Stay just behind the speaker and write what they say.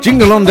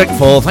Jingle on deck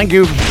 4, thank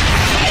you.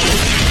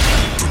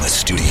 From a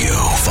studio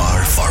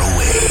far, far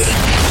away.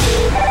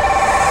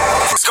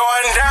 It's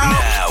going down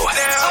now.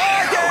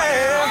 Turn your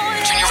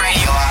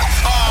radio on.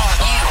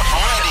 Are you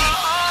ready?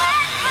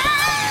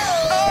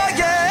 Oh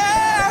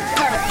yeah.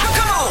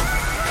 Come on.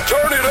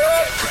 Turn it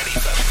up. Ready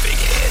for big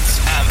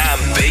hits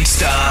and big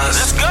stars.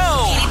 Let's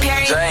go.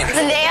 Zayn,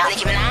 Zendaya,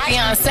 Nicki Minaj,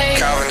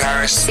 Beyonce, Calvin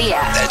Harris, Sia,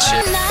 that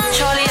shit.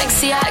 Charlie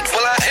XCX,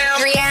 Well, I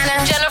am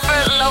Rihanna, Jennifer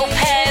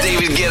Lopez,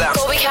 David Guetta,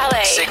 Colby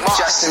Calais, Sigma,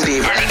 Justin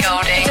Bieber. Ellie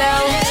Goulding,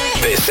 Adele.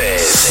 This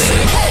is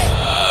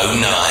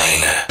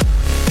 09.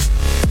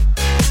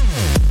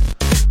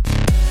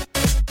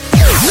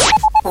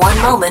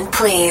 One moment,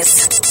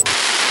 please.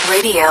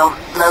 Radio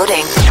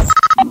loading.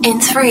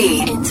 In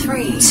 3,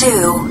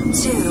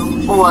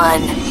 2,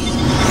 1.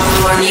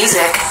 Your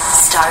music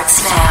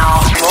starts now.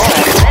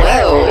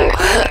 Whoa,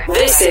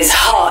 this is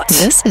hot.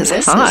 This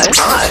is hot.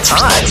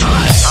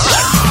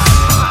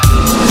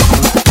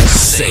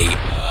 Say 09.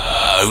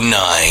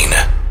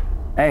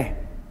 Hey,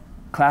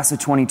 class of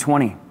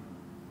 2020,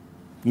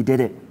 you did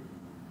it.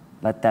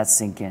 Let that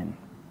sink in.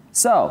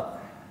 So,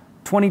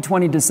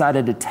 2020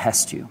 decided to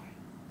test you,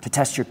 to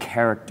test your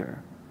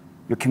character,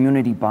 your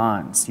community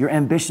bonds, your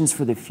ambitions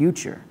for the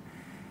future.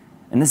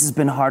 And this has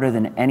been harder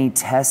than any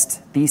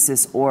test,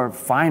 thesis, or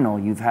final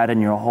you've had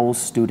in your whole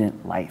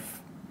student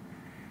life.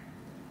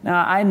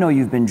 Now, I know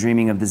you've been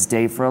dreaming of this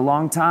day for a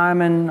long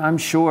time, and I'm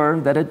sure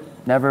that it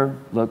never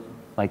looked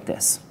like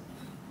this.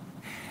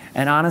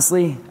 And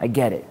honestly, I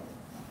get it.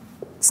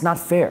 It's not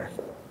fair.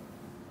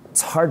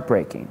 It's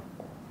heartbreaking.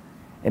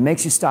 It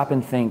makes you stop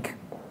and think,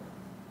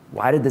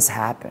 why did this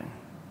happen?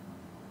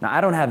 Now,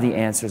 I don't have the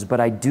answers, but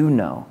I do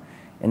know,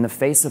 in the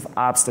face of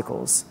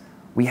obstacles,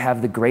 we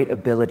have the great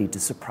ability to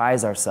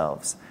surprise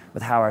ourselves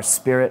with how our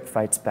spirit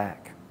fights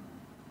back,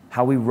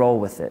 how we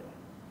roll with it,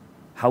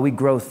 how we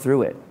grow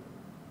through it.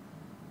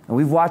 And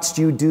we've watched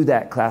you do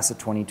that, class of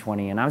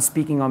 2020, and I'm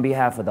speaking on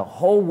behalf of the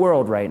whole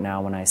world right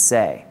now when I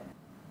say,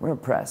 we're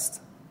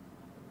impressed.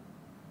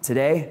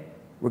 Today,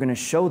 we're going to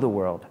show the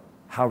world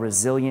how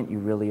resilient you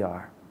really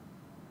are.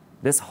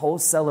 This whole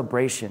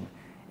celebration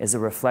is a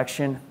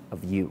reflection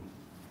of you,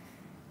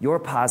 your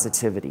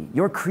positivity,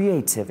 your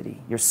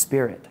creativity, your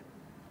spirit.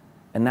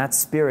 And that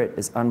spirit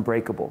is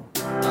unbreakable.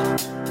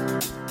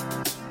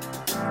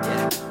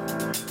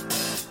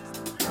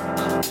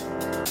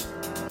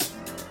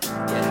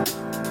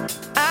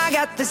 I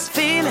got this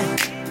feeling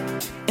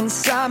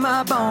inside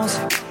my bones.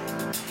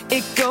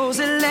 It goes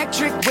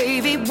electric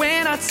wavy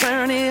when I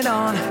turn it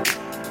on.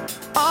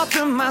 Off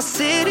from my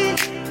city,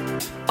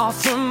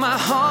 off from my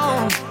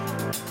home.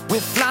 We're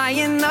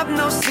flying up,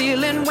 no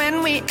ceiling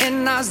when we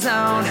in our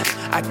zone.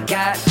 I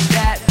got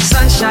that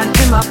sunshine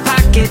in my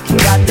pocket,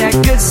 got that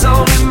good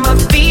soul in my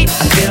feet.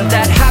 I feel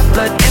that hot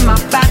blood in my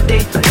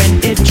body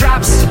when it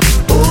drops.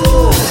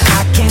 Ooh,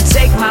 I can't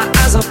take my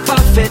eyes off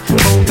of it,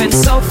 moving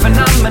so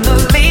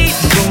phenomenally.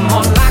 You're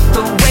more like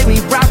the way we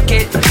rock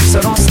it,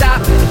 so don't stop.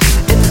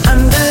 And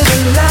under the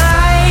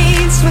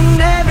lights, when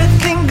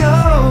everything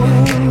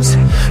goes,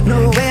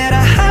 nowhere to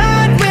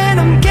hide when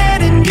I'm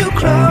getting you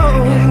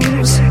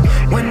close.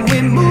 When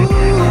we move,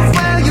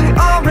 well, you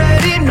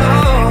already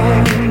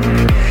know.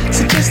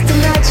 So just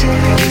imagine.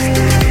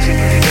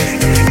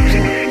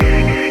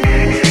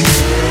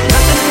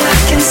 Nothing I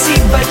can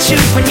see but you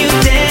when you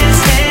dance,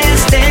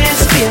 dance,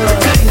 dance. Feel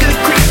good, good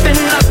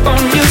creeping up on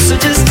you. So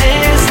just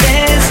dance,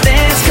 dance,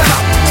 dance. Come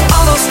on.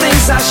 All those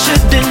things I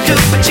shouldn't do,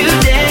 but you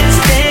dance,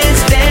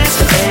 dance,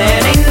 dance.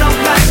 And ain't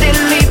nobody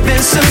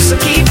leaving soon, so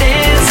keep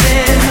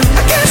dancing.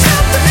 I can't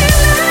stop the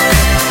feeling.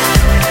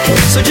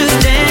 So just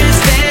dance,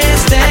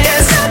 dance, dance.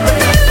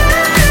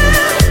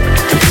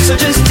 So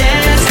just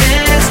dance,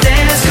 dance,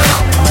 dance,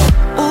 come on.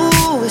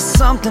 Ooh, it's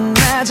something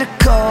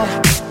magical.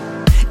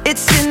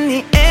 It's in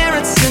the air,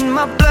 it's in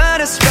my blood,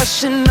 it's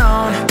rushing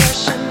on.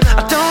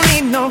 I don't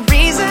need no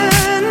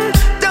reason,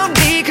 don't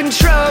need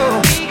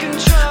control.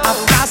 I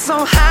fly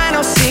so high,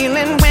 no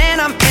ceiling when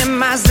I'm in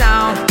my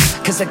zone.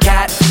 Cause I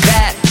got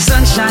that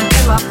sunshine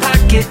in my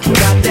pocket,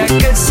 got that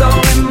good soul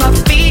in my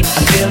feet. I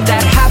feel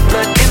that hot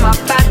blood in my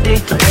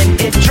body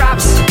when it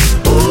drops.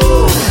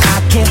 Ooh,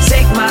 I can't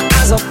take my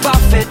eyes off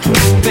of it,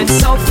 moving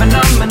so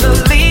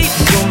phenomenally.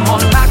 You're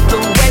more like the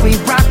way we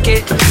rock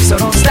it, so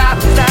don't stop,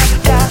 stop,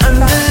 stop.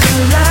 Under the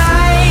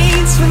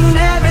lights, when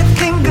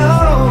everything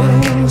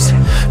goes,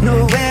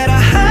 nowhere to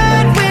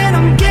hide when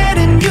I'm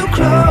getting you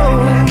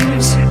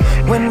close.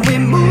 When we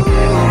move,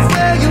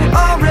 well, you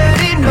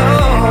already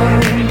know.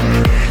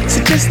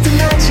 So just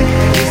imagine.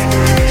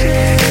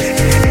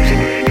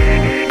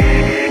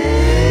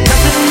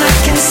 Nothing I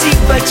can see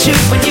but you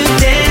when you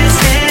dance,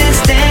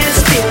 dance, dance.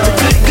 Feel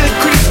good, good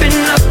creeping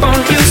up on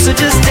you. So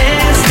just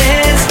dance,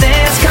 dance,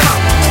 dance. Come on.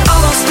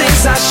 All those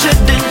things I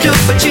shouldn't do,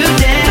 but you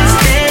dance,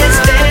 dance,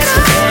 dance.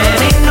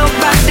 And ain't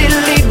nobody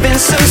leaving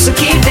soon, so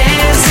keep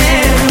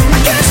dancing. I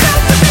can't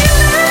stop the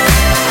feeling.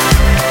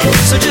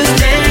 So just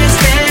dance,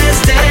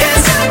 dance,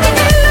 dance.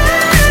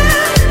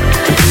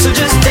 So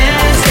just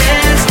dance,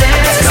 dance,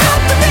 dance.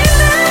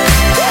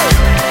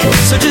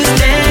 So just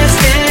dance,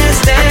 dance,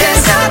 dance. I can't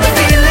stop the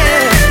feeling.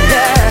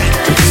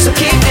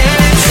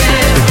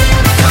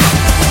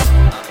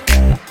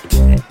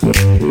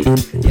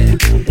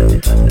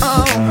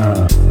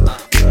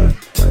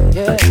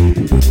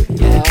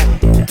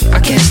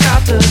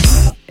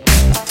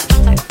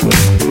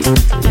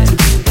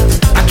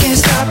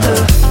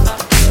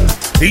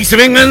 East of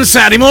England,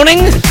 Saturday morning.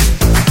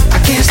 I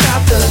can't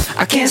stop the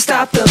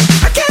nothing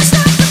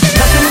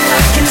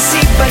I can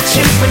see but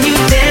you when you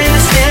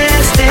dance.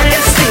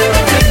 Feel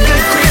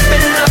good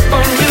creeping up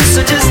on you,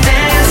 so just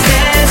dance.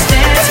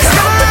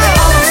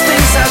 All those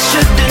things I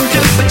shouldn't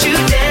do, but you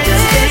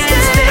dance.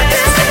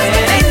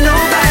 Ain't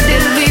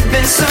nobody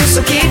leaving soon,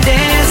 so keep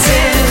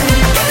dancing.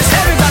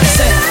 Everybody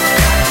say.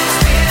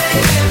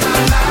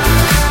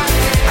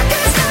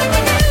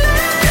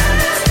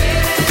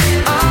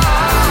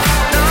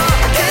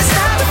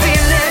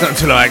 Not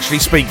until I actually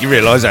speak, you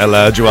realise how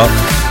loud you are.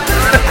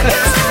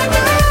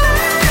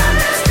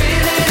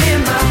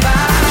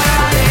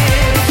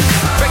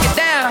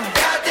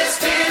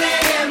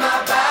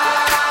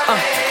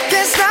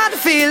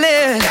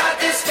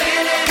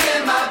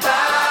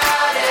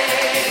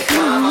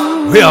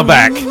 We are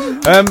back.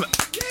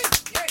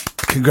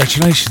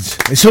 Congratulations.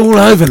 It's all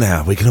over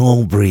now. We can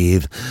all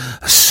breathe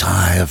a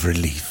sigh of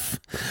relief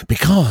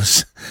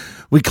because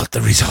we got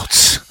the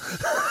results.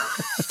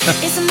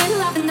 It's the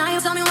middle of the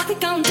night, tell me what we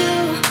gon'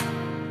 do.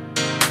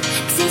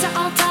 Seems like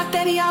all talk,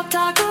 baby, all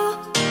talk,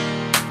 oh.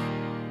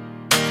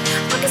 I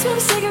can smell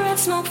the cigarette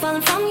smoke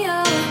falling from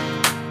you.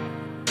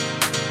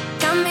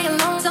 Got me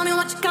alone, tell me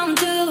what you gon'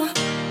 do.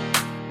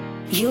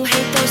 You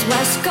hate those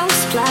West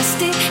Coast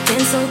plastic,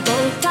 pencil,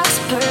 Botox,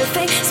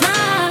 perfect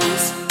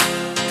smiles.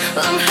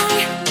 I'm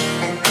high.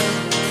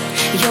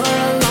 You're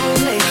a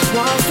lonely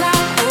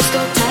wallflower, old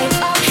school type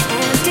of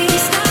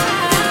anti-style.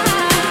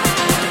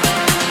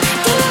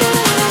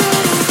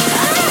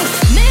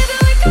 Maybe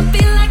we could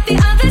be like the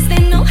others,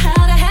 they know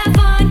how to have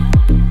fun.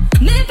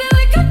 Maybe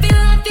we could be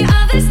like the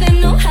others, they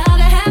know how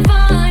to have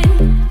fun.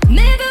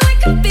 Maybe we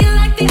could be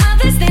like the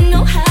others, they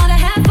know how to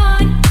have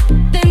fun.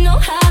 They know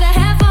how to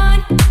have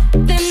fun.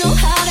 They know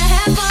how to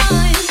have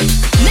fun.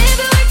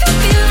 Maybe we could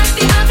be like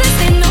the others,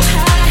 they know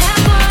how to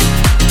have fun.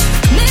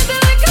 Maybe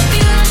we could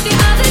be like the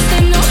others,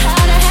 they know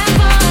how to have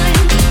fun.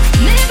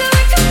 Maybe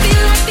we could be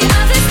like the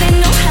others, they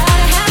know how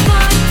to have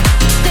fun.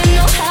 They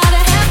know how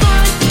to have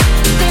fun.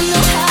 They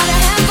know how to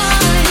have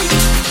fun.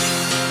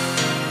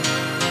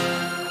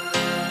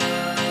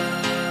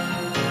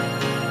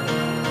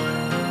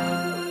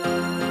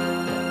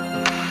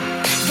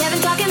 They've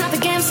been talking up the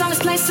game, so let's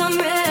play some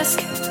risk.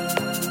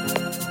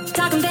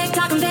 Talking big,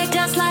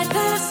 just like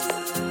this.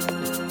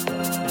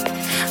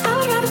 I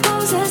would rather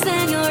poses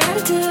than your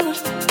attitude.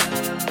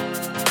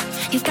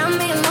 You got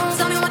me alone,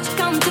 tell me what you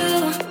gon'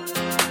 do.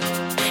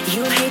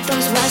 You hate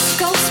those West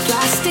Coast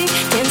plastic,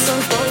 pencil,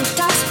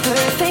 Botox,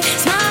 perfect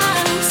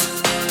smiles.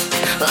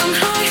 I'm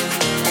high.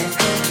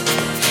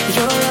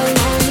 You're a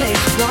lonely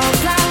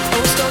wallflower,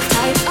 old school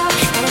type of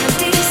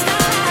anti-style.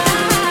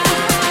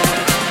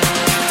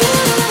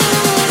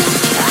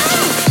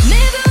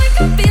 Maybe we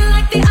could be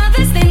like the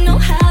others, they know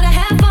how to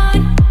have fun.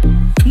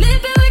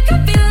 Maybe we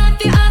could be like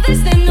the others,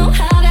 they know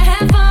how to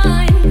have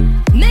fun.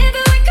 Maybe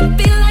we could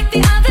be like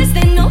the others,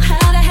 they know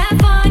how to have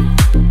fun.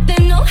 They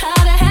know how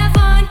to have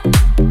fun.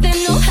 They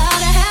know how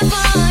to have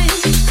fun.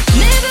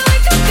 Maybe we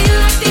could be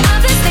like the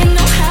others, they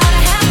know how to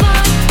have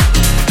fun.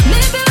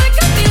 Maybe we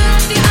could be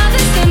like the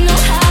others, they know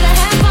how to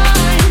have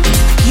fun.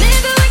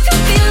 Maybe we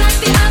could be like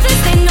the others,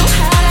 they know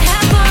how to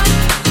have fun.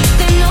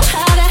 They know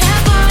how to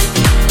have fun.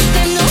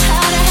 They know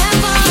how to have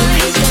fun. You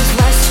hate those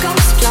West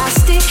Coast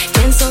plastic,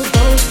 pencil,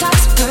 Botox,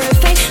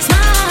 perfect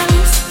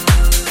smiles.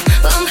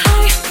 I'm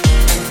high.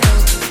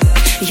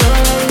 You're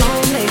a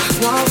lonely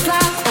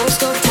wallflower, old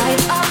school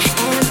type of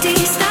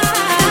anti-style.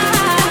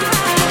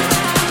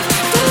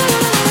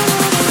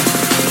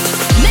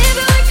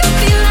 Maybe we could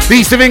be like The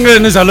East of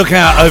England as I look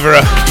out over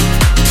a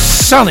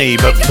sunny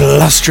but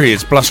blustery.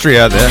 It's blustery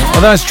out there.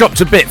 Although it's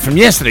dropped a bit from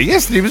yesterday.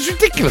 Yesterday was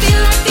ridiculous.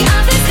 the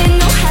others, they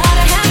know how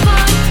to have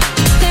fun.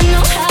 They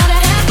know how to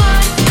have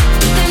fun.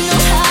 They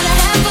know how to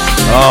have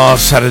fun. Oh,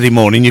 Saturday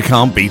morning, you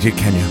can't beat it,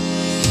 can you?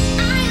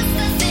 I used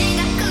to think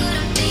I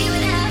couldn't be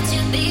without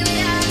you, be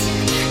without you.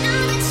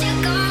 Now that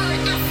you're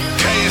gone, I feel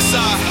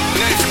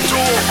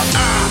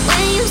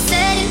when you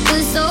said it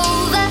was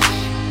over,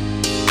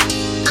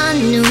 I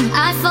knew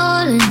I'd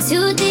fallen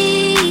too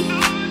deep.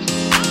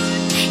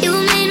 You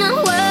made my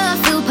world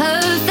feel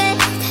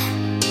perfect,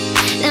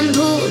 then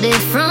pulled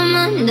it from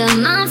under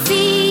my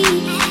feet.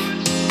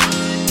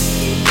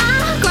 I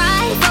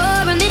cried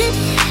for a minute,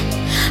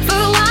 for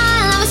a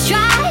while I was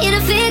trying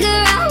to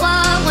figure out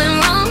what went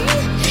wrong.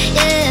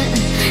 Yeah,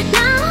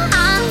 now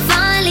I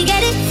finally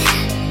get it,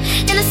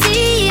 and I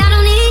see I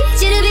don't need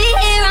you to be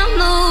here. I'm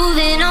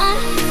moving on.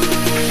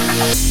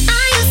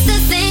 I used to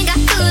think I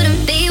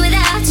couldn't be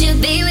without you,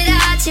 be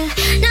without you.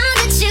 Now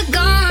that you're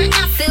gone,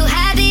 I feel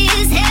happy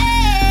as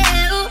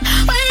hell.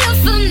 Wait up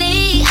for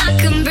me, I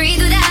can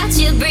breathe without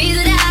you, breathe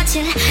without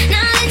you.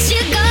 Now that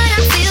you're gone,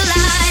 I feel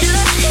lighter.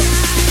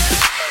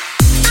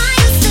 I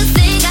used to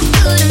think I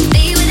couldn't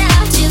be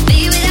without you,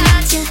 be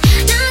without you.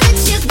 Now that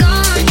you're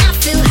gone, I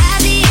feel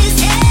happy as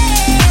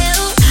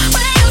hell.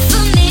 Wait up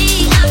for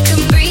me, I can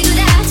breathe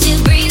without you,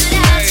 breathe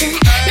without you.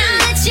 Now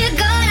that you're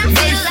gone, I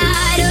feel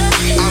lighter.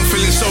 I'm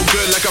feeling so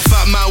good like a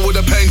fat man with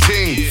a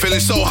painting.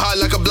 Feeling so high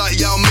like a black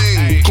Yao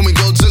Ming. Call me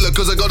Godzilla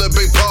cause I got a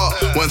big part.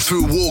 Went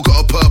through war,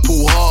 got a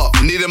purple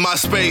heart. Needed my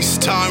space,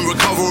 time,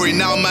 recovery.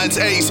 Now man's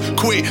ace,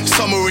 quit,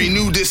 summary,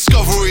 new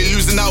discovery.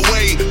 Losing that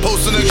weight,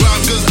 post on the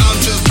ground cause I'm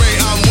just great.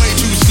 I'm way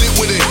too slick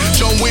with it,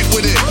 John Wick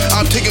with it.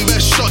 I'm taking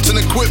best shots and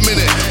equipment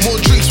it. More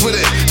drinks with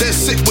it, they're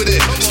sick with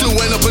it. Still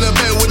went up in a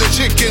bed with a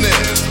chick in it.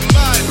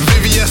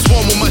 VVS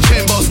one with my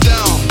chain boss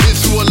down. Been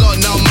through a lot,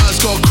 now man's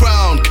got a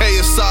crown.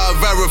 KSI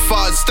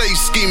verified, stay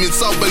scheming,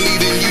 so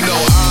believing, you know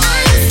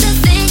I used to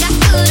think I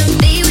couldn't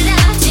be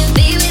without you,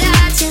 be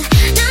without you.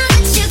 Now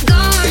that you're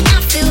gone, I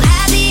feel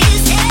happy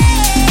as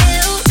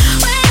hell.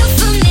 Wait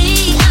for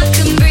me, I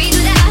can breathe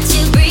without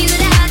you, breathe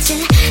without you.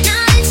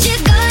 Now that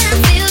you're gone, I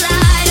feel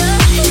lighter.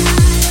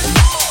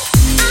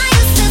 I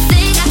used to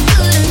think I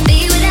couldn't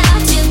be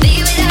without you,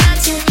 be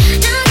without you.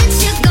 Now that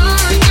you're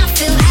gone, I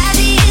feel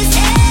happy as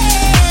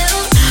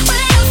hell.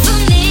 Wait for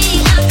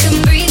me, I can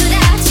breathe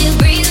without you,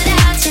 breathe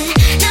without you.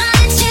 Now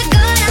that you're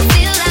gone, I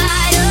feel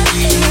lighter.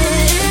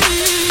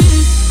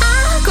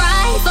 I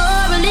cried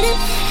for a minute.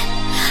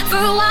 For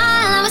a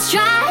while I was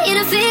trying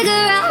to figure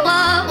out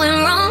what went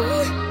wrong.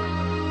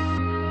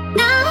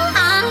 Now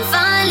I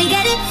finally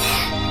get it,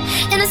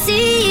 and I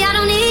see I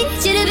don't need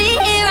you to be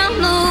here. I'm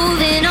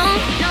moving on.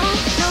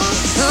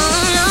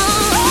 Oh, no.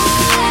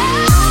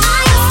 I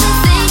used to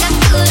think I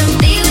couldn't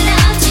be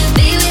without you,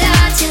 be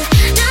without you.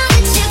 Now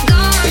that you're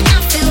gone,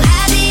 I feel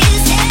happy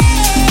as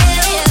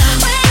hell.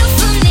 Wait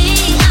for me,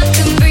 I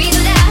can breathe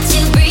without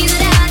you, breathe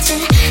without you.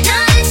 Now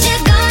that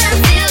you're gone, I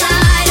feel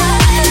lighter,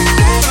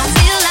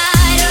 feel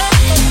lighter,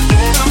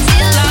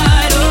 feel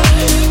lighter,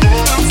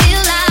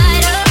 feel lighter, feel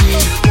lighter,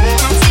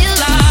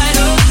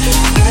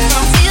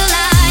 feel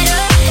lighter,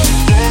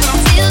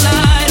 feel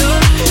lighter.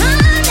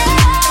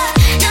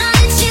 Now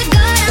that you're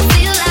gone, I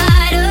feel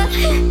lighter.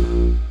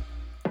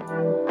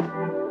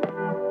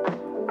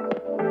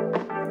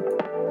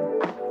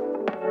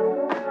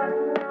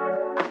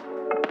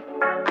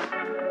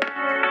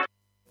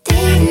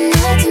 Didn't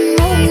have to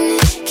moan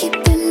it,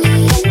 keeping me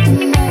in the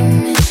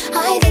moment.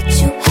 I that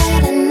you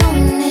hadn't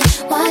known it,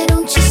 why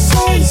don't you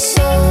say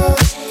so?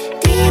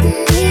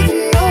 Didn't even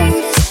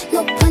notice,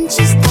 no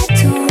punches got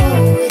to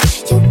roll with.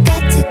 You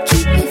got to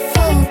keep me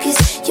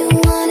focused, you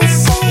wanna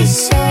say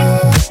so.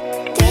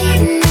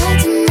 Didn't have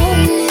to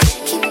moan it,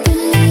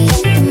 keeping me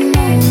in the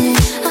moment.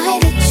 I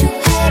that you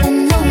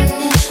hadn't known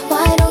it,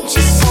 why don't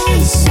you say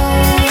so?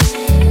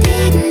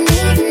 Didn't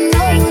even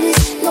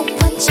notice, no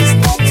punches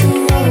got to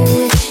roll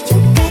with. You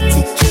got to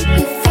keep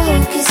me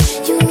focused,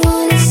 you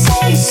wanna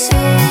say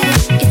so.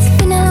 It's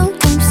been a long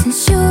time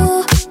since you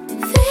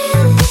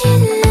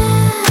feeling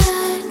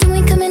love. You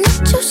ain't coming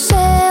out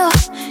yourself,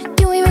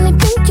 you ain't really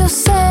been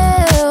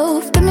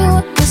yourself. Tell me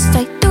what must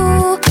I do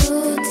to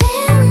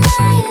tell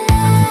my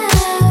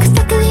love? Cause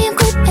luckily I'm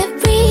good at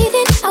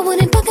reading. I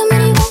wouldn't bug him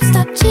and he won't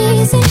stop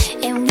cheesing.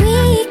 And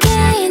we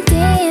can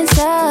dance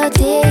all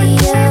day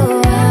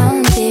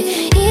around it.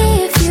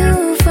 If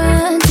you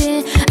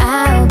frontin',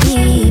 I'll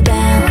be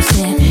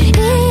bouncing.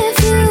 If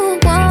you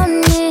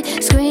want it,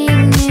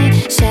 scream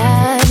it,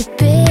 shout it,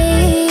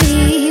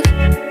 babe.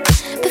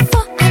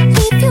 Before I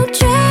leave you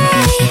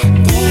dry,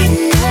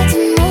 didn't have to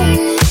moan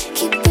it,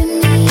 keeping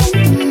me in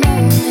the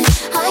moment.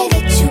 I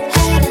that you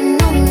hadn't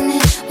known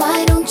it, why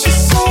don't you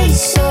say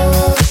so?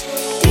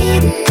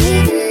 Didn't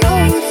even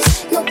notice,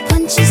 no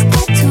punches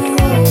got to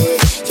roll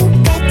with. You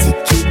got to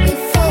keep me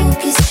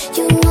focused,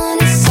 you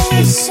wanna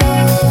say so.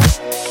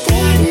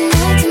 Didn't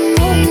have to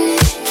moan it,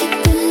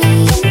 keeping me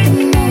in the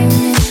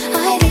moment.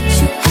 I that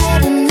you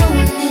hadn't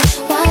known it,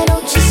 why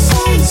don't you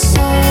say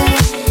so?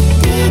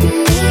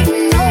 Didn't even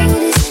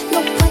notice, no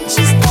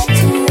punches got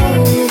to roll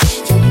with.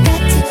 You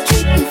got to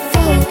keep me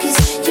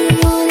focused, you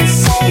wanna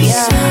say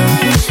so.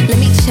 Let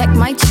me check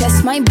my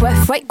chest, my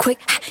breath right quick.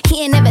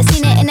 He ain't never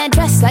seen it in a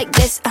dress like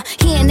this.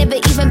 He ain't never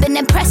even been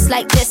impressed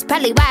like this.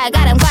 Probably why I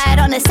got him quiet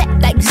on the set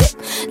like zip.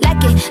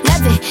 Like it,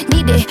 love it,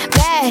 need it,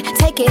 bad.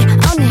 Take it,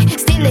 own it,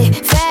 steal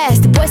it,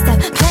 fast. The boy stop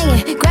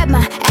playing, grab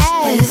my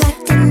ass.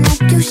 Acting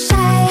like you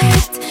shy.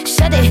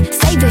 Shut it,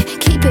 save it,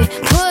 keep it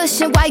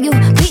pushing while you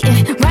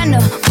beating round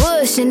the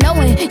bush and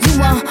knowing you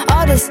want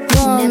all this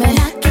woman. Never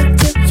knock it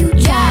till you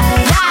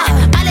try.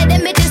 Yeah, all of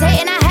them bitches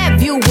hating, I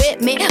have you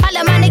with me. All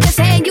of my niggas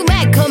saying you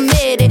mad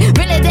committed.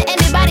 Really to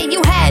anybody,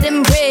 you had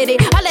them pretty.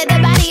 All of the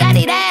body, I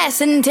need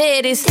ass and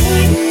titties.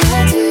 Didn't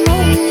have to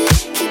moan it,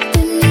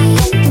 keeping me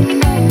in the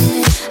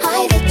moment.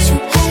 I that you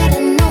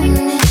hadn't known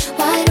it,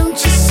 why don't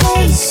you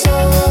say so?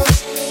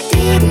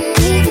 Didn't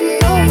even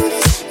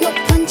notice, no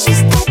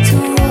punches got to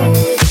roll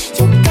with.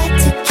 You got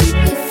to keep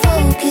me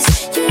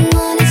focused, you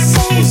wanna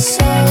say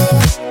so.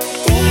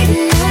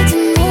 Didn't have to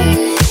moan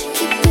it,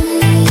 keeping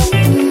me in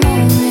the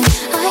moment.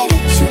 I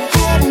that you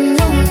hadn't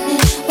known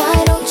it, why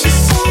don't you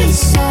say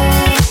so?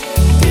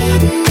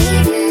 Didn't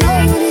even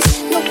notice,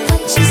 no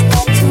punches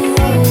got to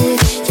roll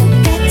with. You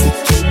got to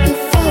keep me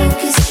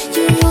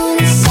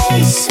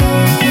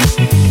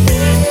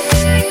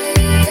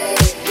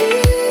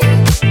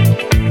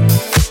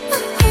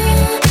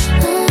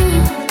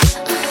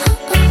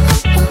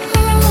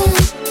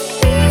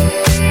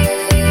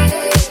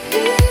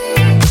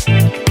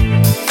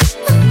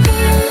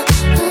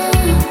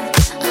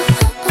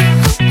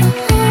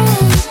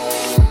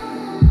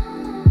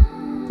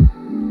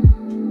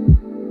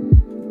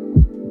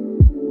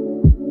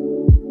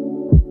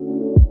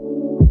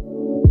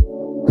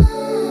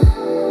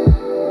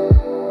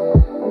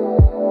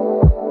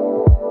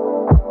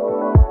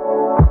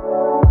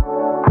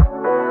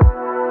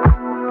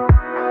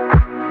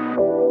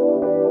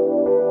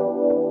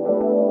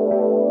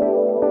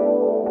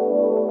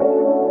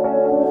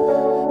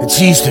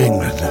It's East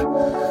England,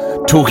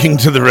 talking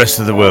to the rest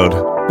of the world.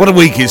 What a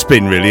week it's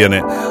been, really, isn't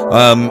it?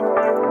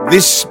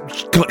 This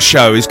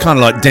show is kind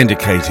of like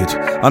dedicated.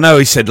 I know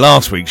he said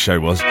last week's show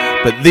was,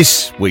 but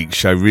this week's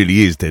show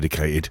really is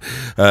dedicated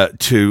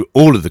to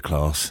all of the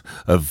class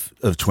of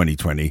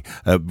 2020,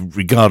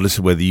 regardless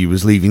of whether you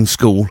was leaving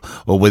school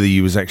or whether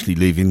you was actually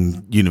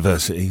leaving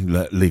university,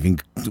 leaving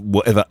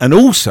whatever. And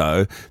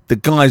also the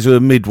guys who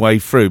are midway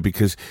through,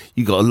 because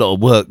you got a lot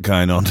of work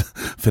going on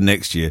for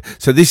next year.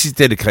 So this is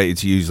dedicated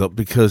to you lot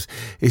because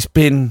it's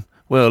been...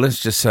 Well, let's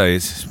just say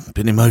it's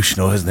been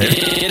emotional, hasn't it?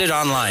 Get it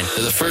online.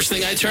 They're the first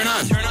thing I turn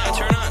on.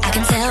 I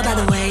can tell by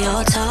the way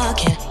you're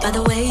talking, by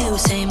the way you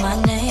say my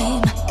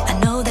name. I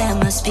know there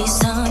must be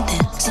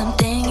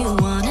something you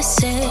wanna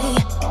say.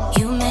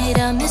 You made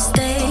a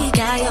mistake,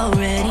 I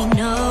already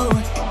know.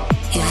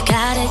 You've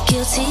got a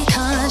guilty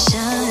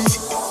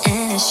conscience,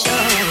 and it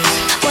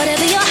shows.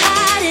 Whatever you're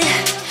hiding,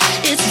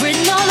 it's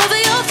written all over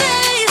your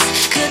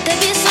face. Could there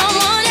be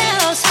someone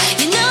else?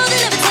 You know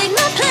they'll never take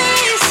my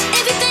place.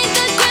 If you think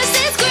the grass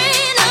is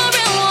greener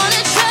and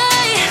wanna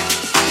try,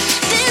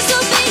 this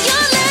will be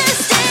your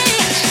last day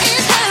in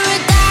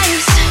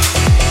paradise.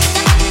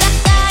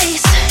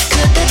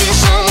 Could there be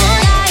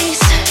someone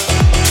else?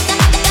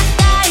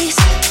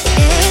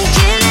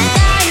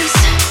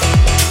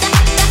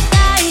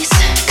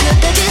 Could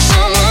there be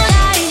someone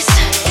else?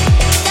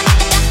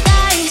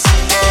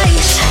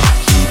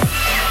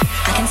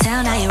 I can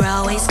tell now you're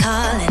always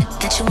calling,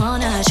 that you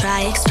wanna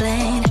try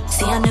explain.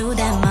 See, I knew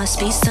there must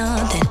be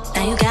something.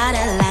 Now you got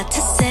a lot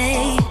to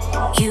say.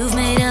 You've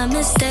made a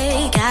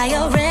mistake, I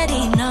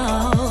already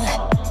know.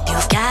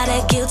 You've got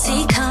a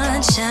guilty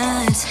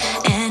conscience,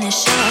 and it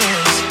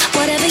shows.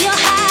 Whatever you're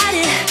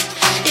hiding,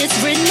 it's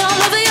written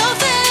all over your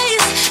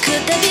face.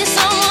 Could there be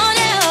someone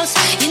else?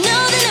 You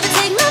know they'll never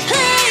take my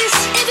place.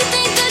 If you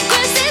think the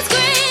grass is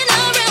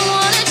greener and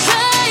wanna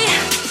try,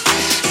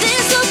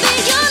 this will be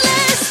your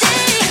last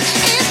day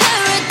in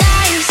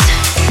paradise.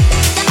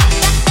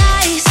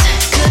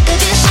 Could there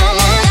be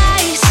someone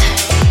else?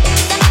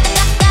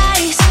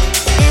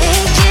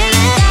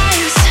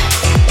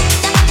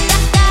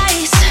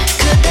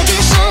 Could there be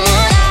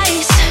someone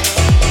else?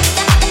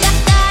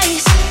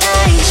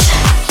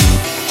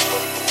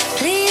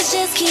 Please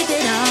just keep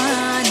it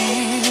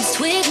honest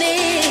with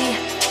me.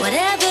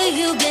 Whatever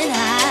you've been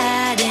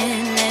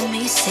hiding, let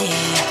me see.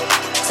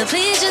 So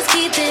please just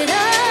keep it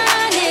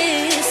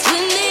honest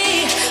with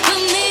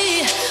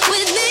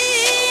me,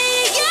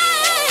 yeah.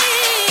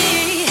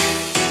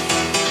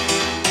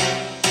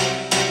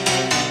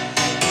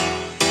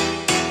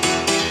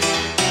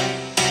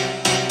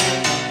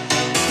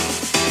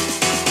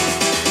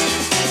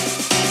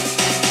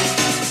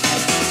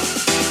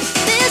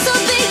 This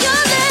will be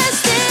your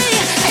last day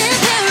in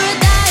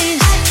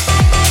paradise.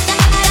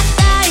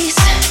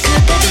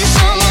 Could there be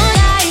someone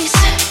else?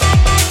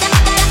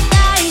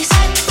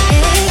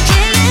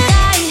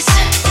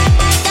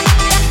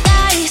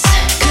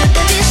 Could there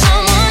be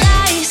someone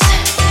else?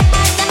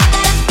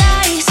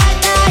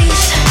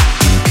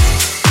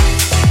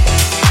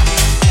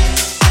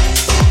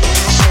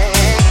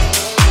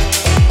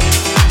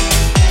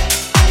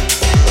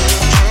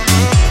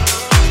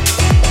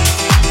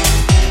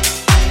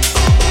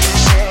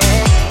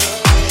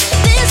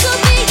 This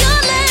will be your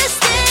last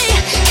day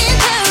in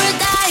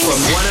paradise.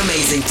 From one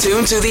amazing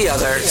tune to the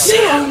other.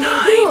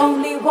 You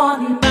only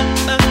want.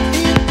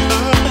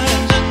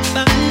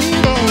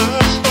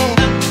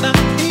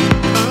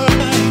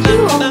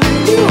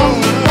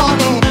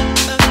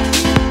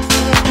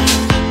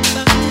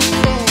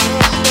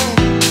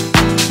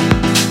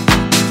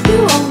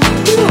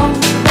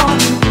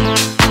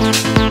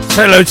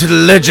 Say hello to the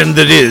legend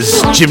that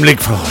is Jim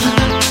Ligford,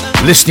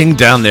 listening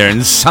down there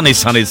in sunny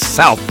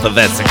south of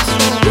Essex.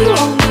 You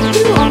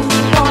only want.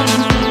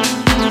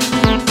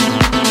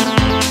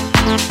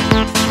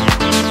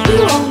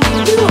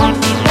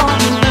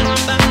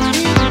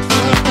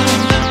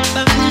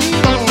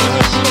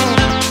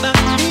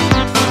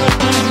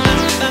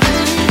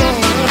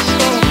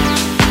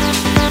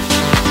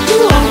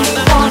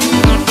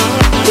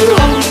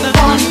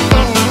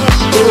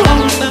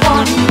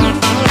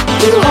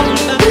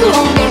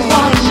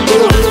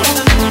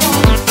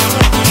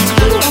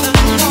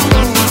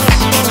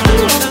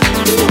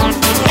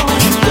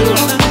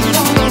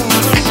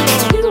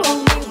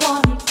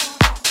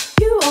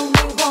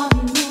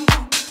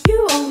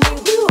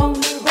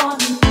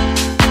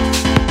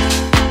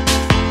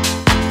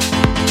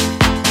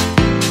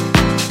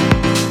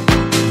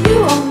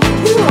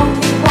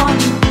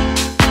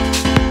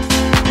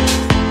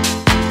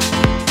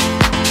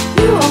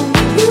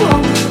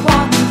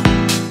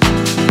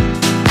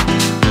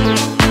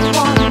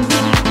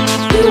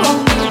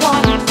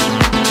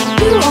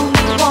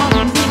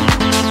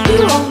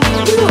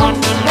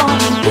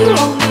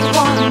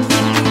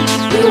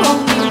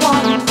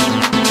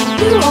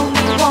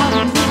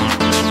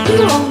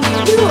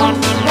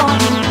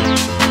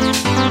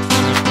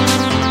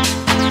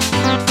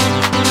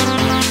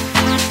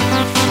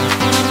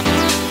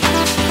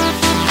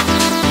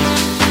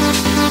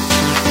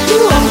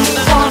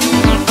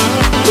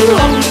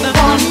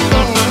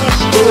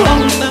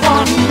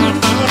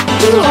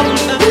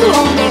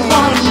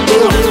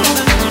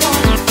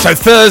 So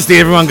Thursday,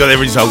 everyone got their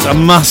results. I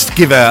must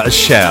give out a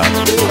shout to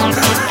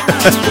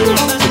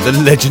the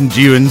legend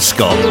Ewan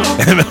Scott,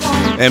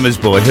 Emma's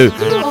boy,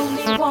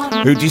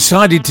 who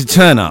decided to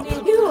turn up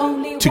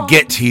to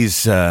get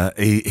his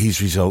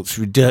results.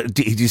 He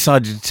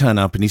decided to turn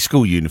up in his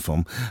school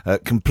uniform,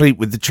 complete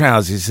with the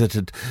trousers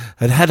that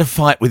had a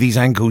fight with his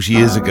ankles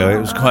years ago.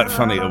 It was quite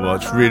funny to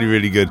watch, really,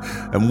 really good.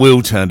 And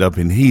Will turned up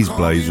in his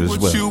blazer as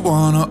well. You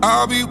wanna,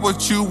 I'll be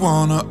what you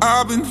wanna.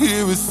 I've been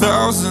here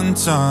 1,000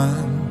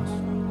 times.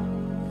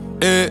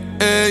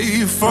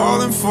 Hey,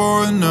 falling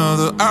for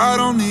another, I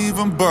don't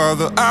even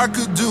bother. I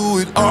could do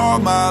it all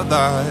my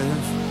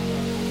life.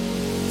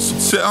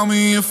 So tell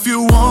me if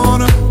you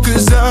wanna,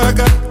 cause I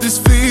got this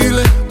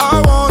feeling.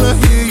 I wanna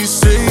hear you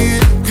say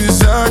it,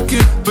 cause I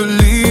can't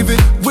believe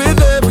it.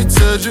 With every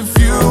touch of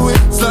you,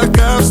 it's like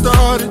I've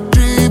started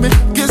dreaming.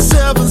 Guess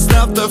heaven's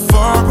not that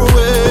far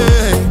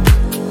away.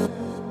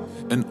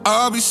 And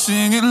I'll be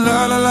singing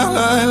la la la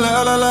la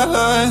la la la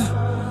la.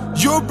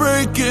 You're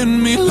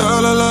breaking me, la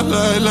la la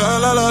la la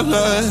la la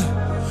la.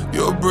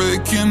 You're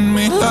breaking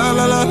me, la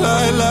la la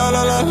la la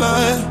la la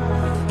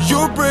la.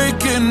 You're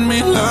breaking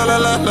me, la la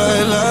la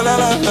la la la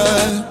la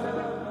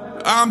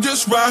la. I'm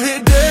just right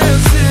here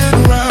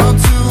dancing around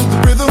to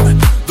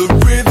the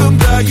rhythm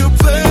that you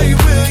play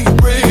when you're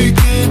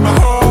breaking my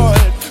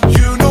heart.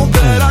 You know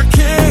that I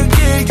can't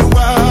get you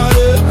out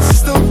of the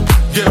system.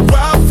 Yeah,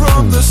 right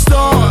from the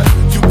start,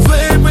 you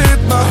play with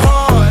my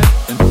heart,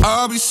 and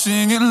I'll be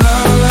singing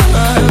la la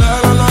la la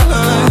la la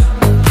la.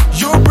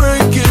 You're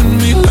breaking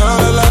me, la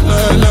la la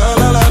la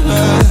la la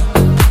la.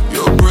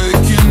 You're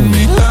breaking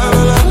me, la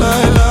la la la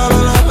la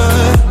la la.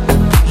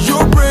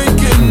 You're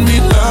breaking me,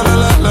 la la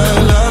la la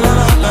la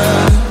la la.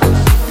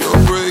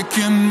 You're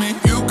breaking me.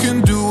 You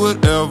can do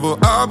whatever.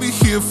 I'll be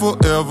here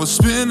forever,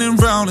 spinning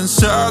round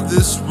inside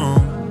this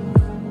room.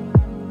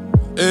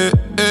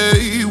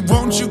 Hey,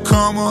 won't you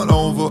come on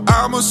over?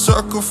 I'm a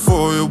sucker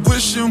for you,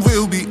 wishing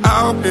we'll be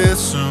out here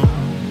soon.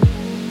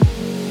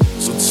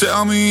 So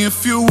tell me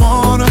if you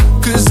wanna,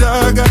 cause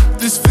I got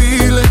this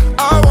feeling.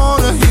 I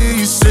wanna hear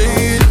you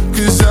say it,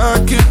 cause I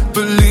can't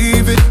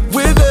believe it.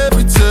 With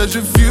every touch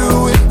of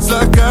you, it's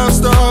like I've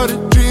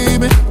started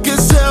dreaming.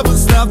 Guess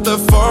heaven's not that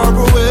far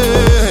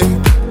away.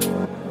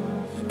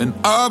 And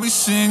I'll be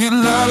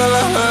singing la la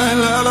la la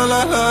la la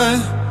la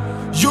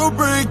la. You're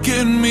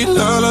breaking me,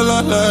 la la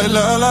la la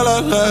la la la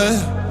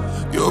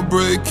la. You're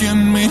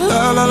breaking me,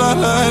 la la la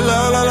la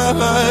la la la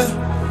la.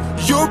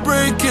 You're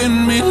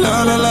breaking me,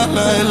 la la la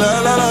la la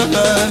la la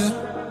la.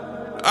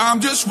 I'm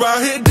just right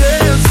here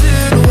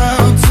dancing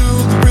around to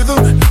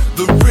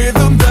the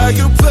rhythm that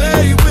you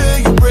play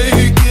when you're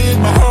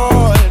breaking my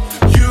heart.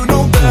 You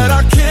know that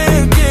I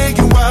can't get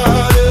you out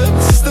of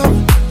the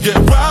system. Yeah,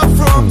 right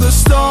from the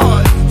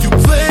start, you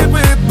play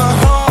with my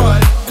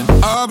heart, and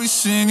I'll be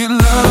singing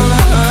la la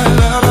la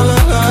la la la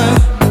la.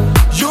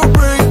 You're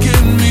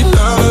breaking me,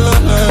 la la la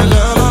la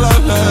la la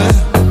la.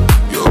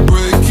 You're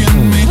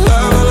breaking me, la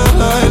la la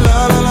la la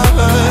la la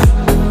la.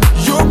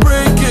 You're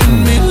breaking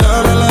me, la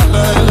la la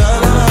la la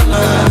la la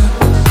la.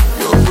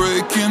 You're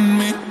breaking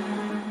me.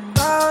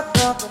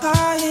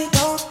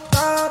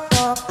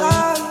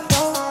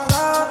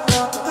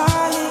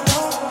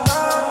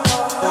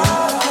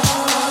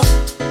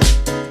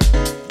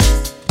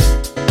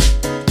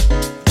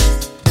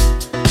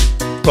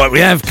 Right,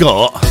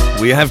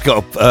 we have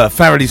got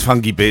Faraday's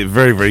Funky Beat,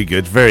 very, very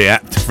good, very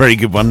apt, very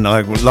good one.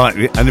 I like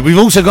it. And we've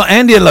also got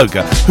Andy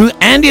Aloka, who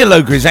Andy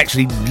Aloka is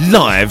actually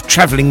live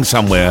travelling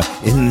somewhere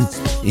in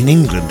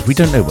England. We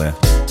don't know where.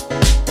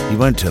 He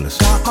won't tell us.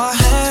 Got my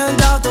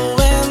hand out the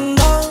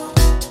window,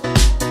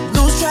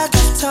 lose track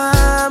of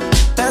time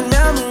and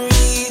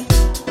memory,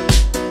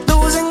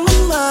 losing my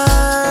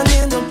mind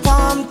in the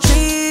palm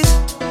trees.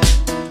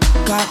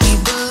 Got me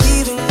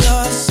believing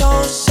you're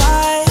so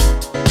shy.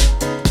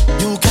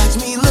 You catch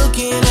me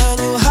looking and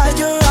you hide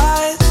your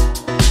eyes,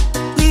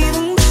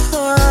 leaving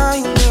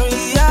behind the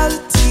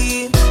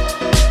reality.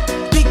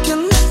 We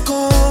can let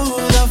go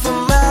of the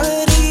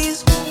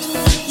formalities.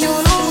 You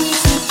know we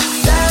should be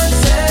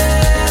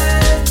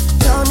dancing.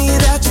 Tell me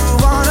that you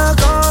wanna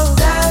go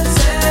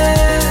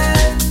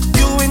dancing.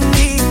 You and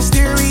me in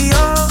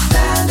stereo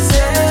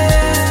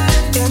dancing.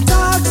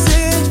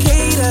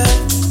 Intoxicated,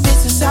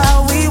 this is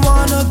how we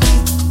wanna be.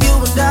 You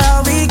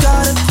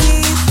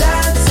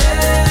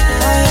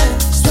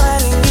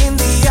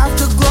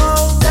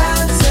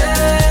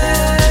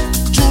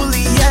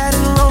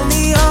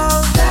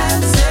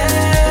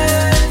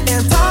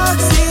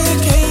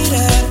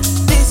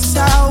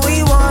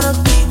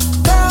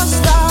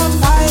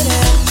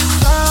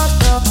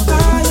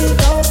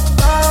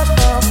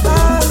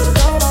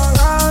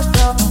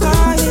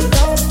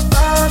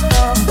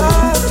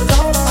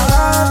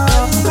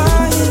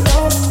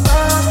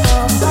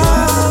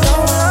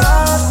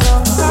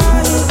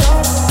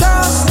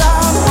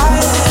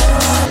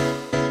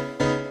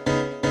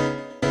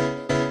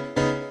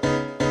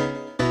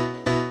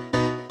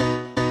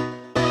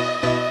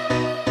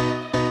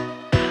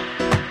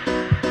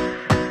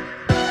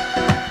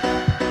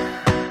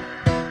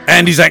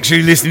And he's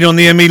actually listening on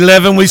the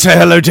M11. We say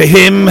hello to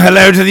him.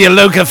 Hello to the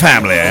Aloka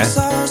family.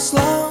 So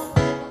slow,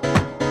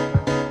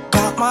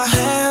 got my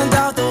hand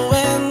out the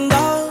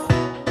window,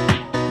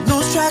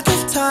 lose track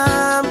of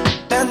time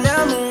and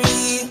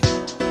memory,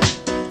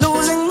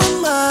 losing my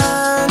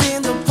mind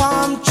in the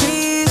palm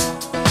trees.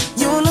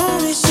 You know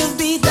we should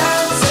be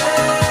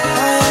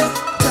dancing.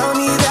 Tell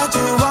me that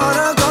you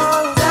wanna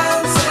go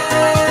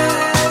dancing.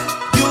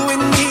 You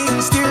and me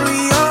in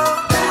stereo,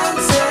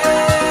 dancing,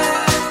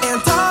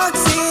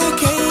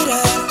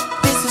 intoxicated.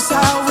 This is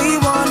how we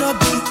wanna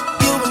be.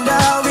 You and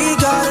I, we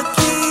gotta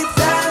keep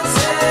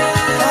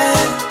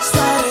dancing,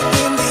 sliding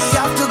in the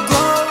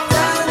afterglow,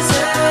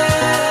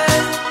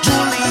 dancing,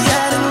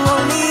 Juliet and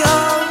Romeo,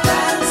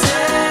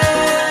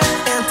 dancing,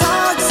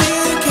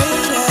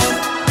 intoxicated.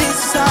 This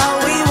is how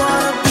we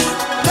wanna be.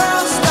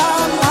 Girl,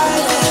 stop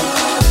hiding.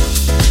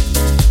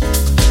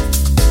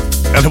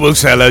 And I will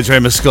say hello to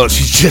Emma Scott.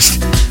 She's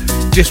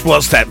just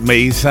WhatsApped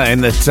me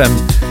saying that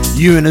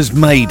Ewan has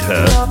made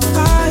her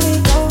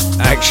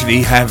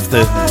actually have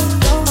the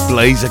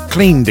blazer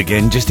cleaned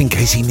again just in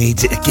case he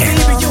needs it again.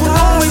 You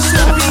know we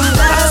should be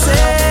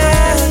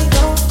dancing,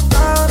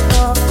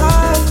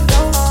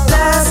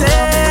 dancing.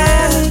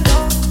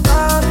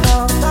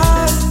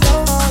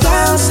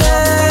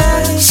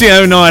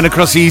 CO9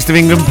 across the east of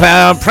England,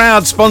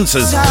 proud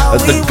sponsors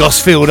of the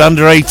Gosfield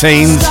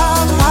Under-18s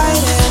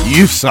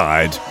Youth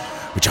Side,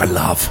 which I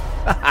love.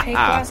 Hey,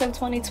 class of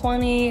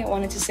 2020. I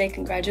wanted to say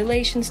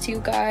congratulations to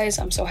you guys.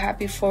 I'm so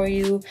happy for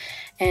you.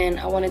 And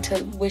I wanted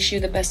to wish you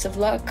the best of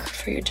luck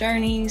for your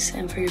journeys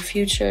and for your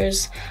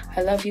futures.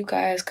 I love you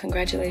guys.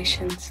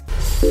 Congratulations.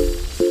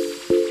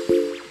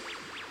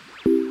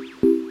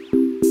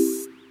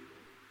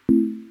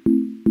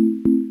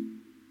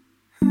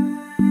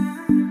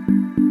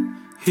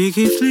 He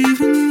keeps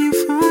leaving you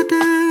for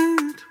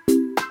dead.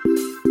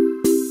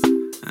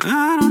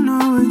 I don't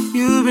know what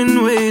you've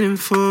been waiting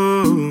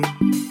for.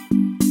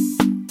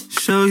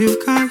 So you've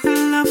got your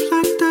love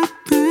locked up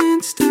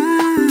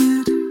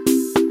instead,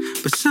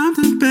 but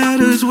something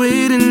better's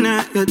waiting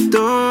at your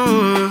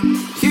door.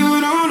 You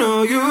don't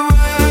know your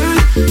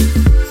worth,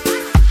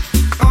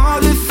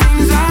 all the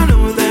things I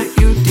know that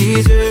you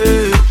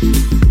deserve.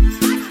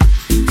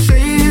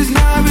 Say it's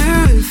not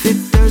real if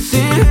it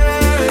doesn't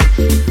hurt.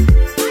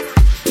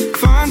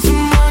 Find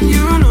someone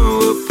you know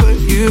will put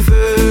you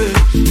first.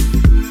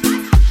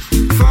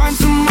 Find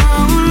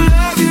someone who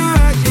love you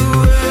at your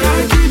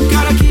word.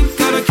 Gotta keep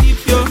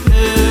your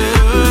head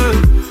up.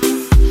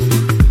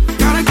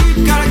 Gotta keep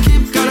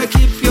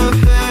your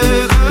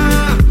head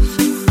up.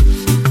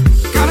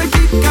 Gotta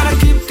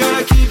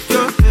keep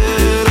your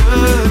head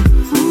up.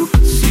 Who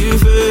puts you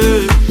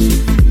first?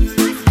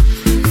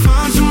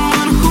 Find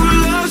someone who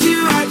loves you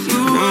at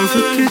your word. Don't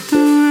forget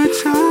the words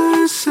I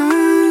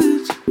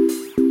said,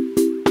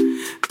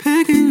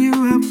 picking you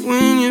up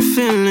when you're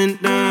feeling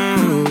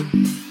down.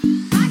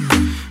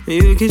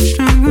 You get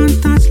strong on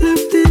thoughts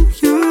left in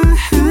your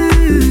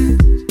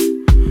head.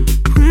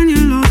 When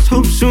you lost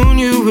hope, soon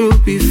you will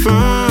be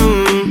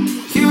found.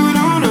 You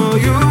don't know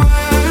your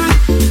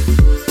worth,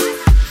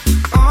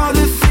 all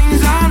the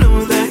things I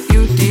know that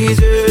you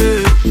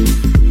deserve.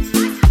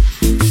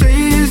 Say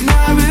it's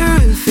not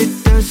real if it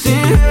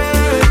doesn't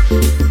hurt.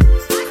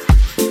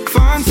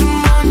 Find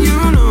someone you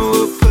know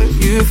will put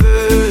you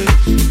first.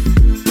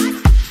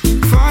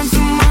 Find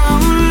someone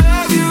who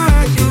love you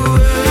at your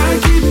word.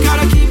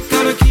 Gotta keep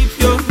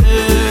your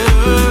head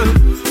up.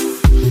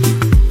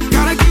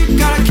 Gotta keep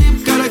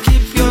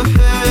your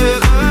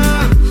head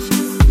up.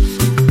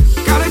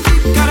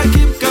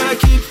 Gotta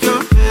keep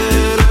your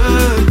head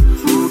up.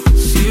 Who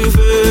puts you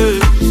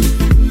first?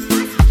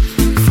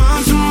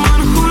 Find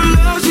someone who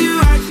loves you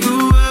at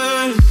your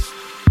word.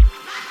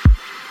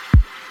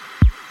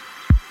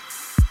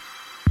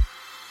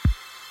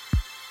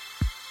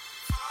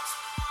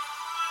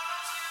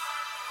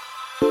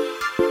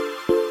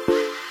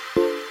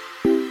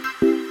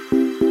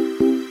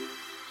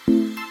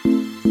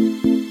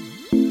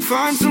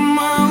 Find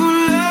someone who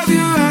love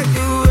you at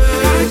your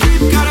word.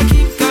 Gotta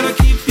keep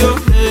your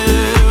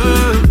head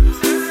up.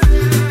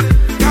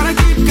 Gotta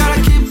keep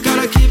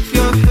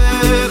your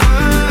head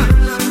up.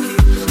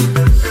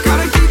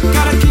 Gotta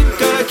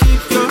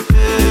keep your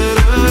head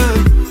up.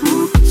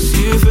 Who puts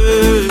you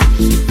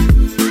first?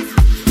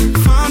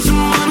 Find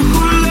someone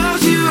who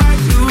loves you at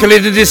your word.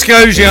 Kalida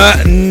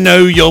Discosia,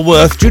 Know Your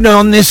Worth. Do you know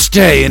on this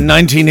day in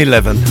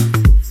 1911,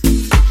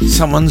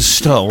 someone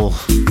stole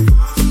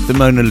the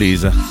Mona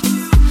Lisa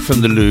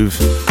from the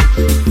Louvre?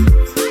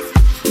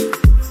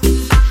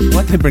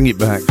 Why'd they bring it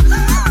back?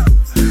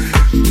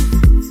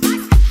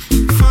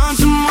 Find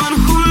someone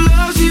who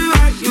loves you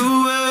at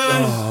your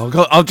word.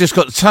 Oh, I've just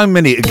got so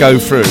many to go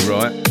through,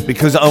 right?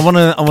 Because I want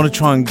to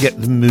try and get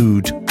the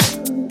mood.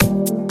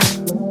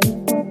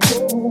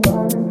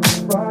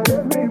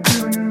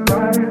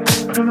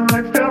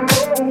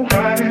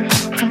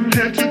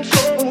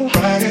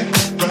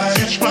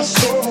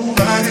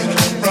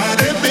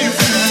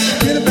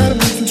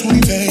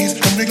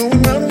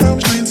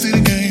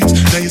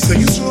 Now you say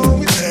you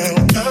slow it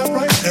down, not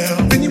right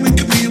now. Then you wink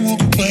at me and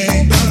walk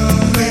away.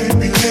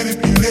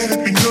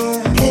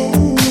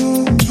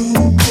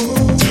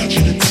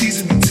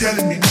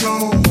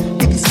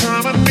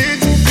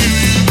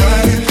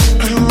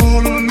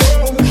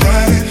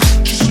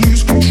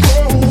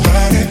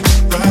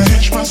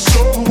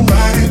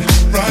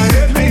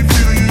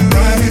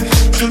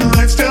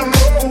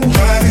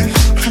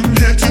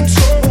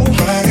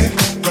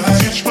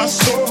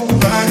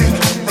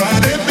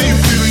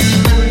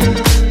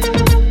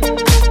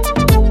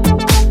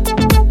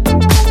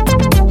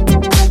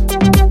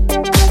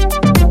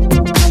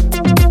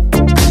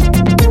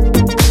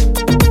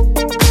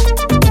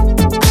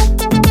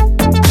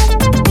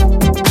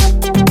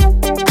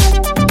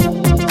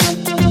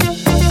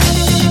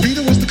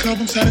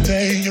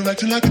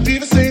 like a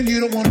diva saying you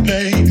don't wanna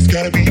pay. It's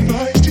gotta be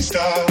feisty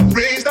style,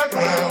 raise that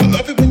ground. I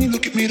love it when you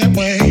look at me that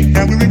way.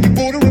 Now we're in your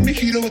border and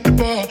mojito at the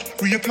bar.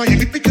 Reapply your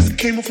lip because it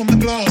came off from the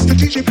glass. The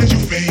DJ plays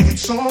your favorite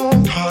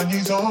song,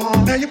 Kanye's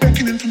on. Now you're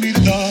beckoning for me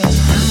to dance.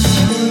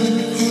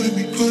 Pulling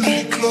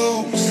me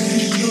close.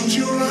 Close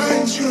your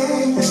eyes,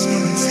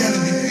 someone's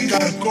telling me we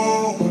gotta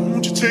go.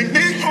 Won't you take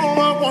me home?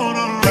 I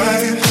wanna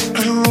ride it.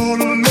 I don't roll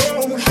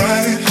alone.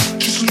 Ride it,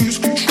 just lose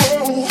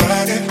control.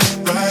 Ride it,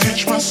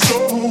 catch my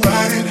soul.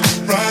 Ride it,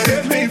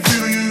 let me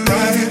feel you.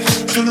 Ride it,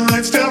 turn the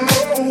lights down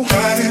low.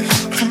 Ride it,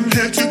 from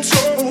head to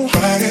toe.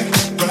 Ride it,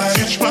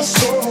 catch my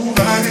soul.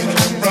 Ride it,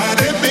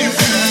 let me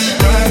feel you.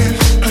 Ride it,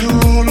 I don't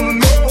roll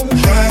alone.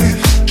 Ride it,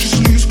 just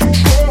lose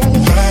control.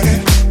 Ride it,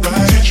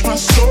 catch my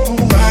soul.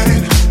 Ride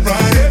it,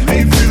 let me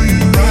feel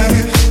you. Ride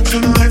it,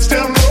 turn the lights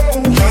down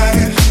low.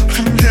 Ride it,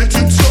 from head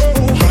to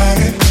toe.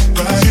 Ride it,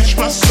 catch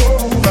my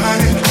soul.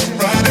 Ride it,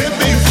 let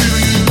me feel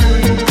you.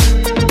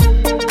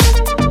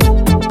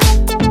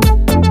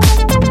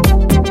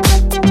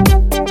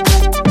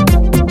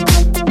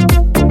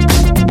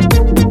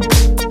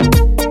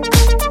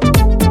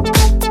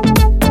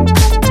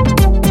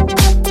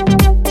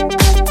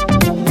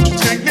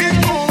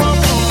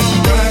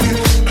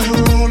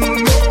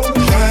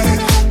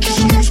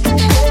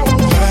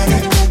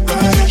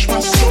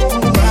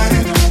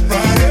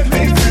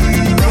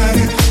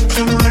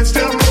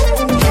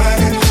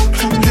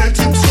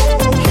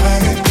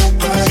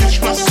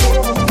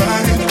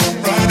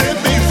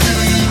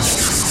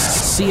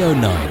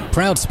 CO9,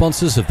 proud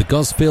sponsors of the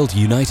Gosfield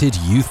United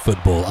Youth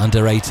Football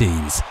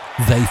Under-18s.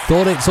 They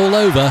thought it's all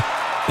over.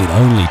 It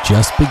only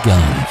just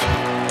begun.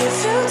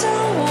 If you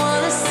don't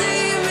wanna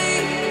see me,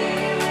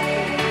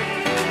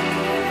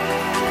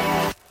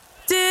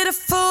 did a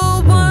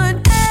full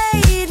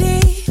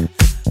 180,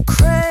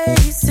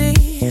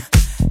 crazy,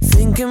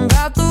 thinking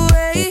about the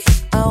way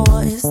I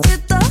was.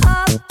 Did the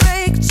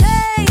heartbreak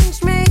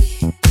change me?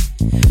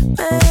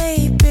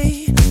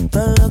 Maybe,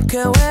 but look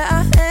at where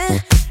I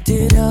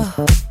ended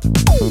up.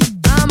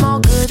 I'm all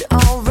good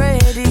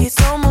already,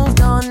 so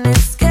moved on.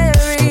 It's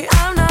scary.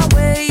 I'm not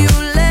where you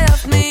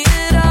left me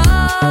at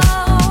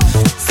all.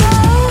 So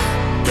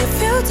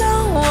if you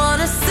don't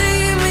wanna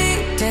see me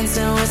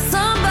dancing with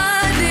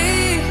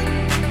somebody,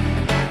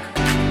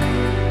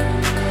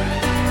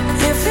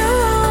 if you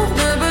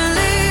wanna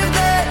believe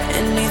that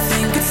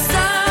anything could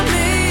stop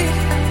me,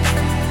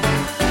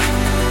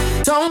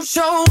 don't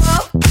show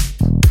up,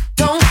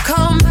 don't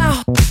come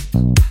out,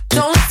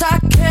 don't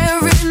start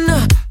caring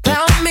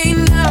about me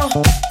now.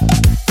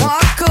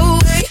 Walk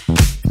away,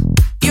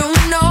 you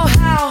know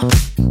how.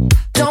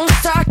 Don't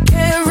start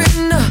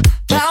caring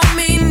about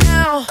me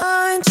now.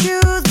 Aren't you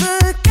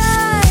the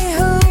guy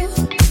who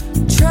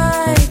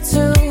tried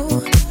to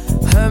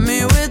hurt me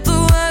with the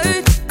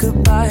word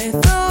goodbye?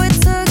 Though it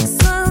took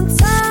some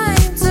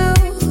time to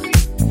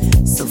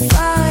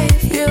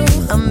survive you,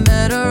 I'm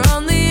better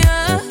on the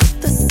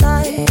other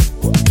side.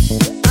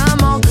 I'm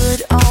all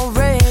good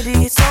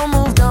already, so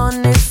moved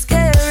on. It's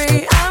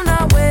scary. I'm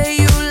not where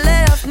you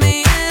left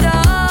me at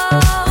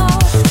all.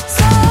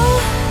 So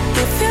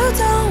if you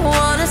don't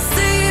wanna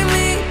see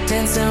me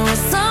dancing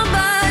with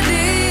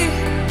somebody,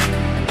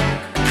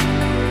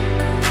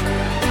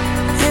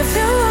 if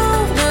you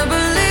wanna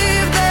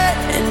believe that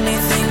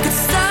anything could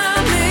stop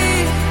me,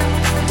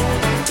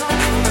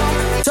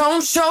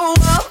 don't show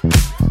up,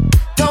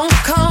 don't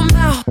come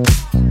out,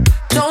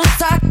 don't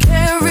start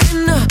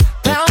caring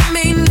about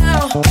me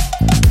now.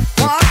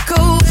 Walk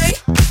away,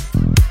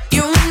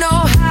 you know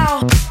how.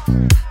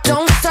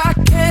 Don't start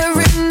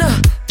caring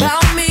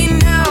about me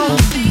now.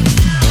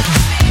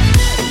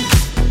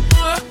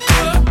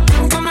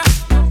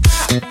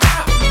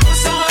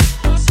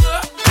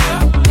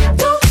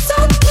 Don't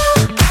stop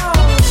now.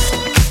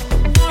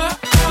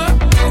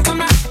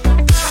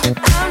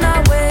 I'm not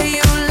where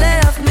you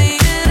left me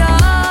at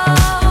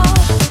all.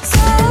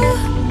 So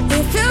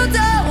if you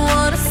don't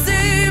wanna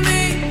see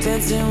me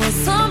dancing with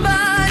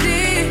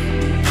somebody,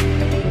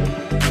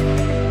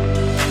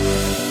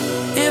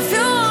 if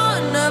you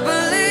wanna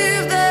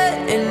believe that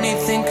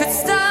anything could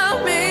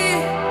stop me,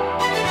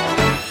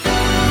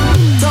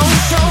 don't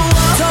show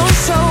up,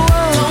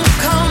 don't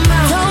come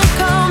out,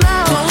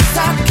 don't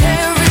stop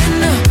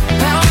caring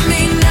about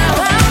me now,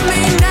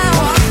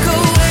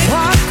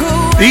 walk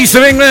away. East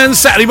of England,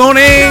 Saturday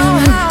morning,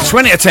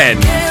 20 to 10.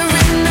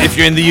 If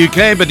you're in the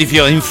UK, but if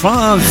you're in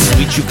France,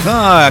 which you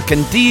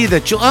can dire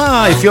that you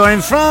are, if you're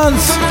in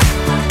France,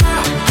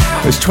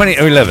 it's 20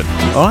 to 11,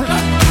 alright?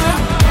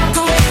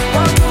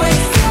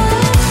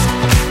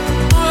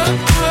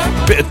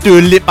 Bit of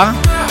Dua Lipa.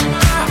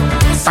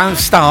 Don't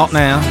start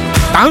now.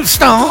 Don't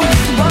start.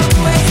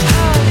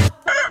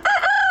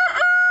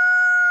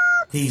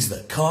 He's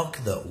the cock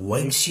that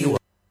wakes you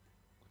up.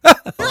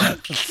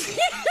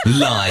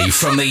 Live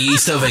from the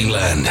east of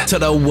England to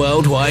the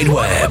World Wide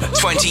Web,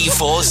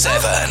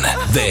 24/7.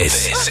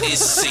 This is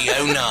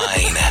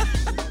CO9.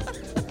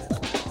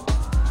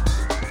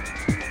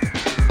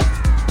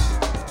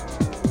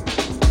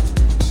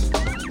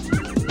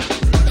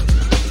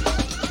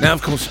 Now,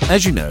 of course,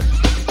 as you know,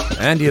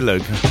 Andy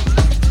Aloka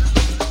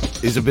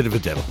is a bit of a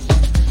devil.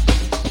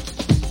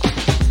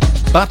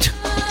 But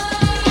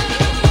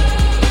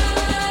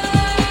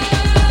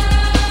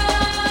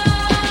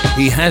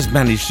he has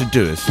managed to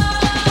do us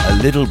a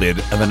little bit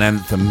of an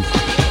anthem.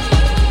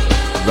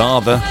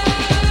 Rather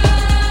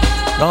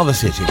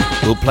City.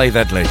 We'll play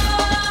that later.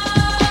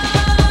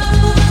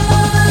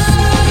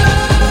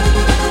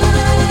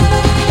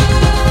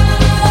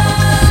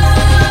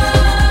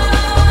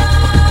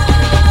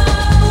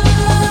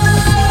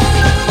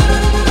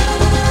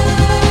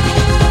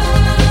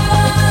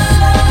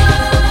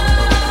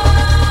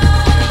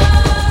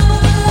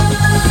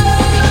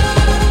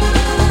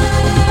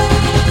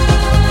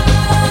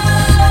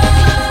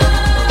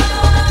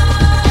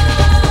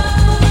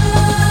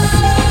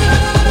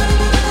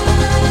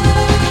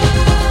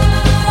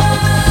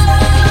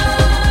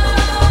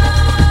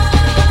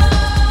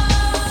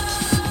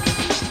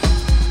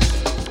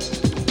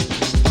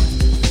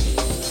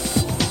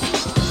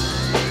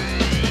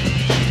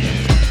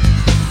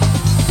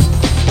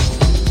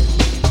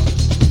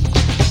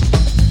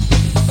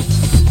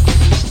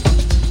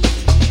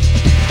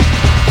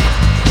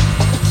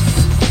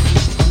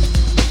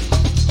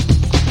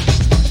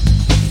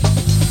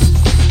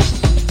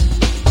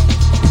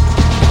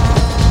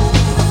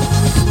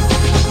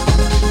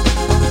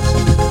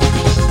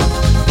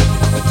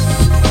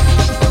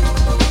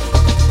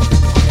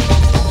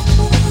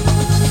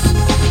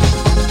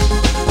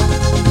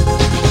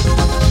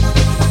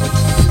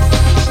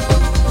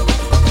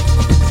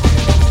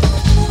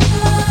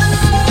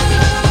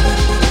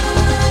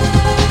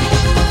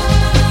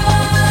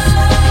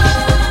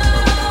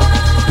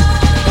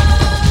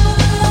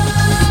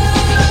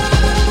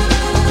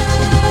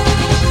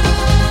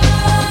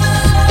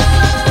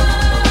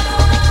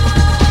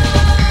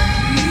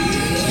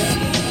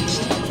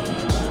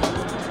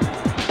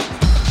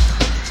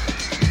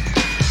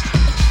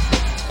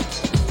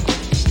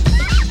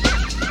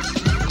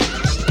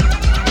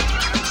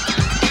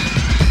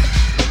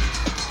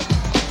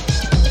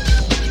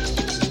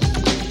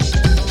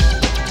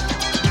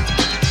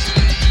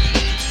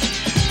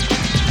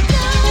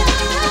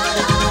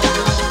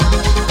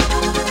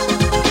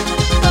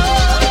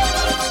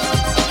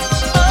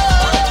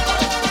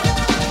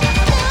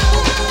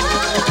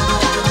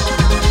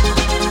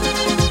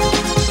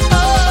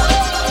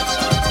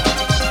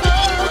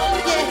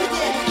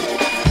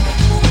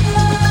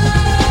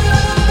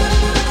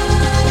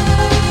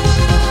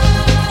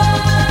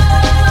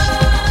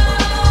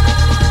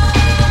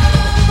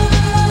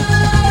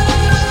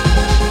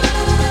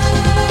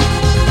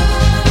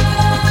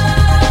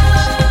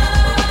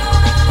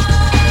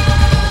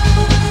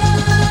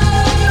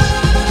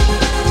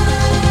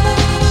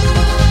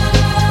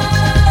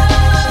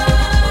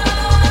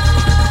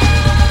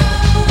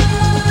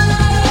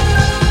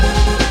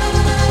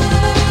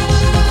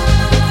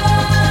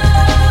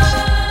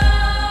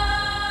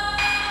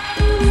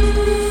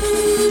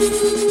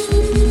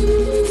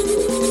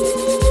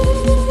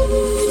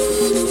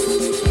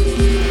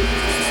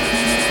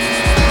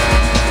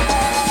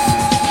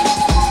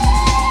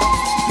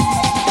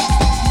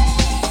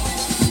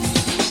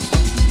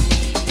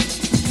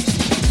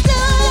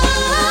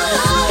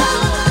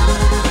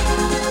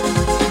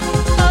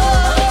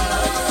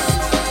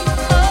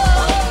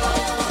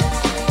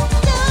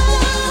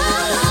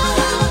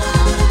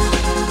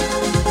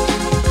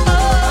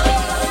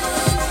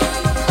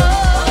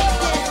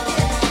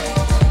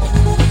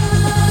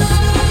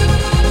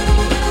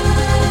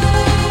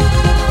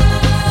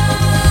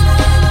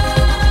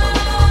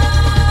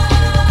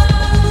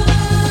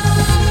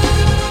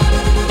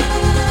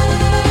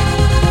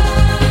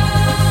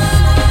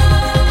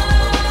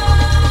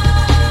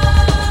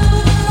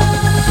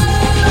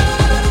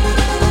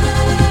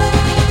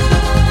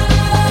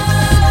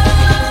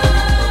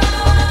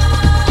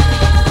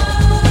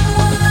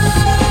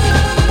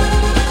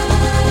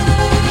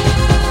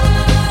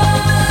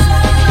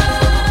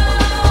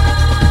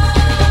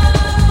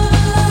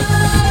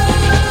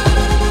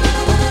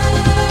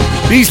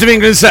 East of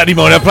England Saturday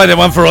morning. I play that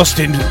one for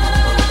Austin.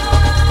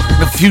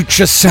 The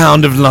future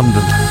sound of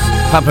London.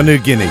 Papua New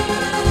Guinea.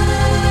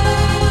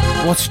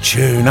 What a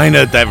tune. I ain't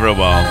heard that for a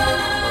while.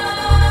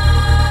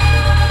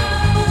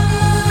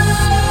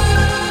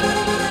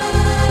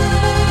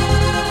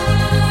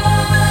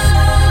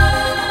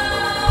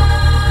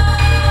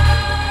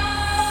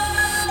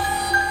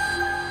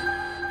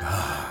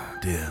 Ah,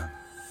 dear.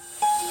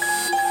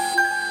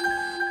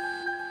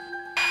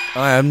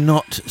 I have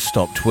not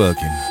stopped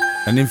working.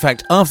 And in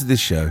fact, after this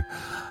show,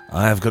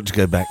 I have got to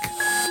go back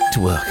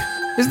to work.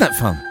 Isn't that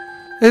fun?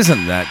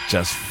 Isn't that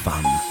just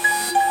fun?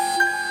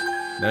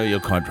 No, you're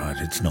quite right,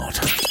 it's not.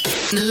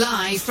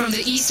 Live from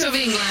the east of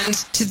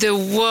England to the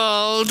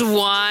World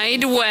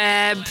Wide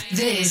Web,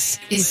 this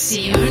is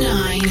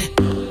CO9.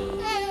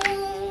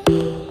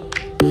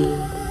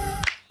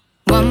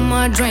 One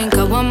more drink,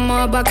 one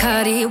more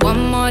Bacardi,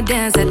 one more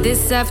dance at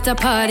this after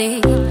party.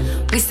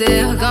 We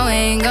still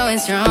going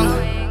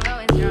strong.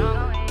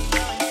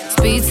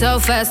 Speed so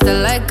faster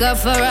like a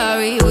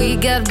Ferrari. We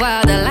get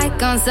wilder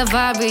like on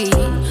safari.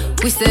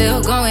 We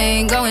still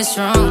going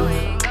strong.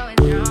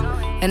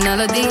 And all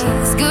of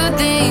these good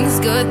things,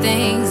 good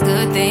things,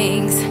 good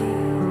things.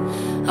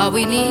 All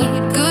we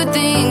need, good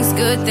things,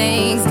 good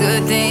things,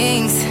 good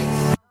things.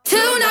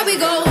 Tonight we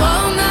go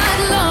all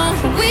night long.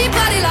 We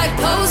party like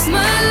Post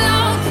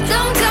Malone.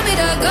 Don't tell me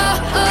to go.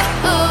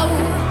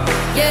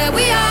 Yeah,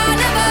 we are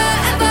never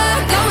ever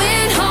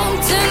going home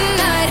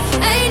tonight.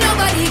 Ain't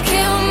nobody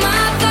kill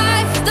my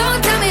vibe.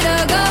 Don't tell me to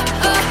go.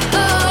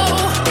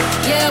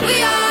 Yeah, we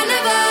are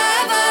never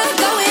ever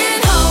going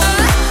home.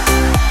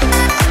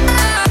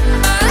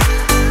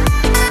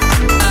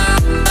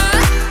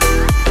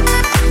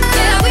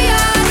 Yeah, we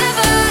are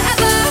never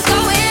ever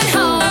going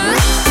home.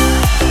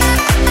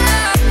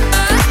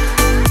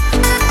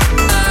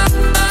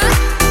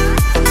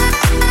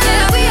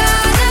 Yeah, we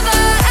are never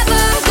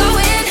ever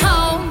going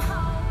home.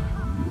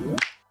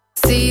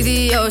 See the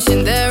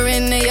ocean there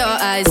in your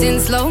eyes in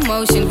slow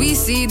motion. We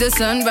see the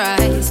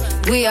sunrise.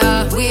 We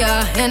are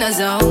in a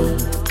zone.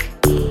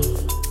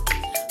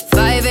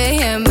 5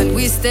 a.m. but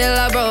we still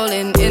are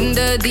rolling in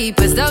the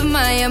deepest of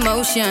my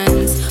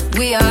emotions.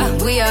 We are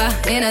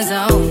in a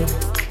zone.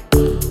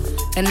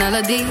 And all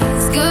of these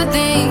good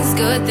things,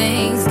 good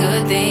things,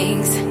 good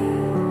things.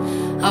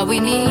 All we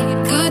need,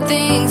 good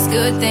things,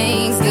 good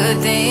things, good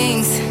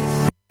things.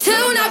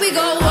 Tonight we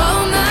go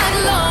all night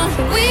long.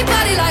 We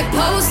party like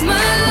Post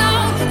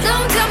Malone.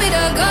 Don't tell me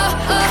to go.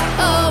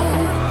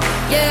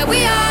 Yeah, we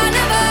are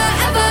never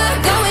ever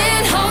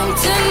going home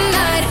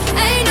tonight.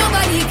 Ain't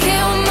nobody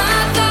kill my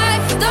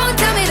vibe. Don't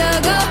tell me to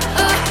go.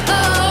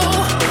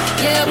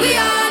 Yeah, we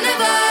are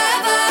never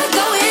ever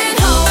going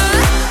home.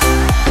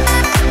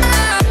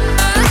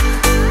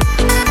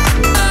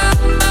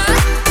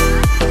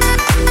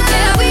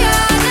 Yeah, we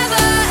are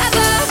never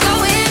ever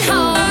going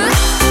home.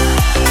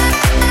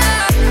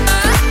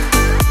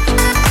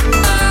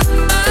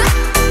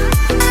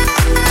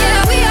 Yeah,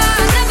 we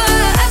are never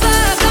ever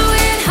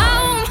going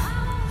home.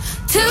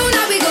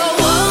 Tonight we go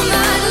all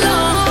night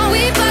long.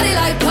 We party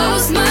like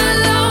Post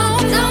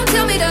Malone. Don't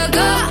tell me to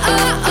go.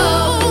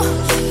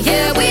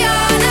 Yeah, we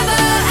are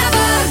never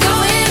ever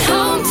going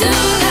home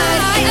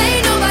tonight.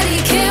 Ain't nobody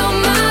kill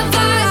my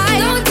vibe.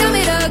 Don't tell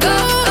me to go.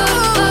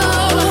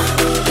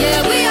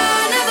 Yeah, we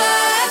are never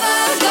ever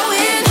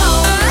going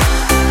home.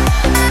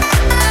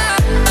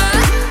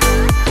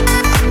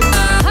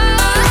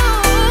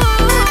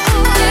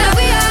 Yeah,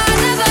 we are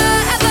never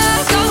ever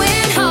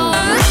going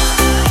home.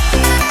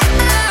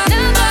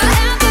 Never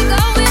ever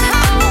going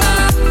home.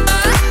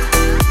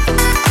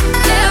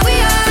 Yeah, we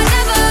are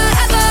never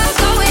ever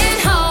going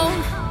home.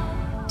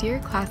 Dear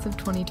class of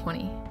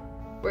 2020,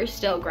 We're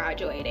still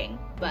graduating,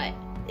 but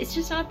it's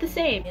just not the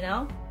same, you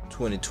know?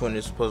 2020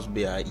 is supposed to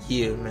be our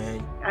year,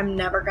 man. I'm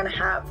never gonna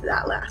have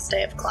that last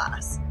day of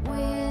class.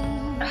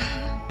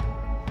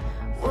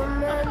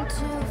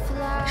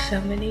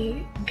 So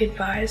many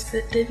goodbyes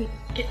that didn't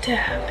get to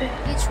happen.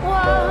 Each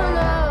one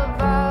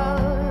of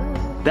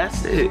us,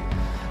 That's it.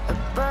 a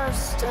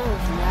burst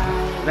of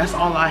light. That's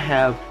all I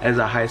have as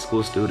a high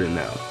school student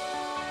now.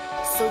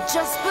 So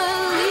just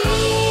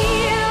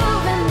believe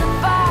in the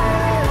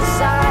fire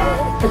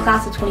inside. The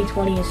class of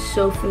 2020 is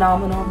so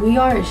phenomenal. We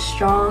are a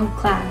strong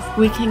class.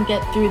 We can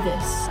get through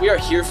this. We are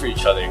here for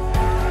each other.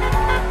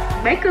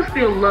 Make us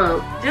feel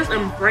loved. Just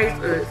embrace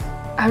us.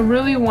 I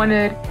really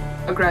wanted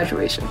a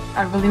graduation.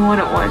 I really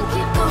wanted one.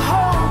 Keep the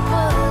hope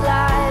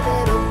alive.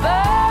 It'll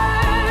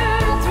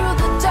burn through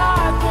the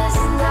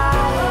darkest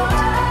night.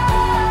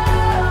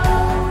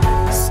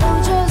 So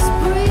just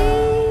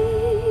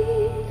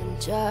breathe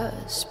and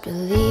just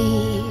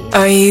believe.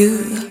 Are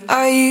you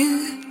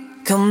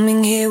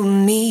coming here with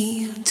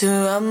me to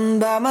run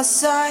by my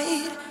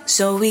side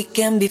so we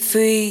can be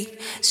free?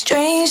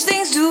 Strange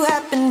things do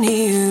happen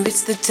here,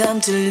 it's the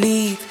time to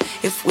leave.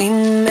 If we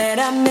met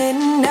at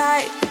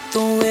midnight at the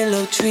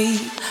willow tree,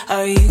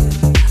 are you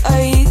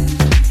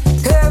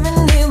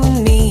coming here with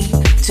me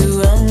to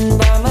run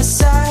by my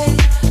side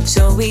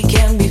so we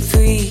can be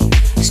free?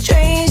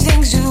 Strange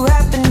things do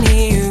happen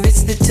here,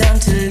 it's the time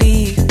to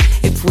leave.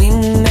 If we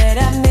met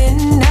at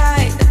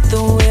midnight at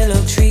the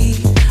willow tree,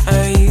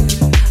 are you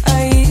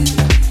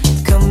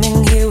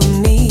coming here with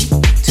me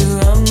to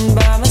run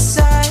by my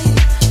side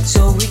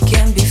so we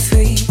can be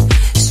free?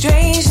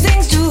 Strange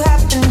things do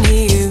happen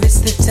here, it's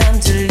the time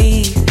to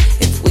leave.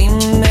 If we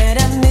met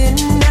at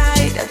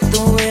midnight at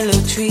the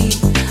willow tree,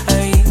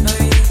 are you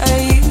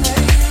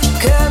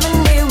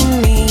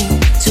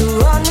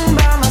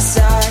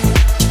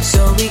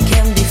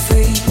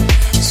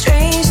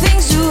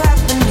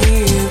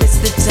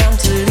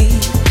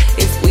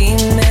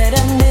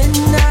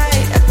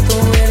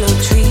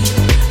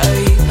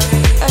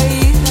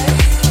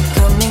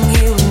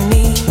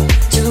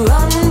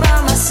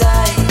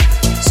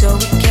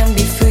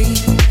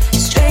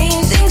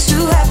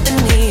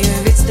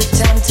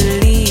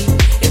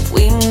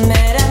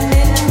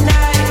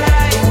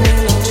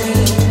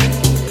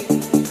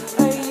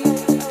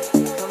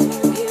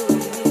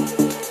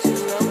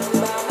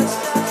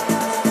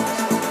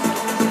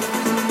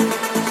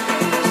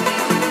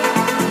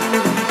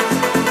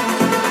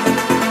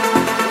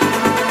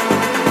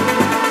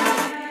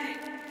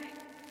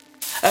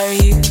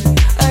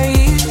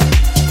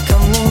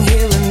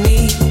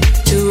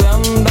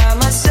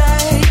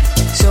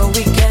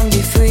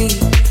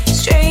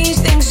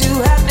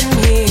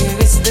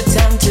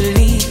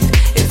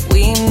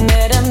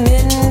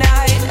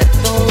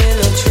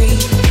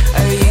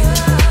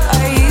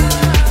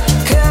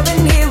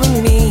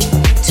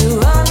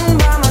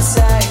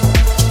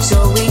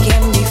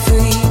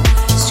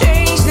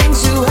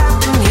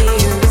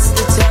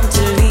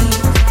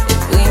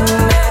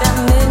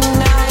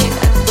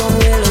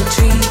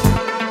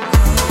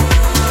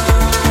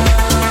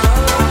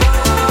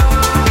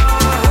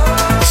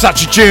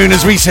such a tune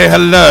as we say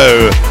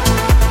hello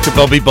to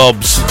Bobby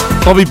Bob's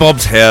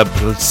Hair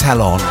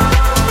Salon.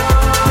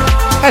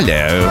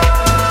 Hello.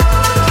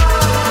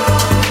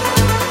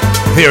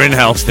 Here in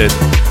Halstead.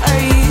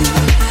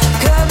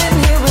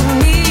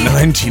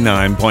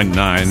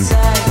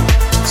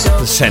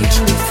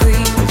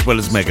 99.9% as well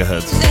as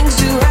megahertz.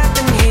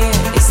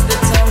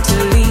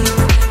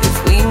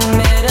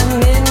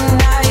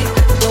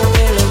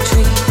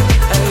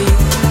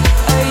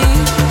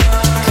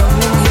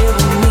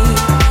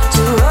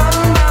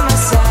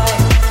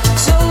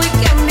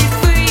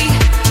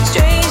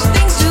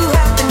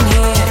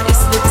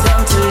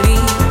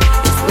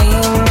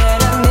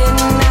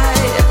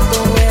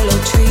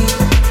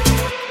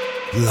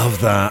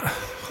 Love that.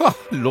 Oh,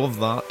 love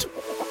that.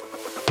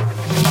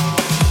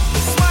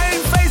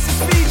 Smiling faces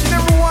featuring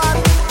everyone.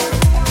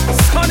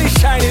 Sun is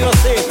shining, you'll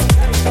see it.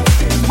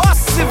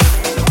 Massive.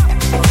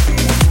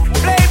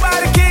 Played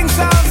by the King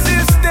Sound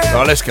System.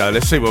 Right, let's go.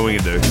 Let's see what we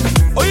can do.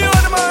 Oh, you know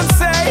what the man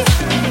say?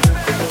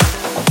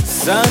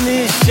 Sun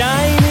is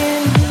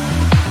shining.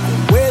 The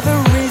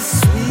weather is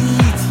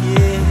sweet,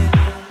 yeah.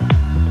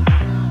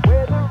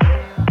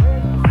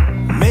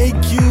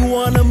 Make you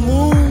wanna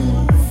move.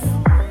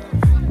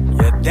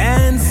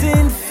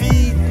 Dancing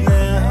feet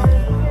now.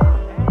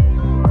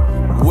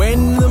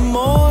 When the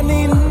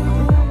morning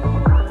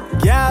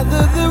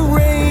gather the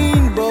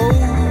rainbow.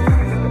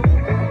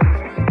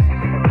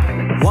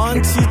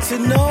 Want you to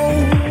know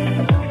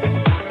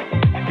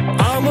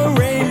I'm a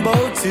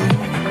rainbow too.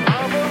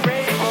 I'm a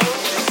rainbow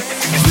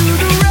too. To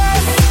the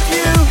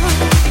rescue.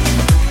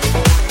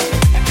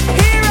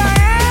 Here I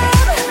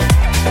am.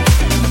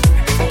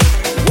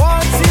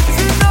 Want you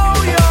to know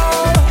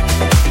you're.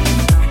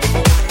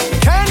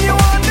 Can you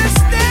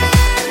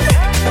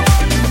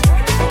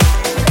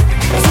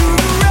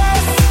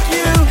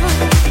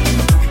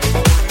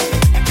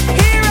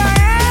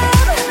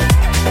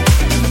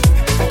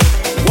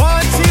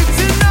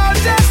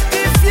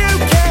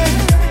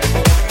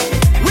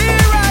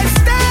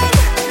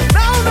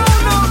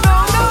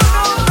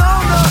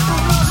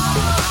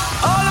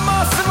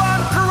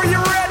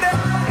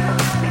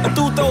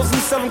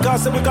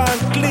so we're going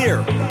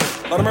clear.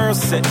 Lord of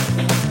mercy.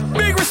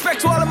 Big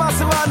respect to all the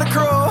massive on the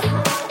crew.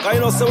 Cause you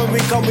know, so when we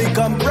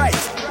come bright.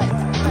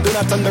 Do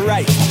not on the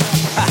right.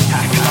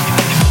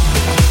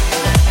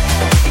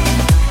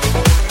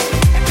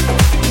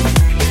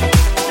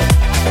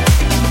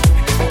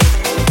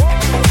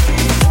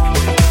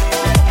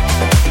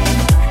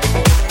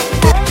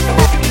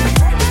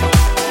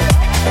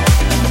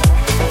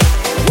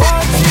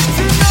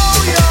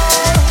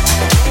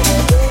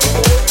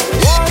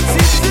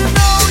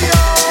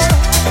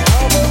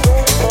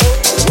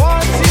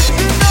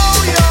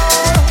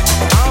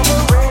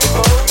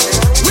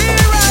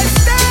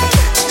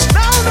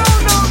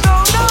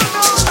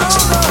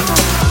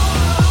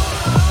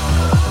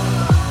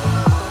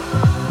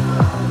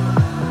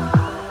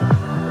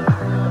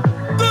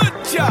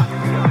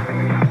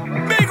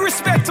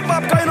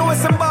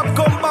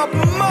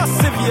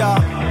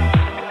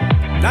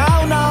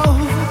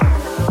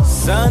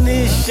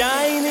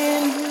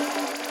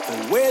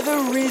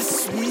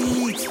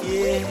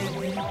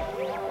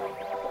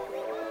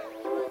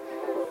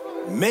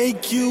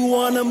 Make you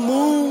wanna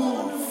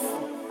move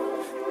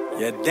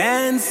your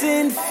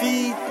dancing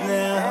feet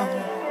now.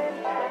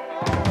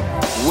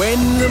 When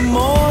the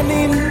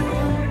morning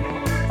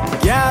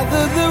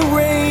gather the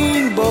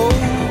rainbow.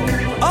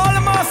 All the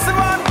massive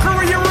on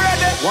crew, you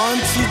ready? Want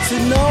you to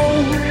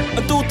know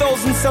a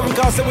 2007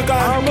 car said we're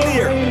going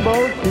clear. I'm a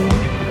rainbow too.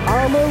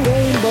 I'm a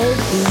rainbow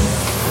too.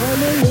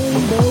 I'm a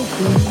rainbow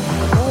too.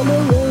 I'm a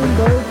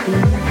rainbow too.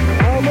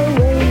 I'm a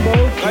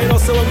rainbow too. I know,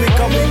 so when we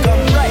come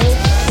right.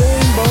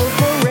 Rainbow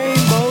for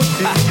rainbow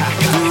too. To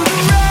the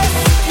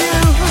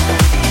rescue.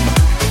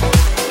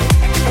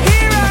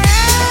 Here I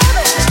am.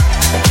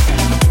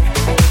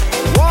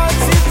 Want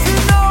you to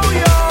know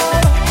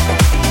you're.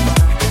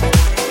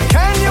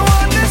 Can you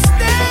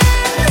understand?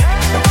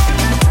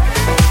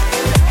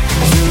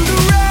 To the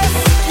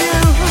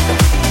rescue.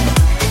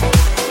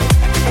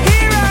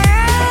 Here I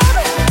am.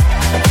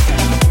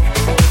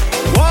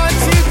 Want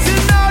you to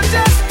know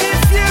just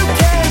if you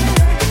can.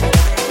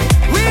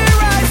 We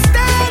rise.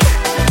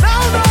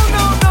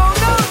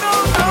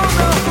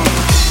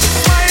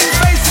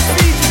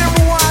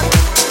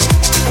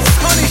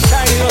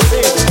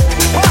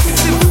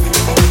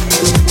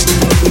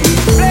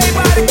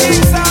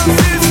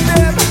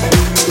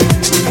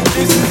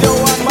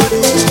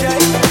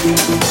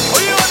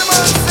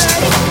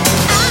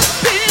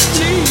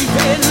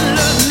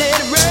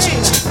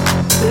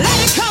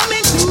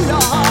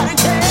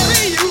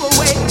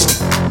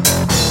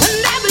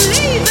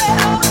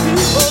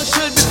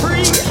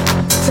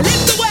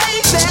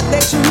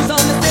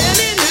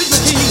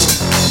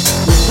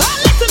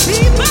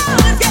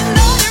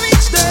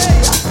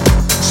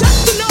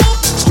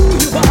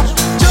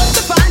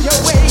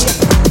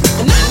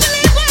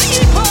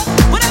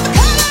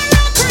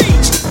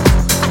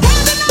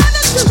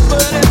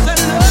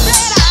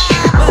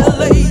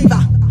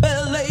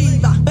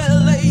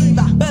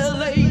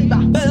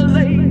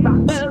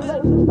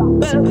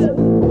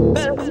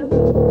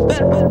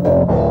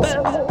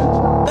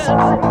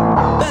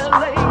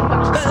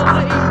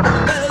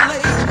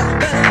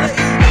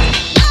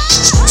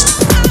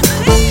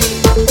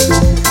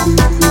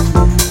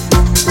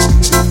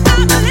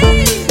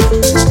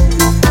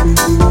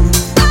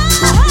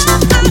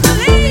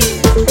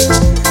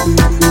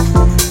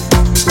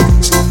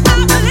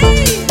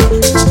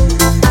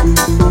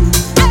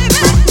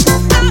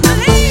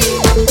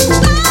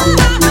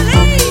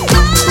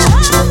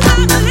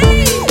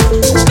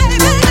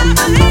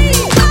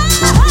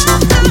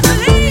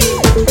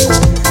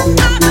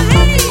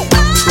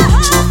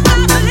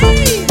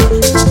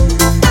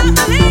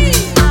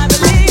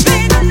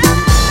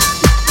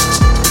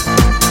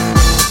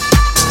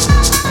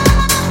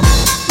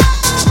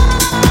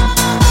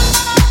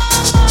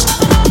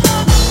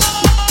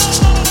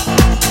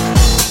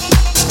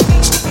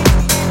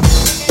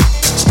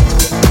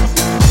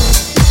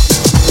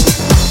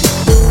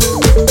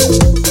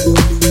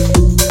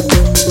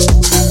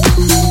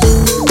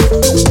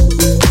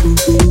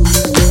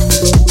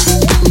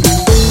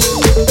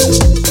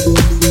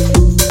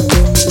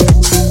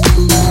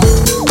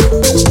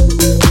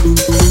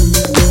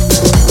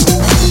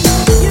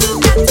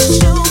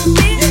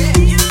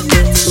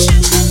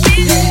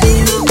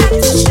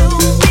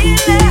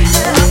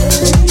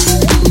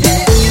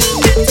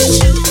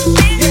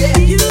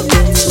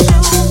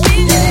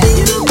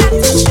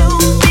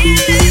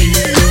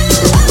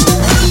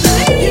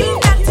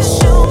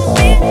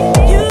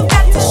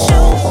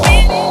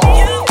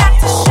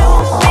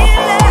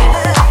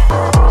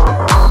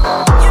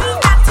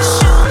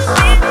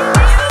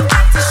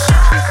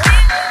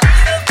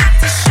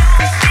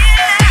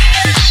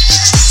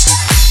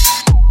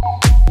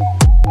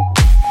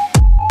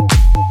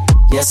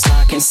 Yes,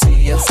 I can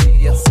see you.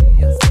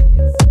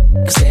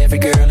 'Cause every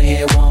girl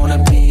here wanna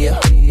be you.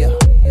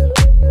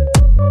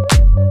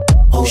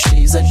 Oh,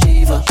 she's a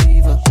diva.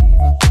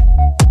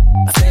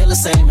 I feel the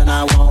same and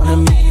I wanna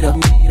meet her.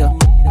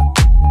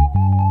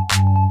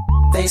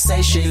 They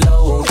say she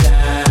low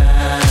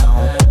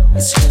down.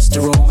 It's just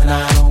a room and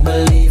I don't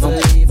believe them.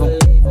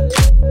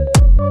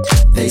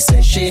 They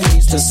say she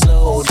needs to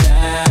slow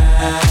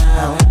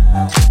down.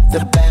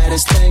 The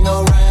baddest thing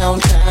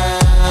around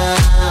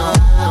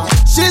town.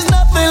 She's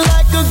nothing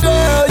like a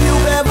girl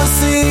you've ever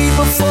seen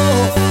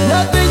before.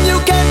 Nothing you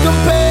can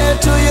compare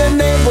to your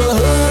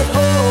neighborhood.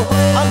 Oh,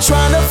 I'm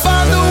trying to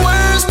find the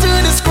words to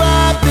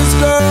describe this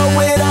girl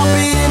without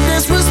being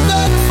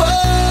disrespectful.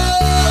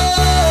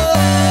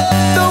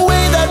 The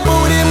way that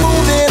booty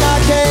moving, I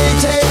can't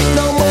take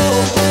no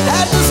more.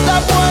 Had to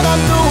stop what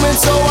I'm doing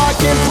so I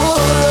can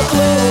pull her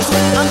close.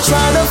 I'm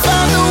trying to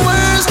find the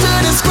words to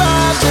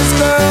describe this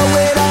girl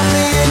without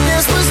being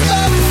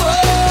disrespectful.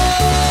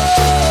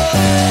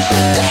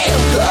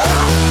 Damn girl,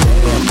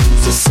 damn,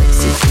 you's a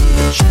sexy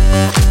bitch,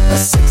 a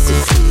sexy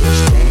bitch.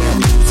 Damn,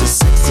 you's a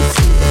sexy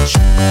bitch.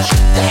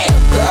 Damn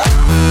girl,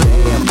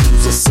 damn,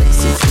 you's a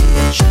sexy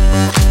bitch,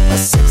 a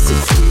sexy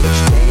bitch.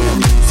 Damn,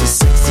 you's a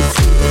sexy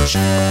bitch.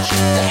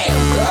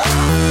 Damn girl.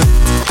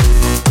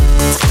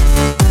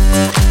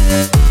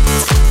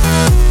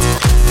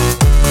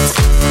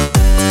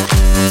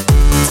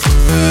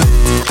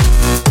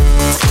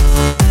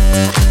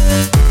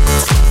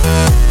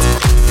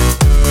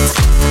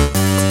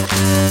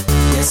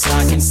 Yes,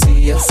 I can see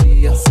you.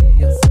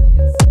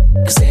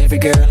 'Cause every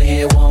girl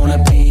here wanna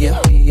be you.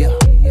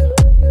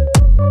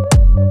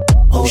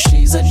 Oh,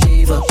 she's a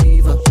diva.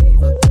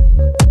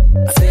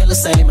 I feel the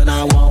same and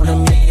I wanna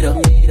meet her.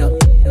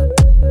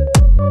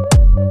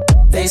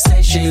 They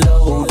say she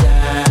low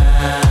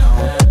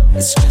down.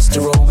 It's just a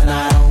room and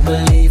I don't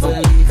believe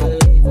them.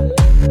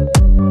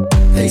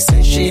 They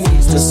say she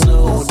needs to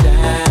slow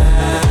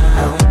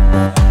down.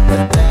 The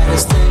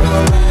baddest thing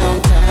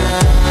around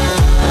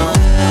town.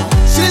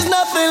 She's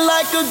nothing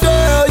like a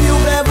girl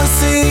you've ever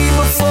seen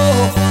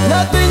before.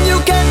 Nothing you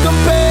can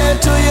compare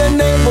to your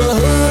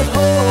neighborhood.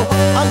 Oh,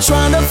 I'm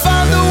trying to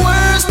find the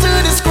words to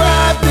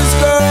describe this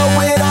girl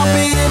without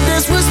being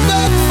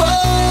disrespectful.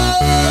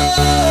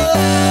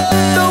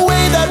 The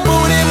way that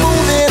booty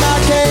moving, I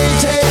can't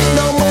take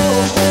no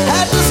more.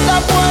 Had to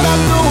stop what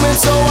I'm doing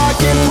so I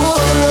can pull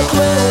her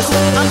close.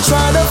 I'm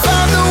trying to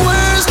find the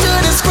words to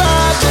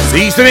describe this.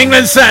 The East of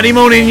England Saturday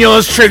morning,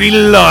 yours truly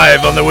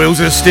live on the Wheels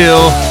of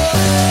Steel.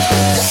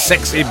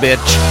 Sexy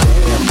bitch.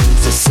 Damn,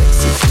 you's a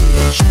sexy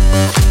bitch,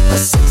 a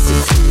sexy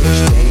bitch.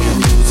 Damn,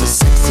 you's a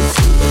sexy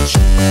bitch.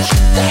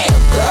 Damn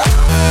girl,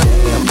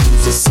 damn,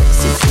 you's a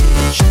sexy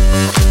bitch,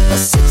 a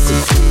sexy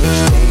bitch.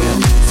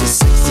 Damn, you's a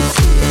sexy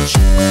bitch.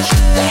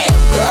 Damn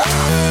girl,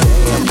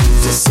 damn,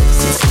 you's a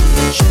sexy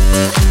bitch,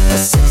 a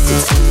sexy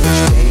bitch.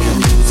 Damn,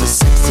 you's a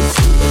sexy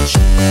bitch.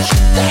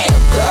 Damn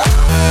girl,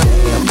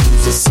 damn,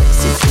 you's a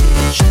sexy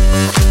bitch,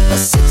 a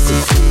sexy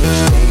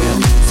bitch. Damn,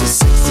 you's a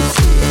sexy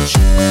bitch.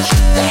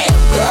 Damn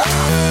girl,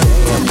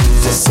 damn,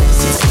 you's a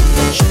sexy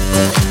bitch,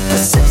 a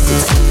sexy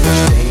bitch.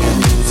 Damn,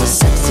 you's a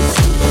sexy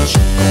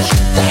bitch.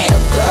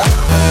 Damn girl,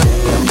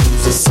 damn,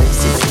 you's a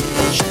sexy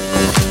bitch,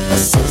 a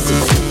sexy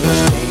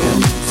bitch. Damn,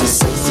 you's a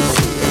sexy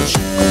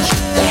bitch.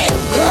 Damn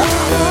girl,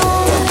 damn,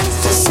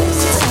 you's a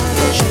sexy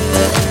bitch,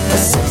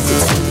 a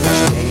sexy bitch.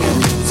 Damn,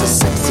 you's a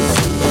sexy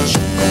bitch.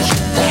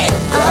 Damn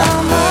girl,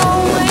 I'm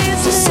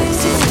always a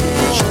sexy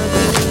bitch,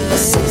 a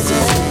sexy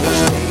bitch.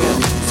 Damn,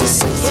 you's a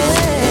sexy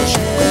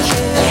bitch.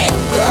 Damn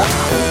girl,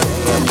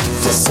 damn,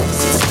 you's a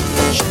sexy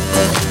bitch,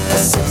 a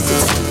sexy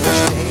bitch.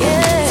 Damn,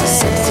 you's a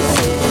sexy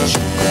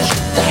bitch.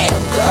 Damn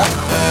girl,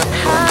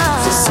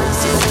 you's a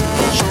sexy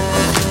bitch,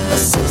 a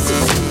sexy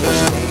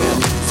bitch. Damn,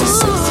 you's a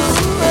sexy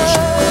bitch.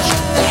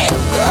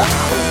 Damn girl.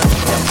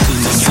 In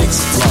the mix,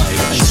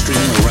 live and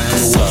streaming around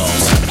the world.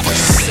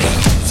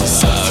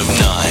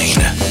 9.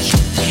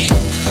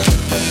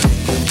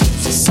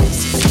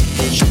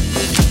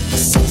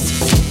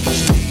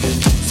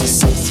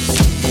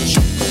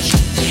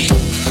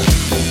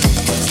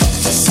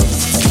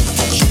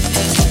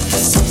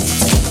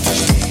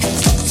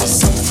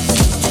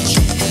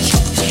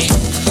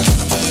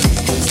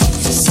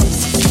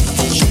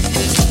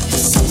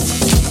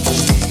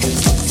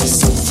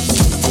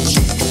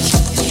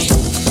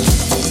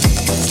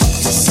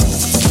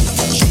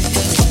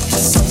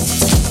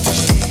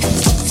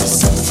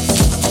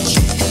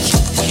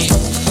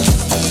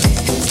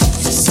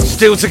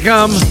 Still to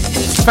come,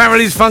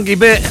 Farrelly's funky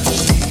bit,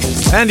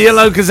 and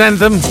Yoloka's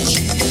anthem.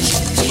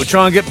 We'll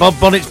try and get Bob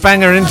Bonnet's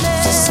banger in.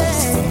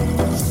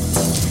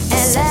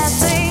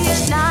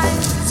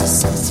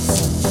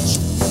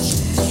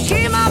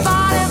 Keep my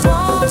body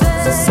warm,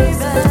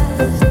 baby.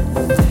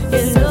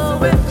 You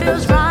know it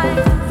feels right.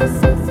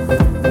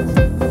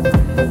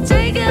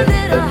 Take a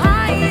little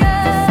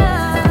higher.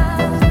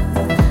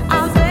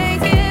 I'm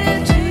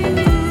thinking too.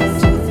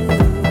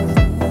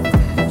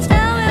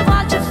 Tell me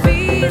what you're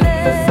feeling.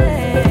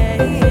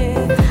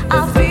 I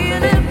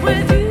feel it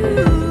with you.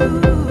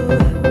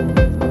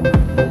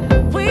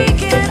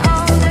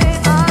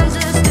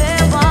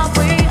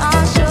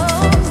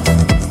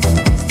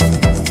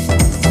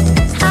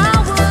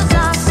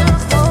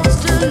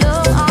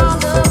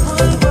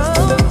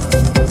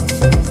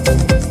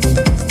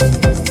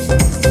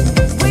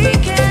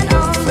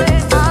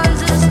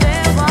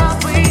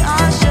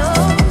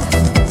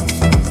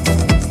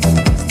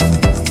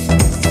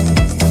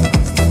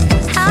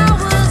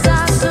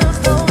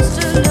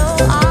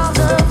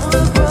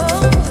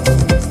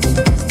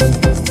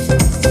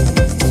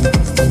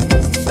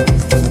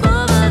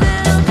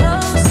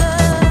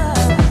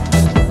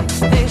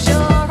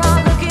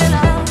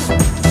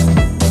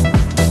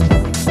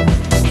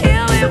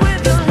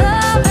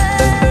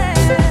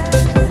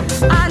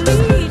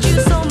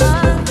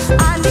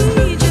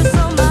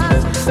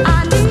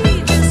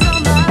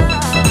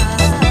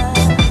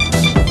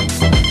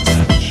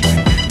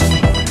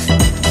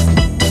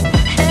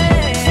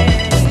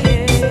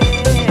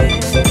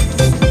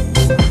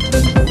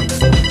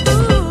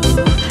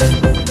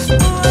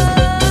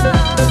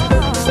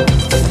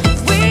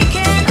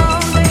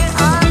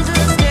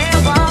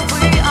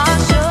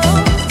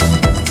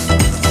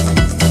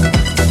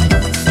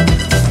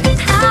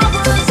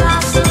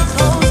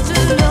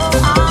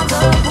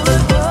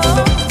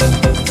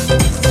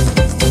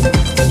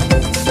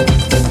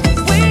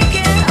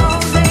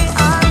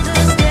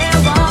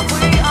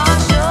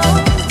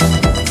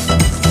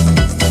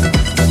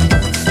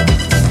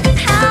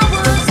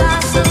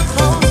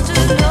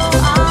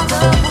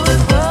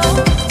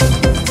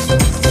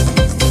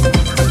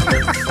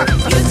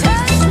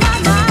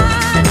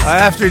 I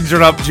have to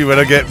interrupt you when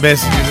I get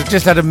messages. I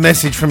just had a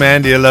message from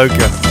Andy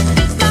Aloka.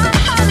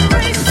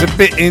 It's a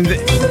bit in.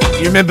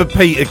 You remember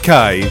Peter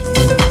Kay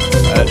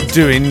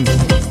doing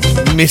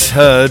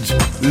misheard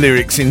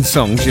lyrics in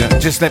songs? You know,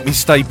 just let me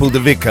staple the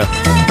vicar.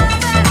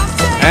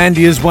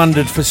 Andy has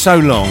wondered for so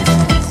long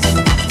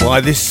why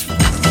this.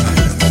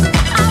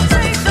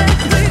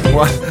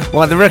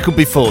 Why the record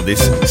before this,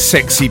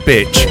 Sexy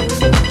Bitch,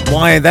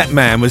 why that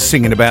man was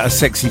singing about a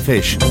sexy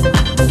fish.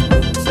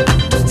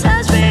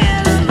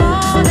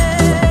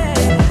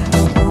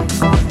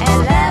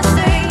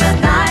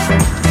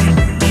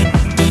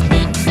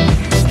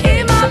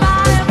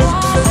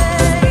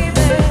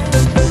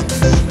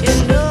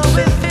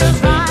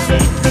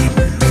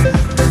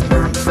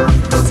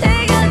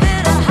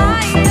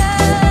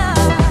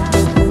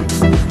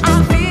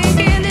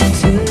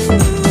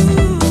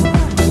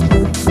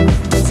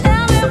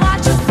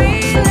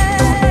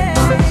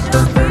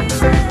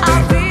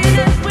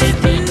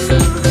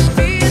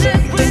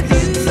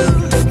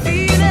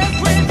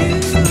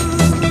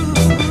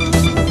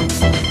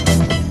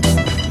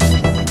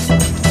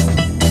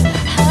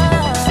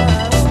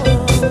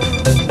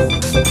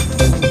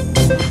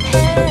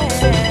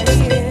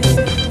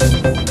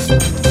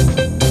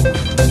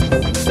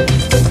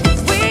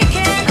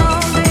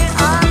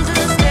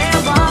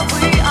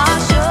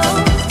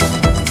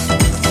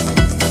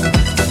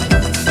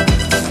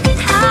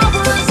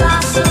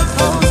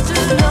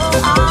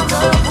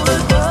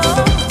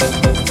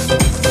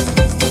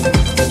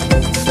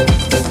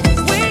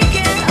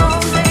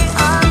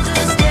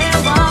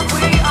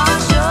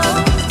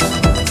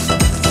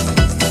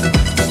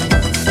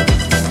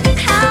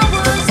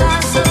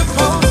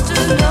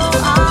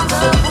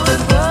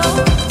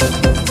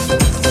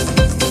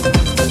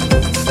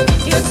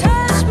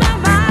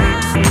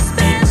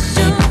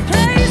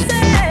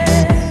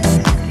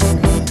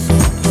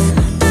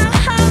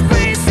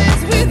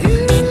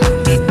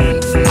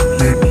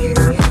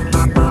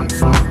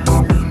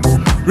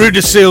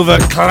 Ruda Silva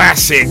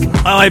classic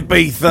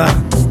Ibiza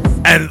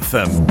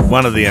anthem,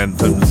 one of the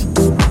anthems.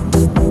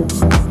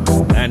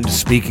 And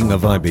speaking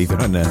of Ibiza,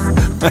 I know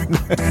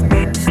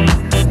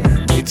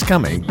it's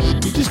coming.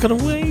 You just gotta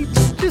wait.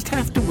 Just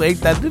have to wait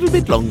that little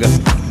bit longer.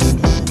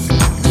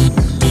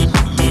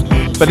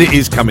 But it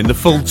is coming. The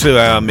full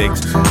 2-hour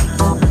mix,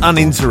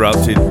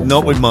 uninterrupted,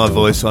 not with my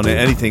voice on it,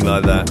 anything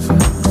like that.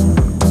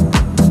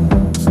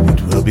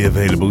 It will be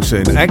available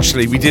soon.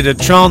 Actually, we did a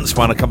trance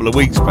one a couple of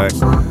weeks back.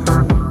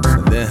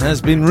 There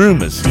has been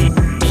rumours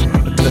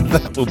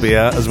that will be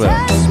out as well.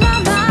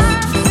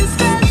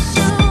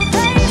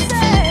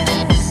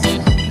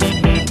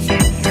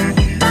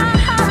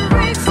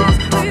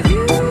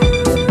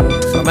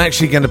 I'm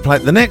actually going to play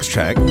the next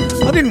track.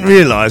 I didn't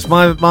realise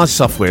my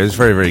software is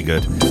very, very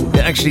good.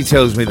 It actually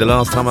tells me the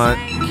last time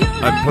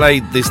I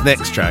played this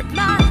next track,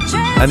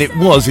 and it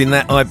was in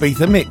that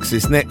Ibiza mix,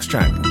 this next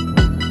track,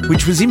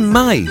 which was in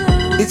May.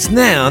 It's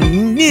now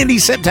nearly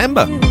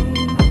September.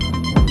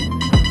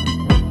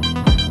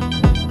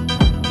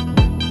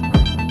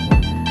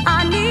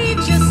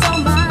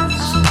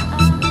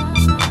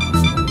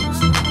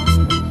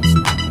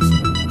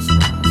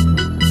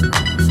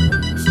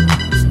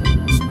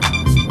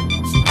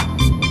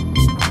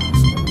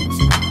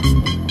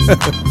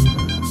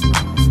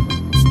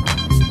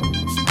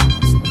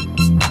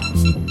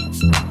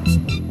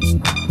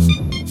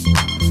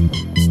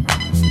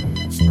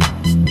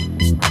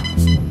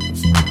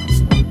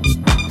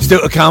 Still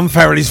to come,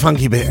 Faraday's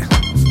Funky Bit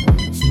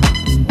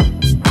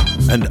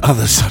and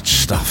other such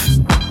stuff.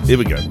 Here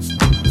we go.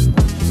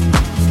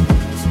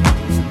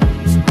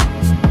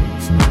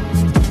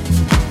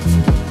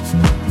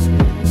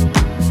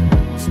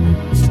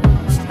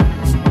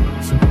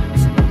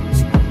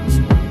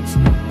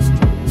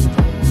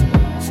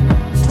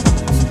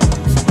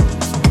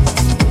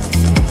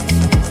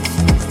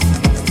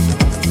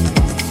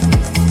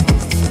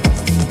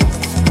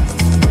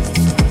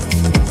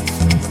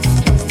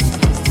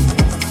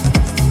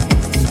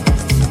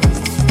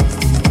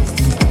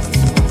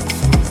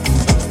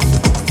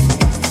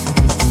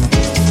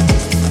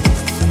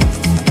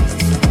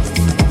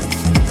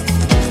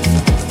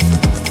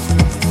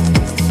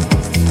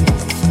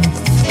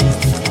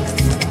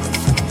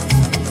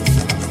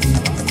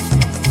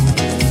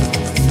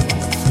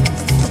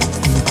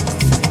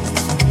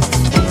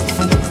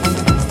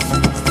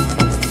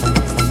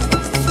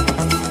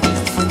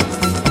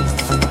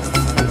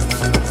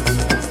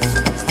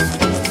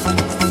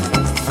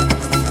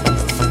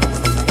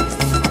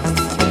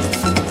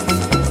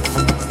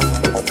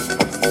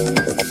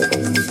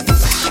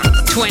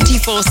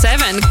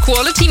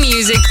 Quality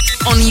music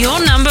on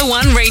your number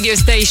one radio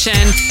station.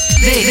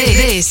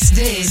 This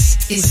is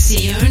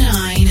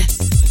CO9.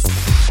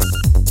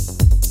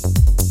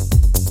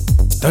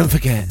 Don't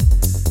forget,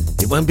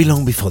 it won't be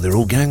long before they're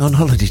all going on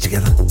holiday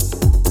together.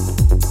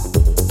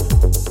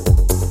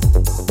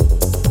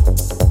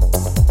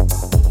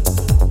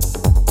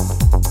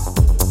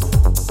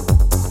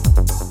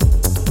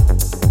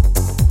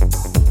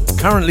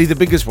 Currently, the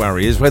biggest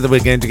worry is whether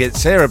we're going to get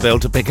Sarah Bell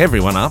to pick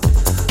everyone up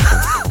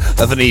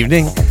of an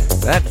evening.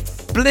 That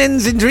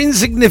blends into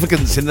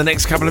insignificance in the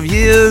next couple of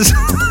years.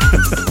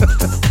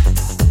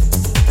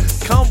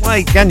 Can't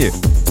wait, can you?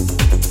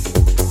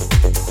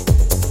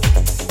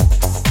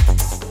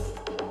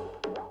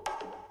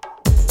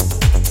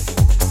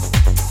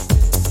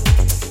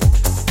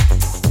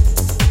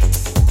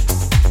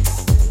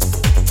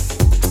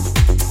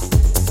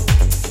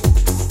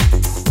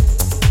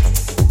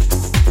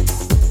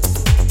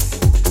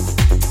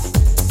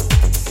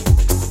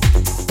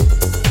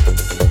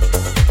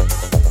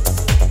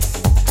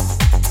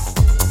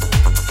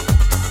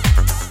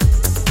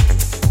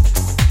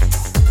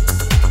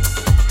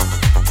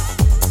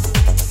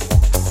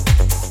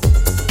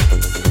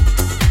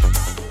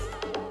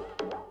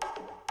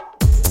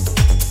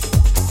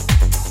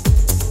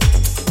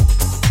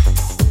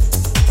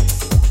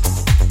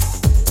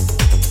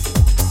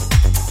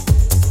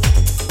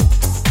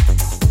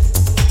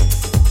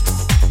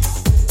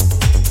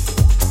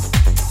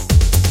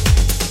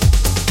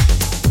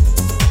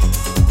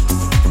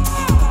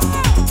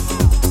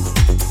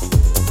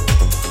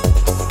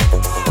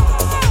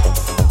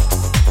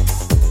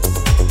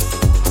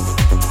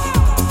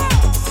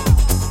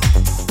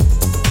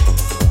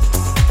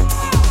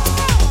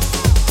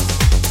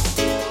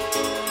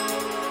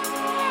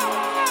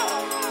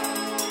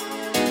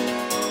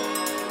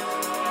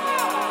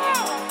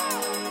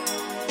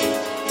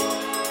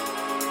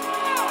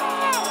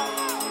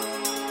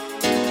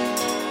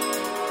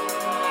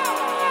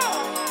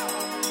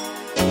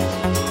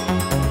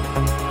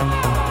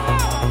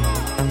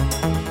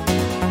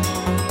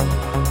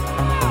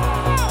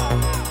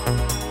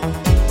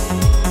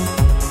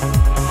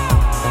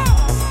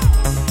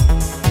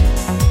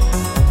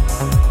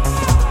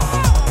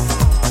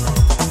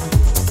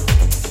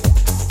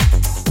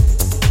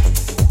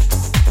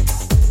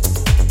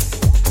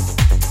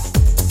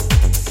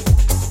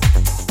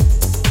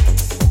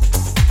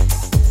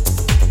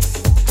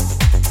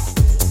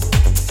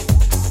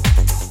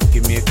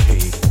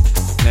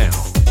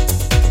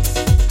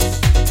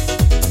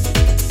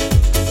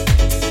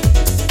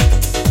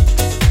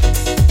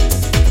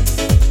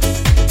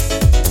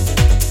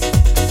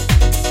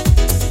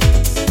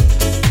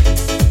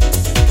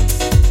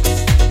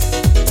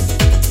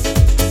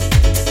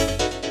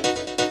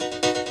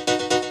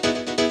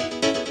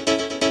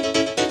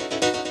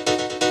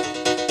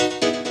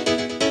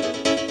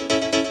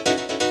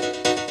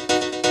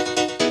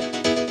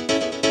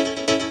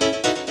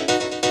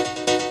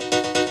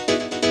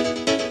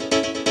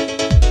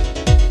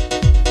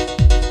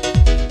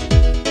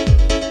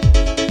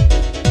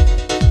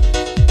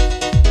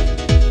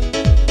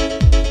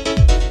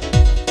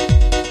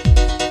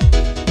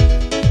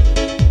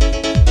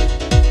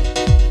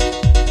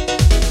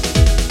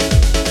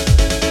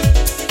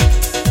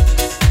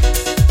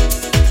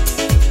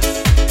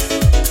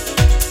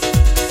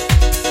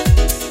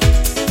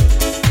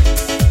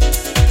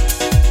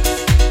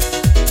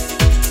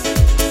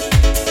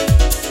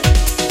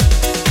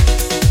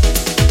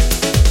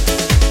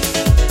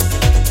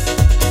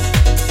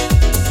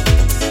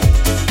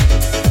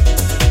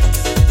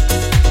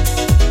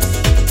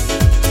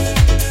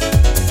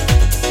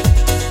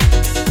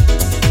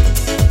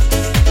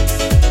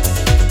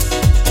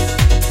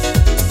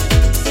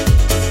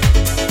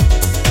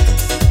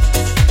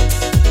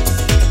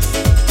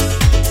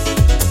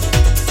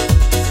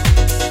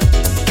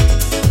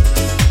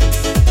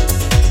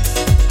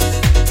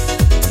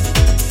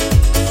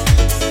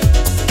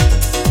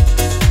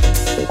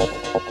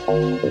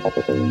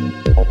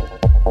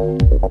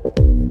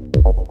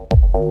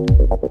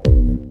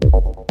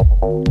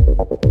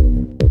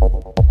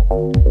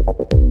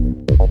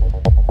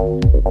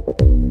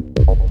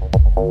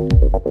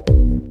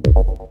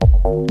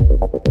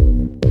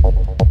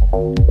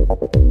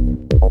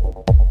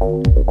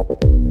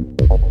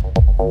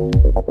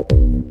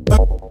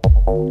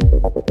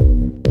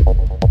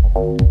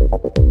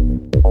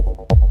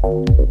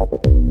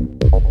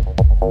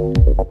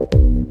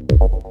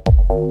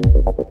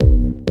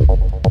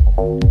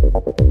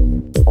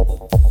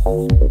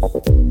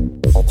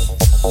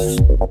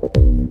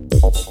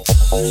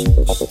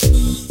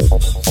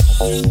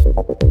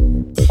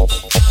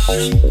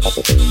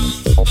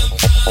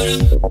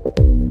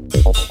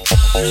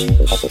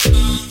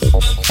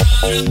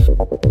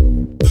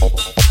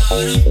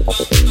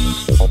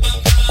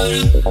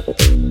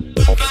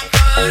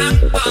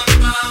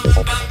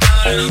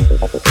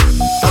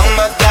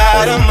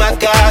 Oh my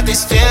God,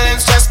 these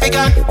feelings just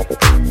begun.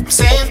 I'm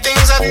saying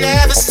things I've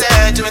never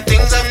said, doing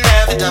things I've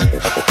never done.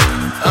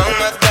 Oh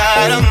my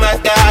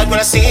God, when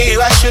I see you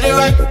I should it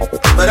right,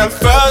 but I'm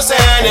frozen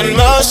in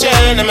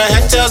motion and my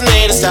head tells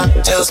me to stop,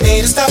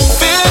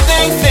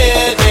 feeling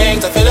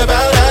feelings I feel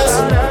about us.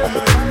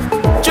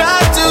 Try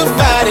to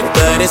fight it,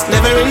 but it's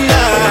never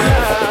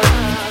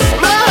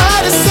enough. My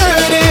heart is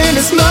hurting,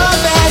 it's more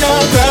than a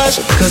crush,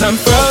 cause I'm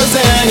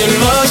frozen in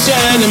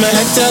motion and my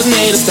head tells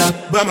me to stop,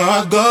 but my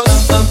heart goes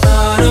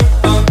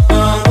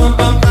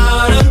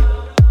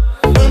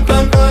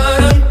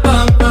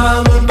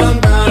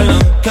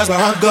cause my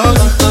heart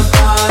goes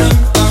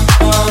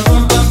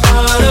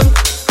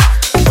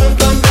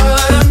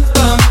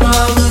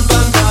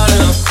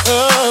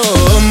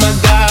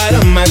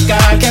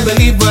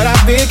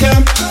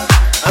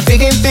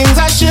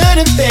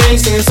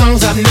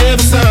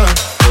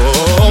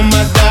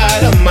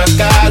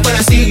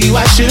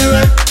should've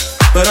run,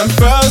 but I'm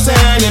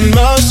frozen in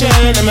motion,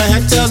 and my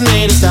head tells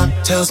me to stop.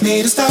 Tells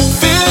me to stop.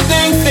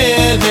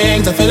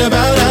 Feelings I feel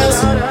about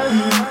us.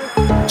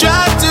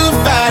 Try to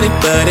fight it,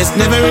 but it's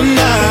never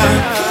enough.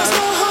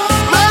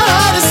 My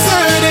heart is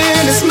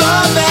hurting, it's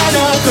more than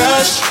a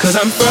crush. Cause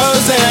I'm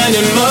frozen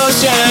in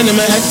motion, and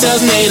my head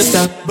tells me to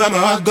stop, but my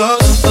heart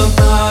goes bum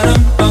bum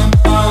bum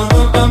bum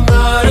bum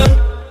bum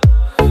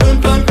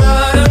bum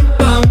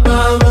bum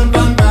bum bum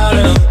bum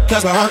bum.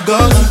 Cause my heart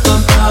goes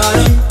bum bum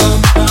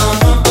bum bum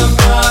bum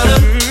bum bum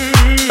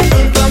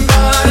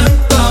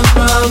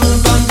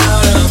bum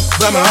bum.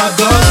 But my heart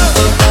goes.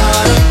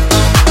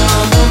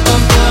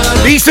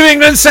 East of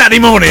England Saturday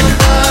morning.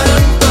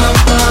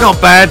 Not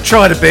bad,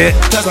 tried a bit.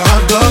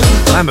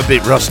 I'm a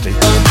bit rusty.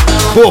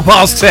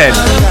 10:15.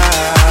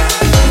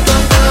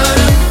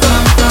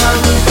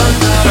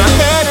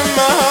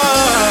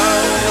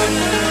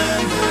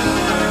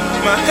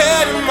 My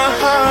head and my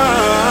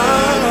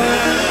heart,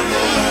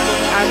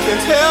 I can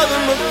tell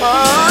them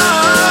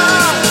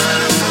apart.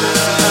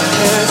 My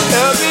head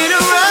tells me to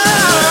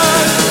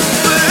run,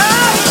 but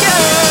I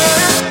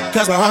can't.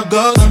 Cause my heart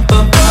goes bum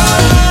bum bum.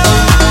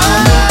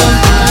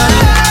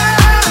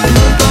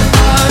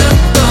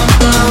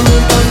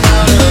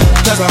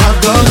 Cause my heart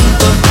goes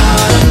bum bum.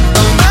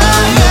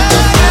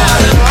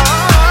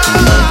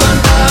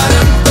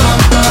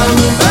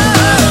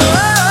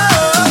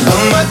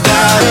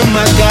 Oh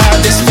my God,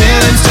 this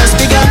feeling's just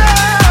begun.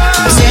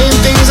 Saying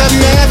things I've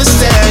never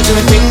said,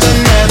 doing things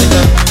I've never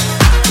done.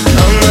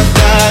 Oh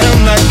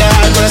my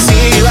God, when I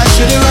see you I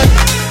should've run,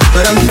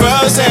 but I'm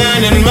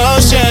frozen in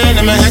motion,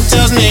 and my head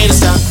tells me to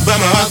stop, but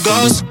my heart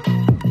goes.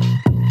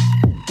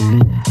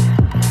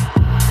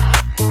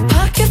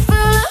 Pocket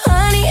full of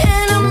honey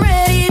and I'm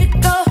ready to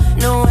go.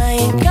 No, I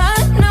ain't got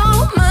no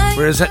money.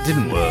 Whereas that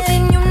didn't work.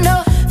 And you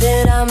know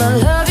that I'ma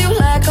love you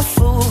like a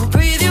fool.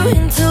 Breathe you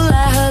until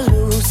I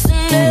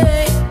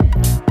hallucinate.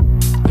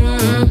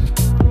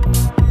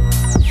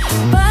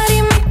 Body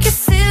make it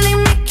silly,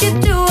 make you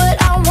do what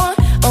I want.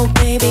 Oh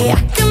baby,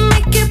 I can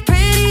make it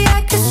pretty,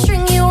 I can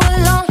string you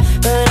along,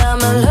 but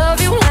I'ma love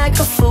you like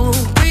a fool.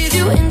 Breathe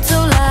you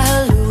until I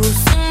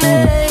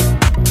hallucinate.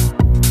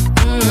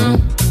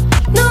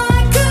 No,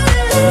 I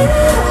couldn't live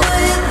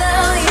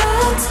without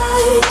your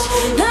touch.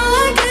 No,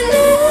 I could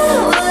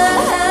never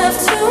have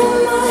too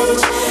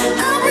much.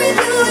 I'll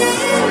breathe you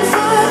in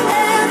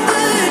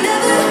forever,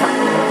 never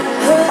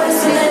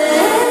hallucinate.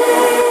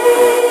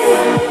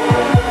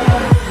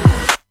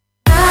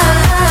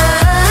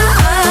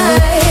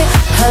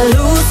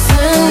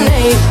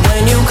 Hallucinate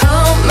when you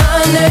call my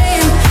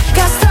name.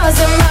 Got stars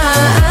in my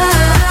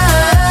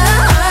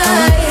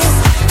eyes,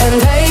 and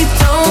they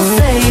don't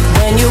fade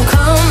when you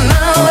come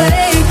my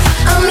way.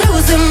 I'm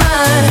losing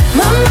my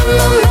mind.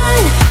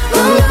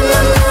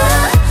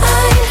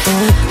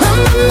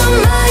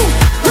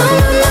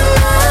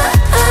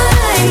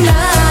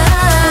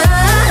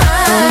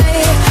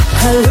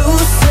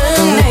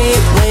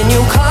 Hallucinate when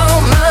you call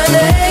my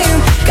name.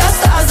 Got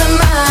stars in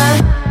my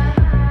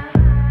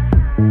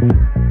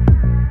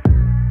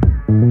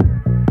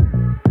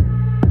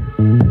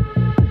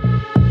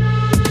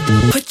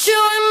put you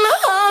in my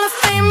Hall of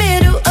Fame,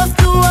 middle of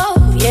the wall.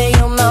 Yeah,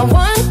 you're my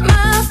one,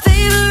 my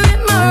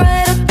favorite, my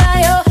right up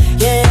bio.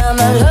 Yeah,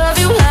 I'ma love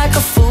you like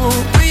a fool.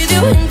 Breathe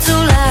you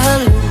until I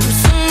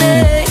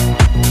hallucinate.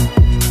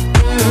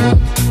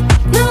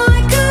 No, I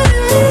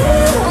couldn't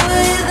live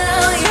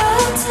without your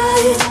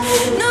touch.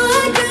 No,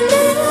 I could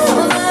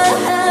never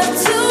have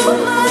too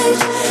much.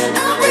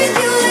 I'll breathe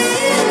you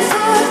in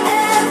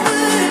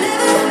forever,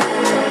 never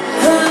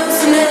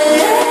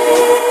hallucinate.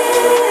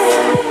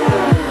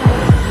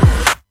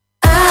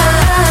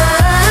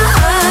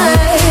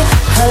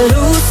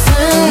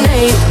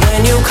 Hallucinate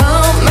when you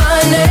call my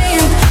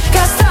name.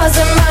 Got stars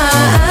in my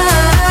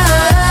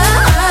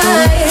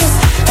eyes,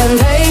 and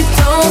they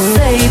don't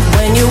fade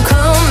when you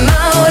come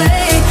my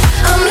way.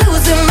 I'm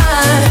losing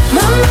my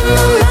mind.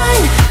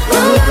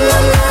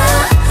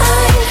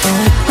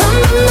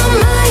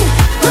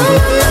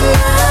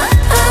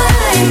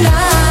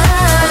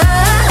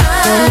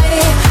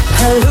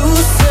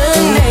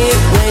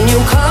 Hallucinate when you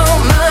call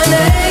my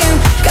name.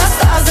 Got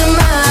stars in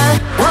my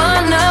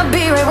wanna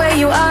be right where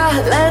you are.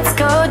 Let's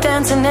go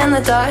dancing in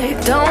the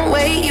dark. Don't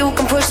wait, you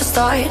can push the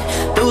start.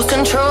 Lose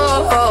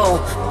control.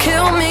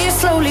 Kill me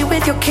slowly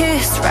with your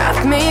kiss.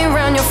 Wrap me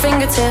around your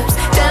fingertips.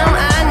 Damn,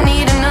 I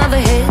need another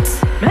hit.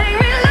 Make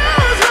me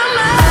lose my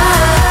mind.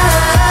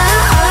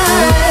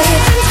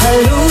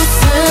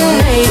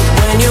 Hallucinate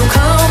when you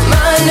call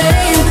my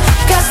name.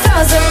 Got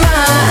stars in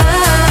my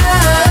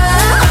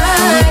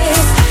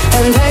eyes,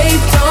 and they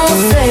don't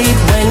fade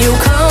when you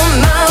come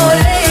my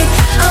way.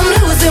 I'm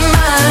losing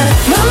my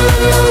mind.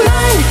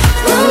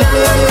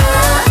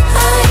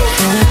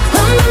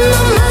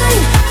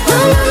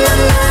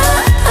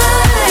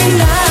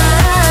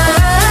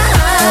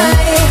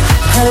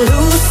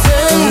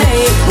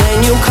 Hallucinate when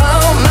you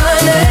call my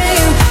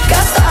name.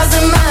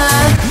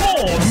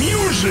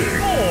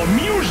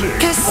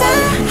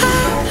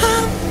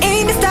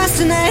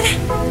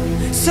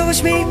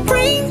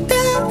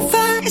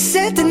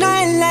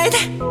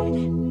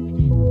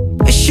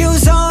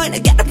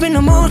 going. Get up in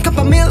the morning, cup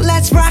of milk,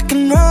 let's rock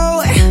and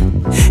roll.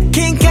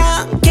 Kink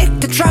out, kick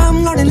the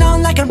drum, rolling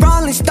on like a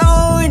rolling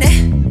stone.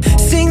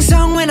 Sing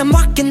song when I'm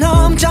walking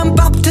home, jump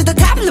up to the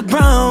top of the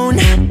brown.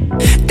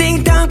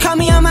 Ding dong, call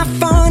me on my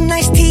phone,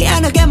 nice tea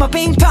and I'll get my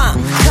ping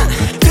pong.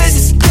 This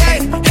is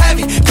getting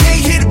heavy,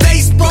 can't hear the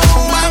bass, boom,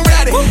 I'm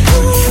ready.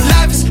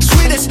 Life is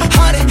sweet as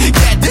honey,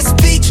 yeah, this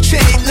beat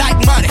chain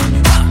like money.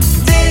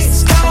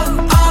 This go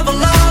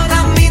overload,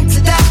 I'm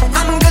into that,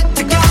 I'm good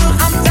to go,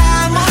 I'm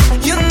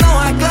diamond, you know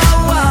I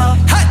glow.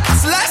 Hey,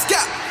 so let's go.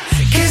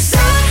 'Cause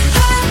I'm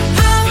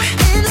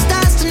in the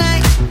stars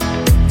tonight,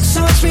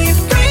 so watch me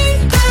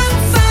bring the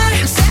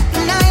fire, set the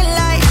night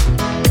light.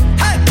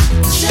 Hey,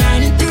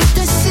 shining through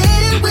the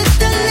city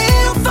with a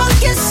little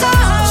funky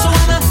soul. So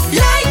I'ma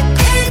light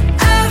it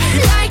up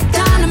like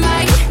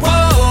dynamite.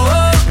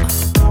 Whoa,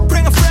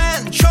 bring a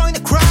friend, join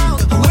the crowd,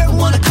 whoever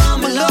wanna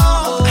come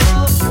along.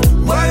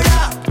 Word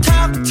up,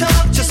 talk,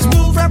 just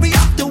move right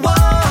off the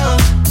wall.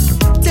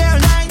 There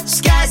light,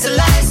 sky's the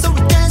light, so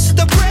we dance to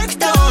the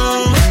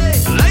breakdown.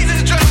 Ladies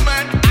and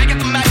gentlemen, I got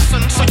the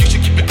medicine, so you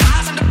should keep your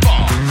eyes on the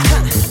ball.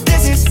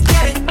 This is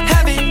getting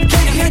heavy,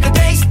 can you hear the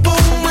bass?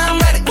 Boom, I'm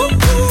ready.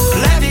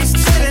 Life is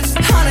sweet as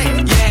honey,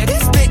 yeah,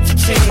 this bitch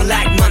ching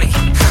like money.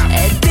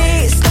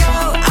 This go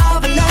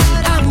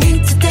overload, I'm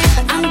into that,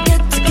 I'm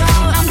good to go,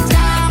 I'm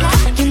down,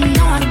 you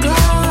know I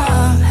glow.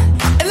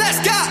 And let's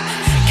go.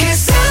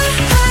 'Cause I'm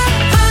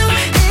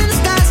in the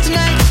stars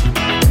tonight,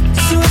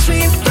 so watch me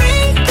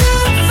bring the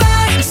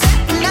fire, set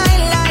the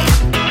night light.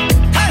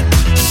 Hey,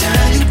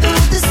 shining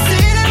through the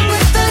city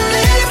with a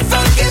little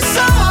funky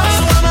soul.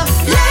 So I'ma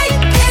light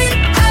it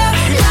up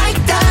like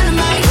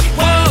dynamite.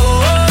 Whoa,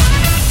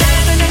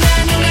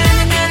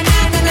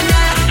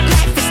 na-na-na-na-na-na-na-na-na-na.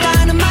 Life is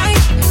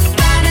dynamite.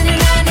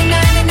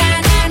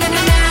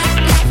 Na-na-na-na-na-na-na-na-na.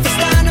 Life is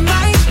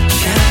dynamite.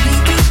 Shining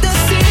through the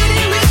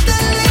city with a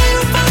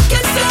little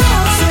funky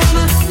soul. So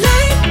I'ma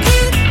light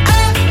it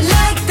up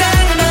like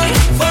dynamite.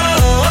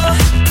 Whoa,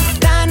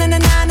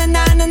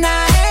 da-na-na-na-na-na-na-na,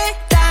 eh.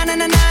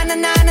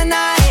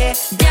 Da-na-na-na-na-na-na-na, eh.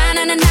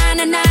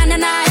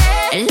 Da-na-na-na-na-na-na,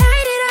 eh.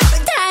 Light it up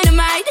like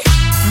dynamite.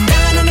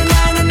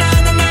 Da-na-na-na-na-na-na,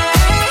 eh.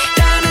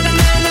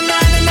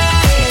 Da-na-na-na-na-na-na,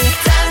 eh.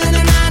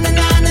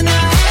 Da-na-na-na-na-na-na,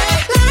 eh.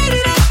 Light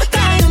it up like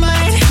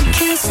dynamite.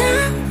 'Cause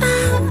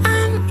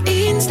I'm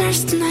in the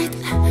stars tonight,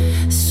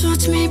 so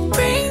watch me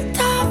bring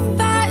the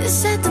fire,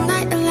 set the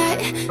night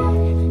alight.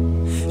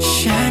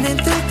 Shining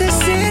through the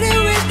city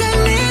with a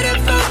little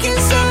fucking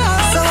soul.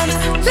 So I'ma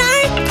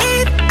light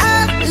it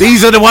up.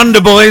 These are the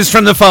Wonder Boys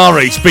from the Far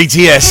East,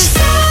 BTS.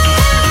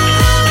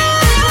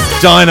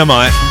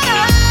 Dynamite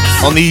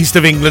on the East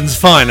of England's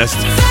finest.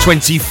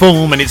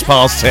 24 minutes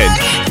past 10.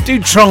 I do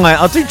try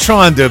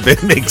and do a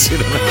bit of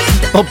mixing.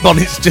 Bob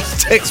Bonnets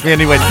just texted me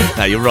and he went,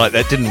 "No, you're right,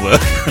 that didn't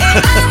work."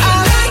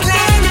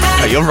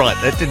 No, you're right,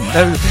 that didn't.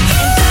 No.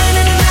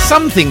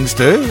 Some things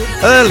do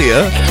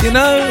earlier, you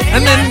know,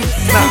 and then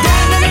no.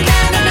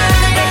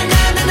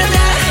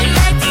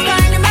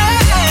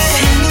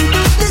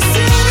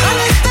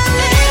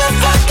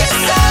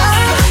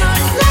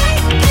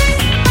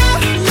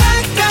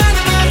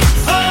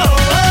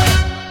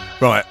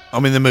 Right,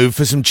 I'm in the mood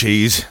for some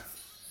cheese.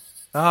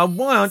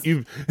 Why aren't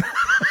you?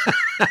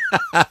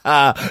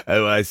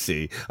 Oh, I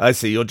see.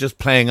 You're just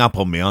playing up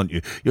on me, aren't you?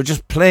 You're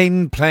just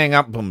playing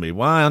up on me.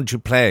 Why aren't you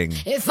playing?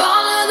 If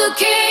all of the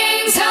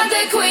kings had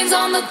their queens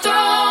on the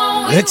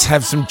throne, Let's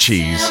have some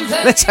cheese.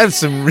 Let's have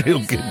some real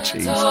good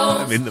cheese.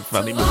 I'm in the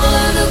funny mood. all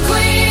of the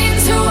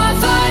queens who are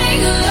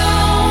fighting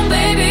alone,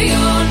 baby,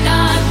 you're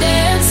not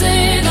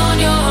dancing on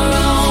your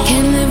own.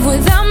 Can't live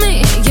without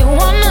me, you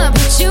wanna,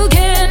 but you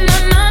can't.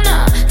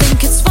 Nah.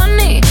 Think it's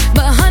funny,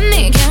 but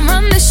honey, can't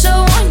run the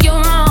show on your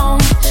own.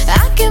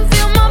 I can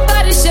feel my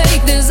body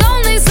shake, there's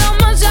only so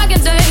much I can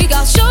take.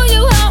 I'll show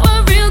you how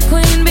a real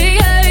queen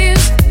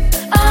behaves.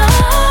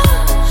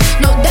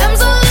 No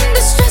damsel in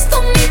distress,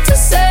 don't need to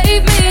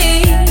save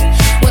me.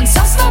 Once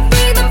I stop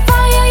breathing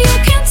fire, you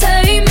can't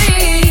tame me.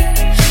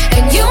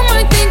 And you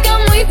might think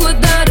I'm weak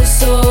without a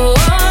sword,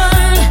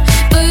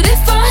 but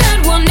if I had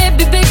one, it'd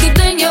be bigger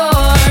than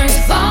yours.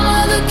 If all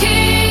of the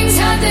kings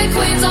had their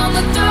queens on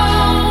the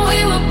throne, we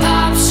would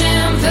pop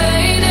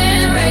champagne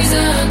and raise a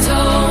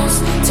toast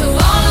to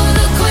all of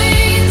the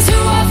queens who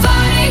are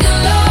fighting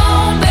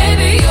alone.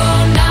 Baby,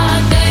 you're not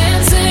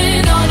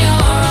dancing on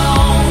your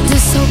own.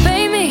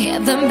 Disobey me,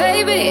 then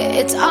baby,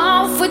 it's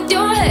off with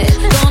your head.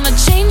 Gonna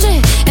change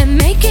it and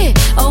make it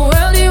a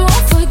world you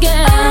won't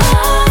forget.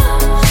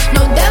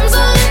 No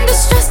damsel in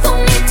distress,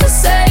 don't need to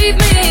save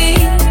me.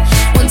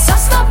 Once I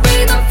stop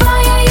breathing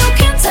fire, you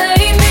can't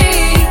take me.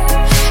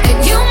 And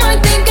you might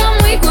think I'm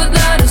weak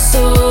without a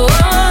sword,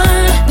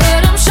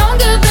 but I'm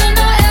stronger than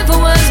I ever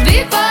was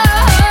before.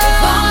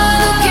 If all of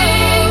the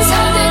kings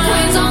had their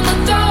queens on the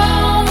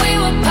throne, we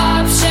would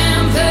pop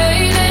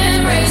champagne and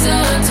raise a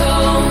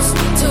toast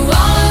to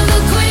all of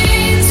the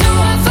queens who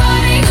are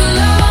fighting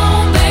alone.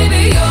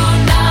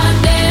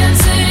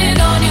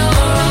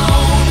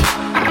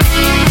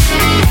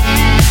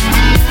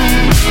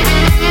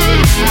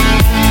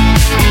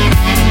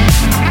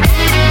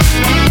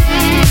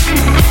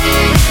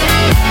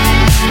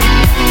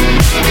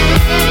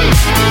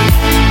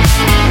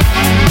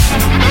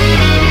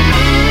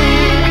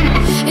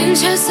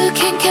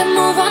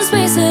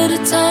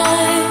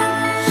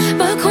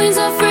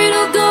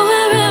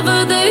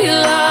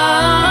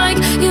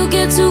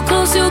 get too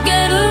close, you'll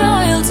get a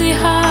royalty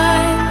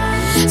high.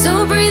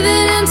 So breathe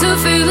it in to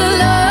feel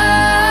alive.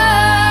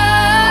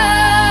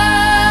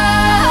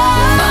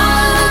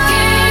 Follow the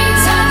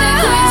kings and the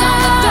queens on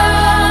the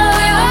throne.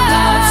 We will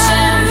pop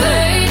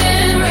champagne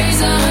and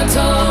raise our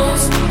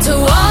toast to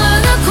all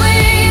of the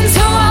queens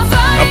who are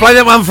fighting. I'll play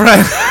that one for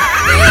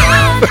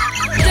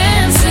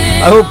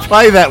I will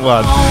play that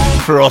one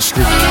for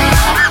Austin.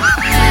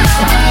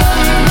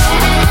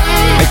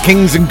 The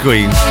Kings and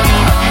Queens.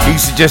 He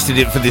suggested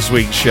it for this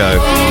week's show.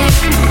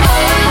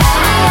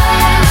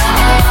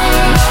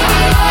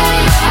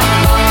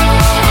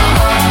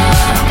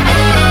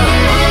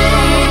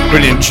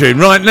 Brilliant tune.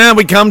 Right, now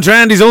we come to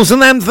Andy's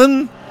awesome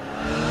anthem.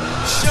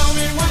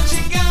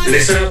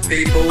 Listen up,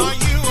 people.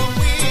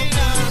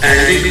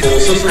 Andy's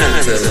awesome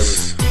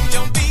anthems.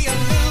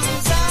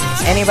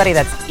 Anybody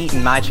that's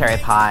eaten my cherry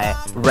pie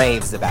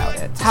raves about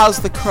it. How's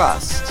the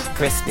crust?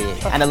 Crispy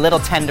and a little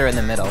tender in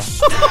the middle. You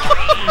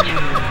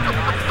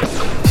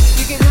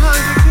getting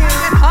hungry, kid?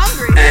 Get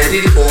hungry.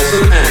 Andy's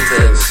awesome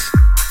anthems.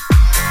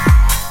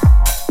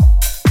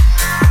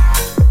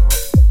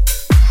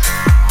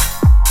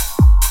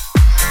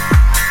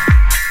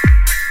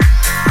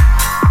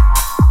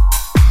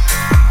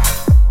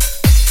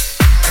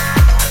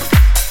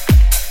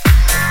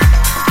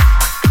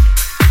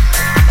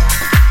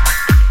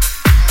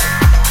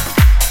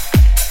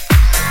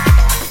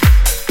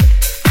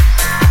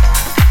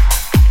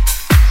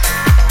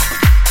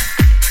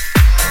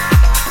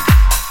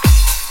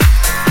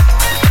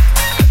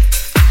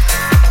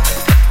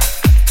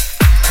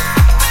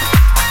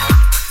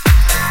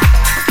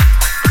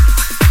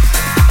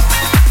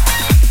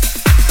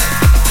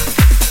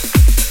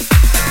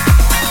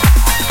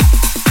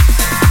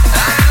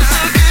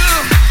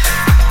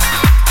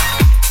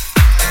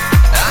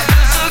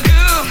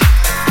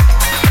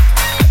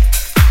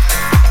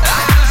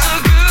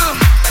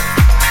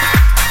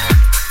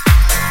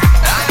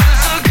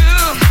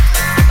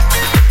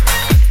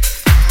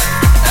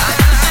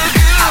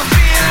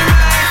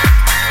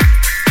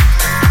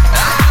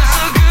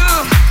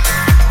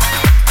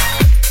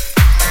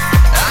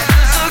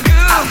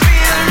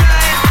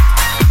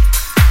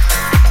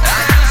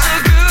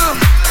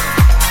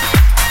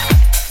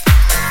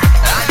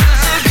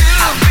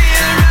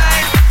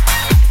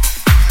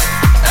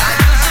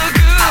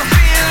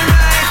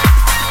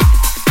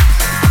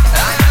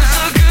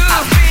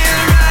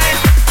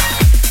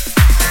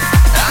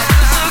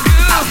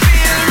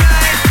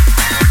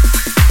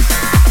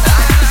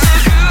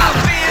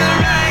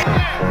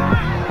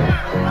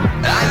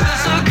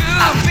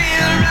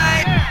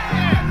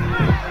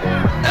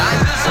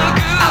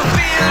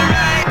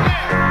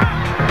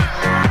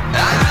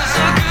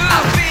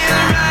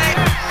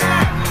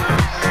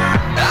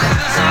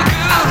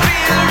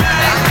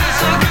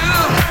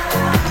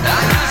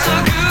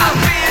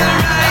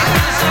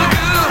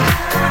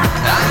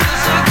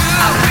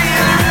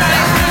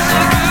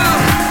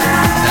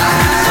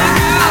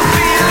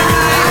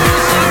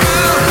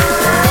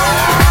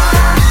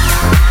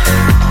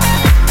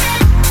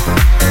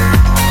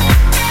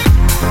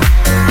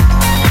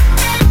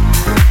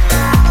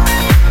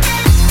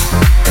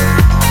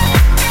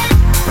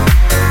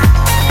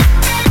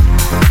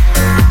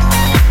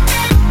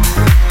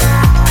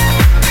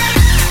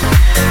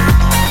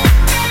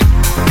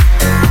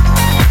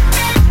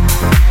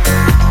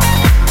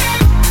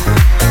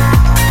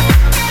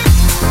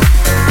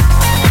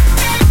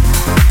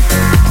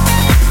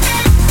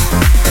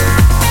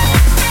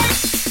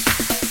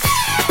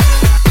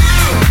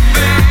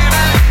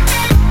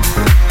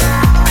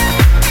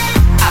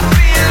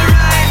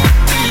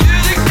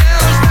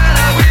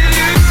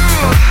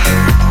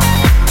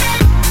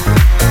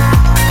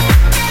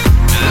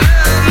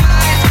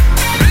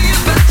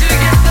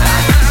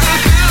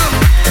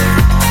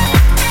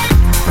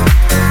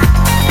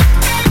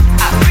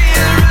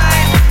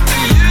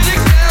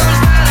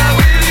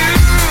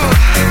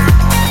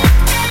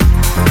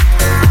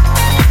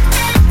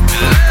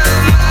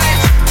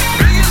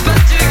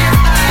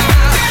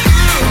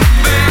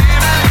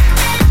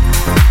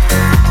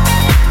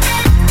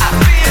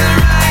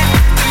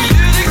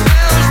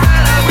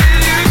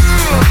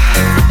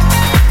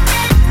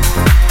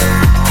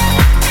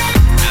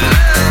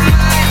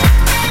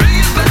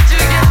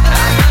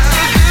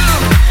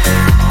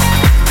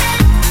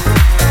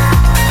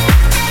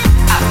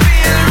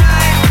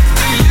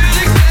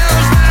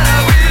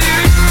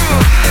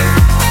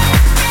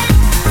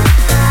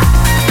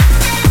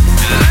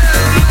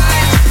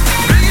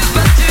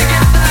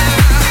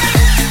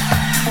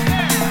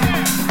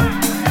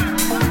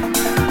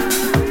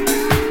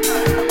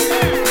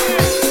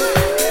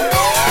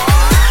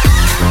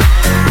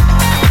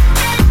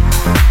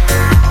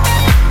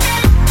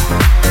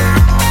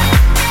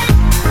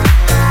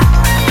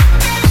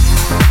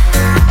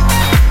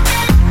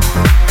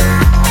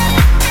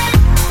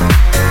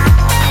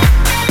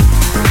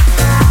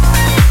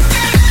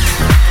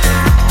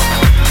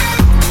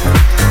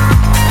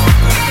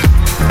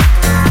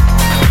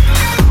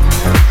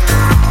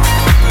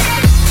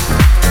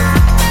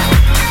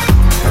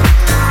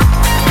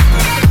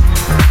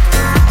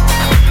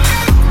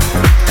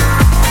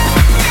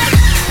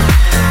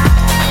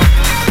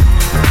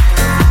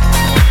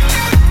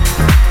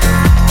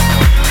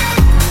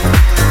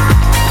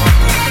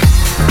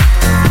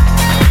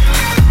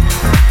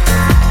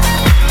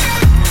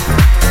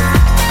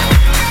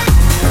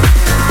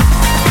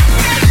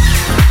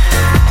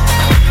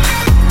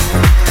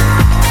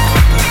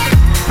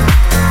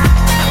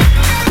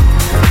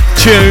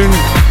 tune.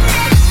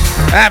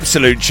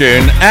 Absolute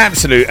tune.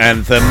 Absolute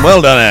anthem.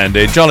 Well done,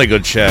 Andy. Jolly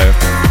good show.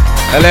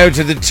 Hello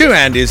to the two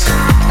Andys,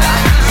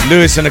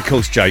 Lewis and of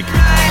course Jake,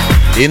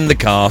 in the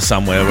car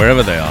somewhere,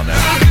 wherever they are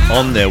now,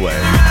 on their way.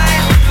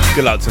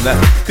 Good luck to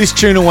that. This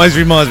tune always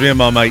reminds me of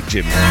my mate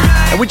Jim,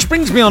 which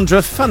brings me on to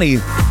a funny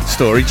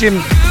story.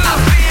 Jim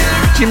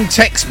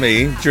texts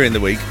me during the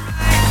week,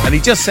 and he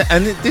just said,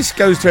 and this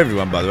goes to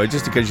everyone, by the way,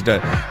 just in case you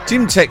don't.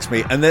 Jim texted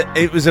me, and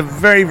it was a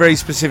very, very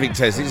specific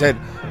text. It said,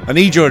 "I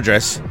need your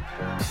address.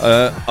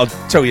 I'll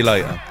tell you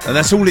later." And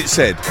that's all it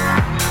said.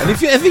 And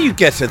if ever you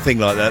get a thing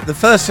like that, the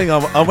first thing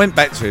I went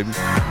back to him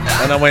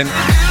and I went,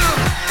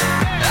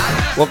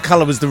 "What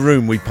colour was the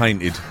room we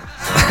painted?"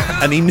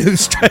 And he knew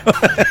straight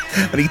away.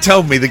 And he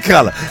told me the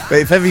colour. But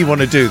if ever you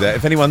want to do that,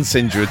 if anyone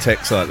sends you a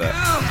text like that,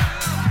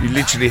 you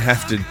literally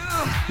have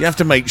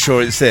to make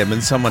sure it's them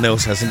and someone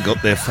else hasn't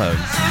got their phone.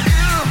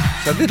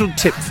 So a little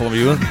tip for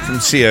you from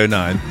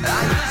CO9.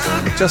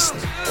 Just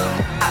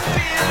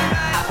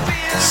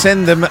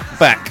send them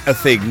back a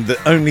thing that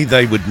only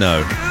they would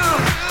know.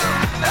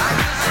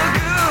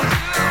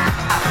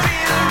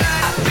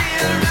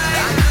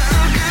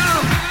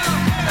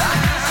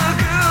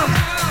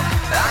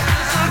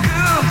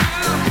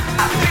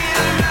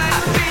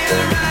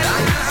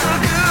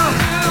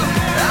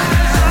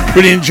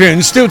 Brilliant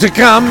tune still to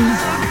come.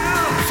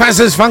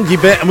 Fazza's funky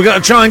bit, and we've got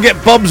to try and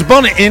get Bob's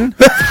bonnet in.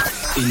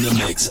 In the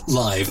mix,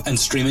 live and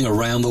streaming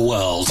around the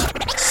world.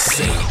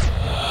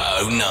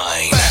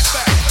 CO9.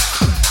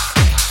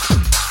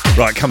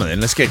 Right, come on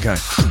then, let's get going.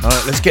 All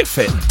right, let's get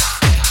fit.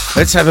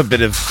 Let's have a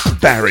bit of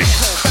Barry.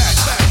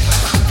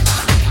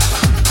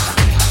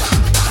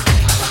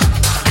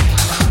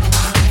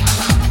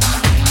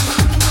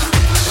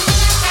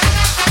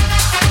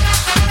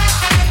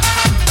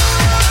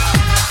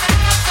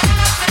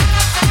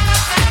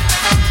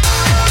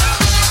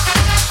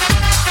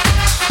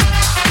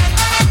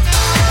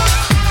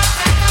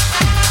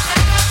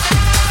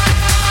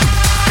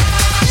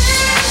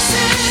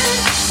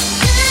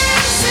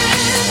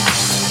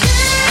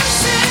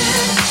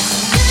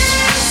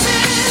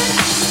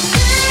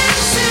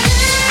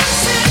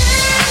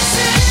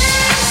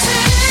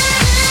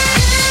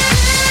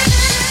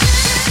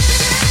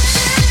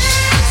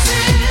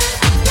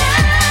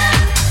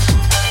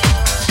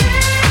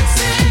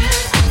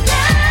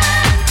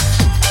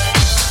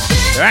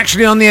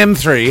 Actually on the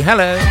M3.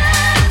 Hello.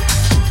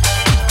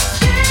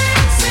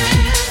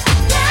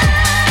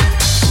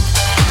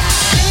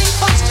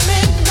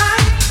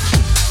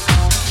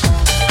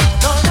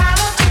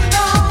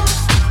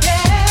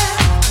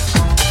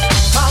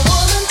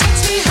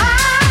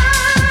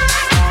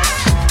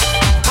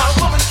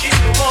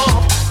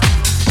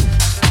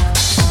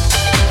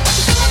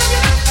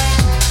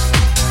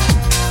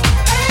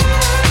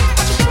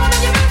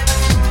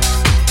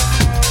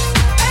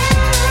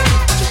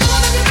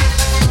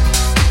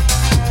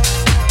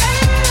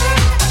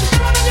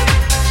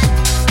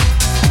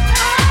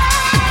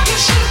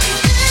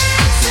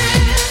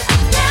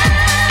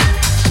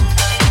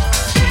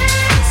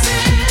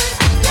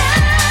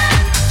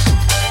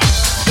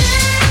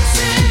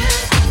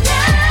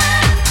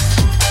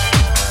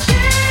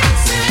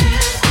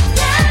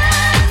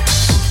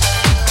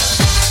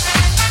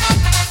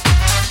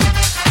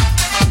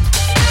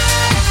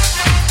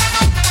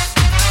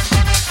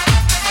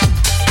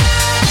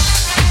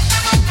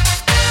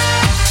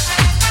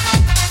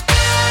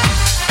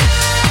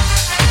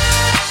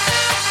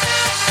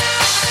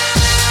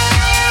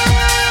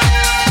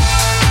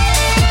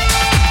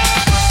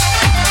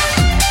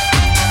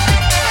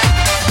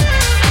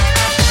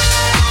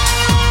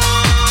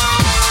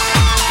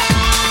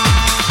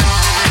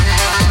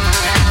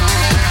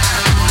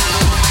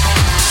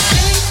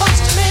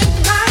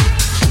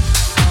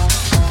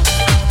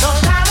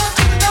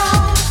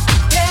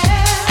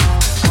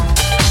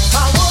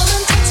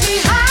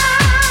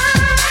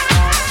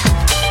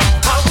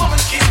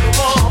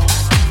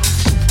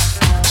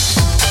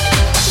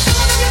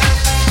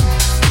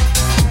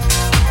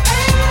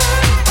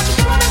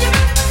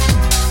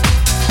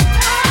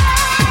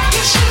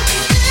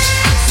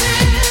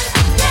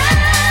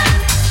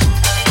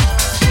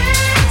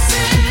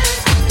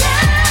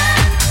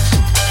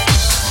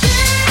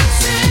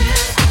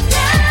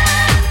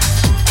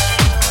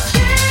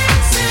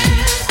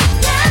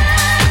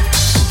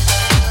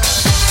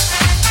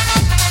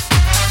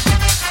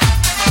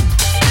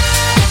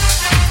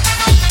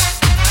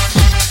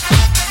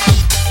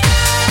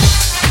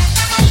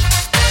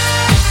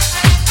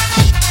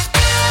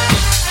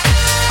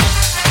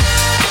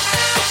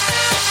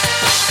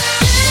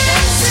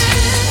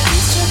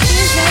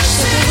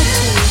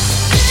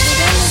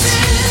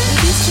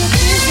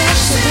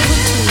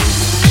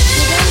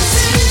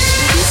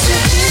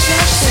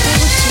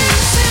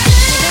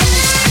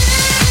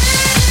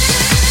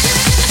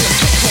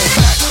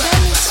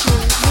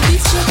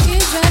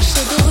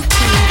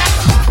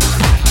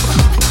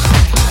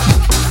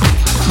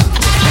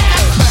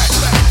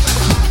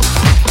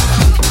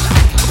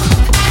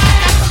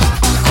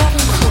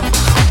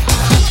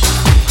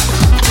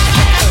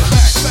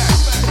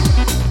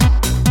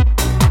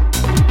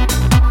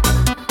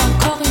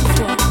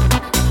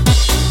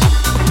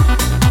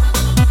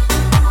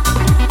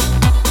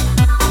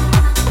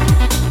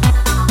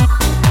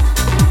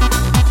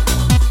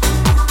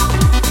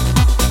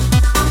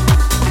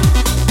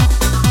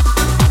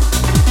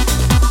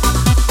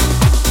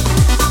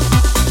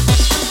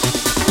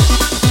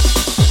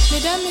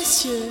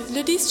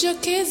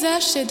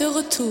 est de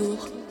retour.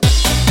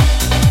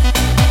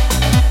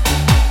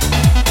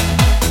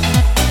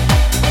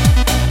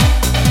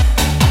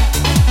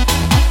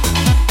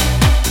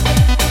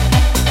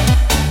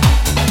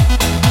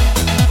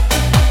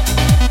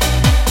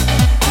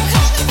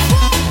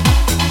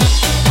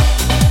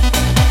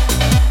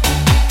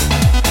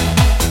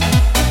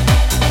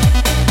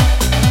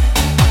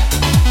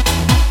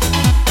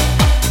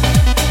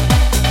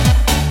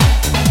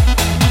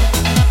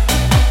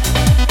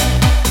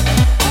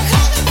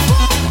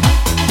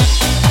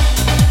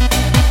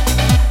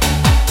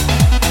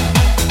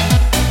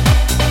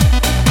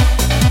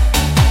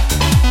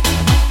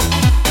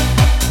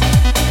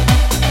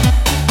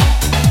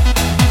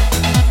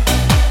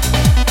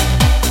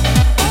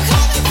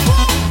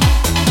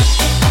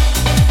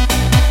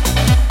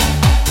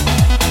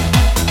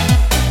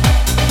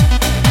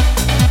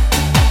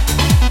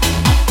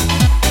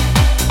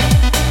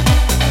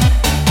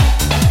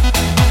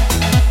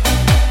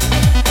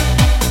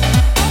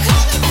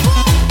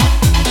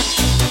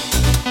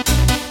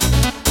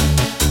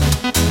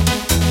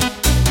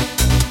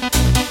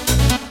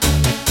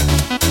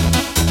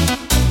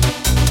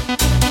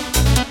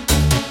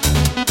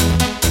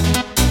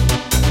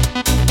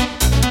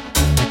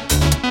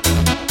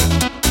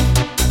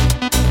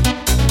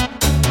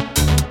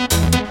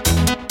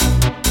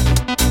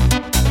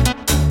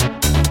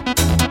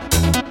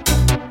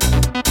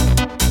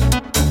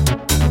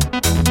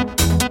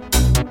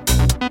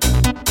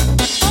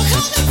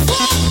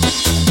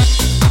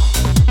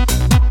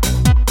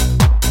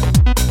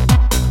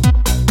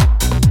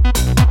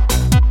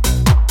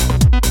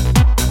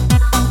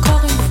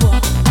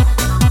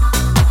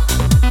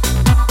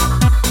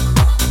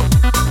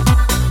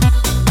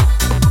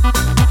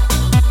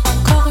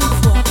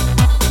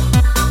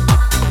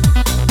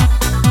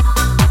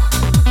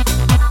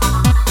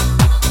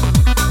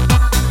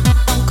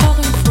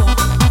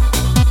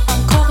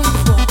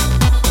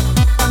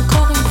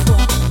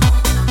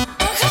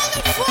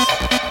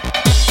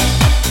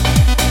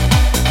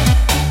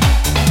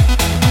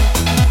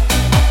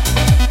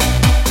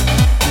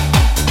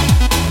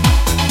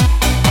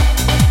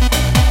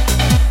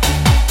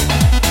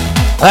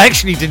 I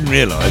actually didn't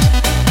realise,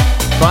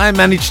 but I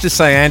managed to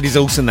say Andy's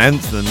Olsen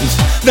anthems.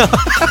 No,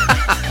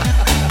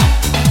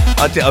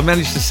 I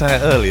managed to say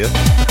it earlier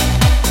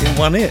in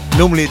one hit.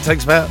 Normally it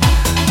takes about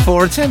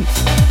 4 attempts.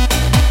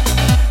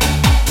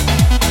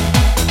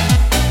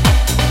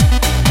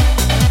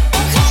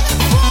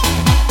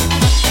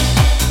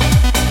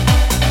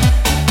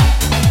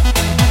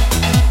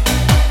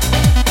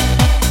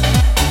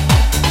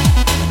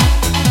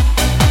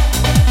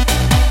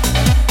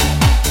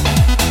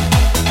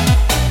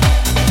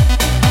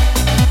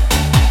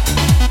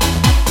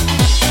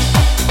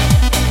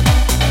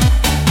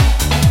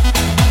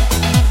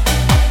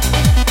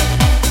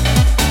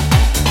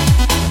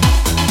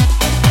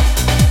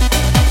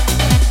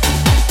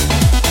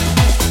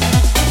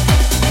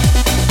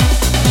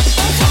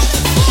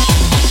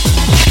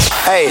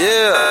 Hey,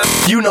 yeah.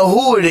 You know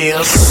who it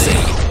is.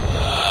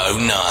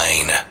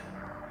 C09.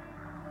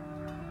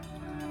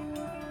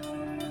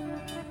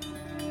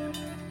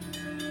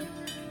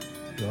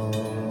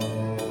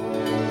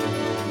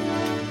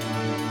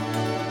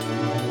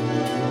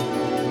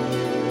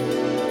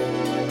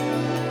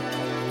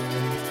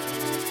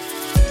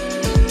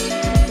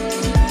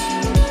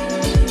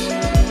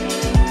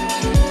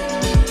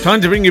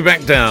 Time to bring you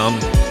back down,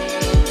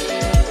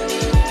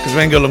 because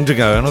we ain't got long to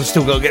go, and I've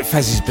still got to get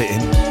Faz's bit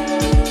in.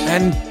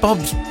 And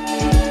Bob's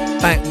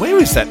back. Where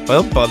is that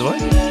Bob, by the way?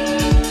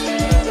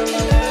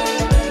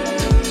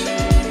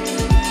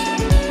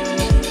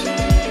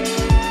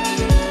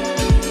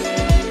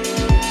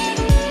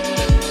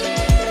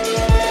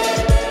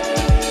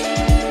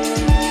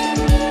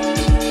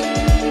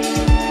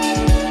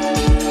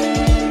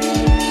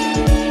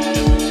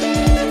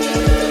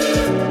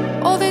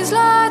 All these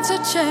lights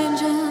are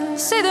changing,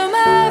 see them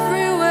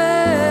everywhere.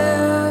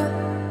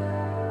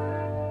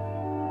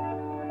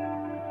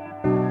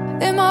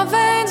 In my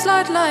veins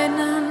like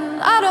lightning,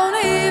 I don't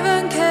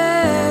even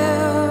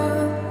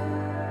care.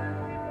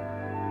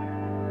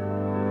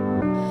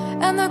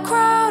 And the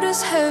crowd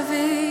is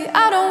heavy,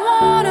 I don't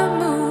wanna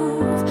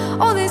move.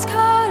 All these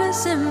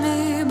colors in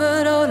me,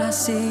 but all I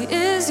see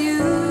is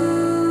you.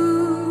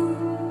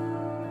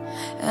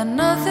 And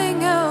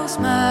nothing else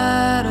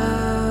matters.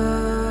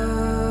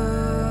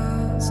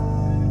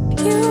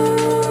 You,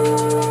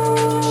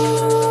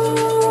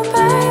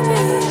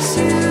 baby, it's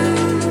you.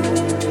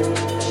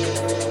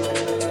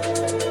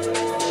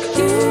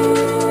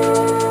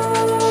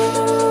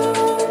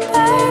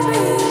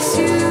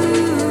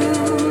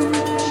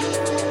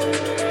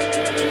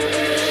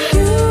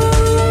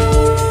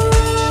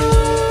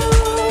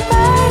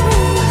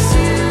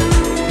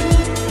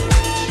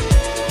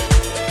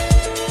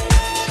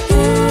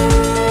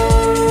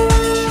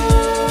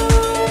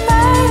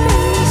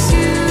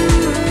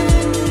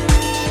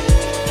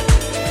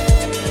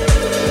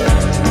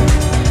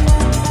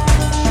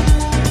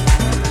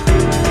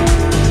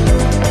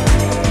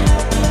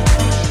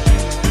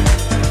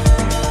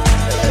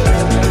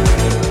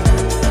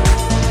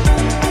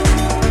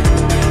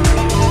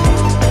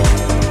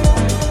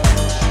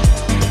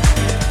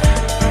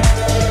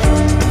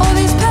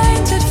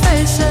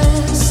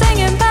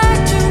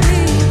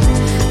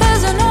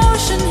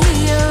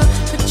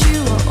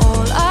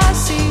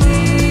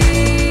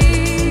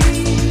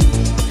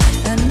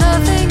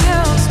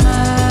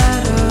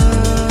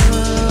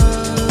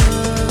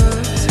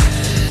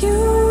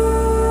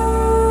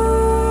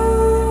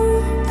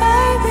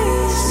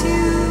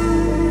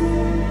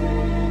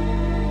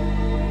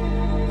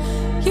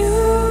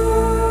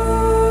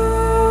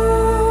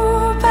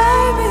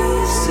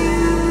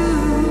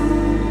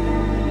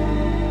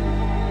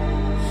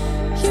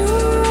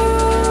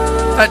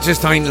 That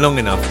just ain't long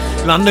enough.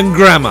 London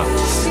Grammar,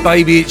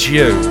 Baby It's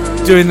You,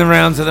 doing the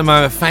rounds at the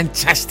moment.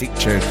 Fantastic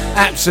tune,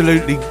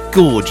 absolutely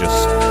gorgeous.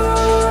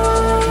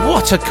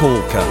 What a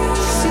corker.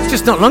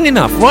 Just not long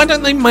enough. Why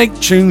don't they make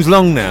tunes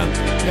long now?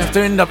 You have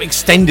to end up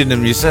extending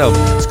them yourself.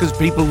 It's because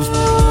people's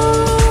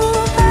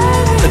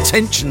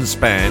attention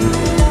span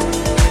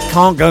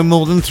can't go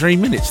more than 3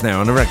 minutes now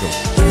on a record.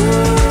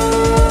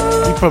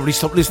 You probably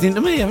stopped listening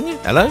to me, haven't you?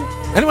 Hello?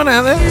 Anyone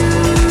out there?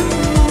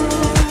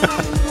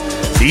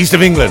 The East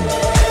of England.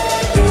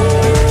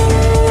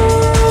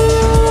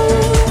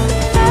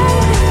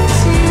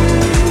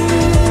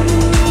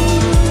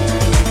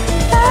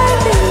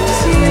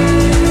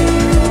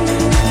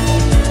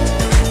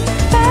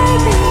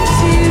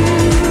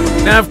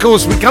 Now, of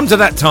course, we come to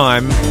that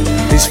time.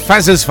 It's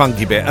Faz's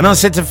funky bit. And I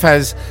said to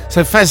Faz,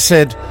 so Faz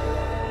said,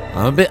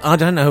 I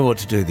don't know what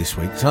to do this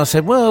week. So I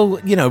said, well,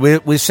 you know,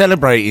 we're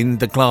celebrating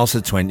the class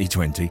of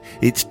 2020.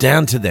 It's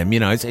down to them, you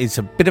know, it's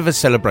a bit of a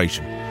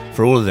celebration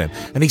for all of them.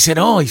 And he said,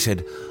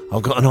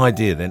 I've got an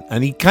idea then.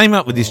 And he came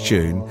up with this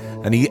tune,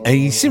 and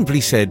he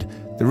simply said,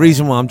 the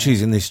reason why I'm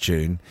choosing this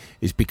tune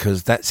is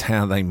because that's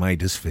how they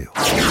made us feel.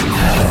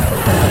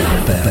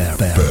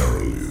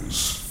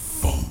 Barry's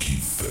Funky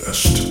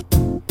Fest.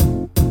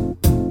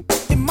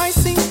 It might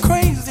seem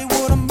crazy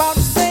what I'm about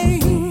to say.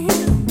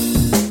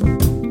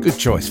 Good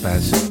choice,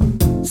 Faz.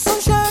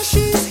 Sunshine,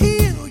 she's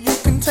here, you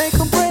can take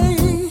a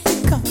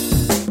break.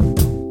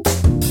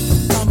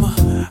 I'm a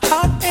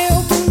hot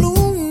air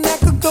balloon that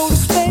could go to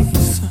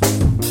space.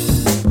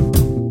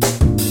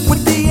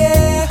 With the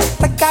air,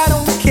 like I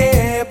don't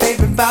care,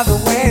 baby, by the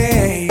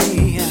way.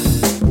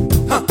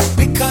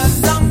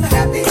 Because I'm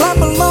happy. Clap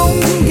along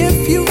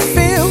if you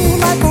feel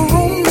like a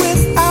room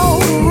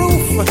without a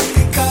roof.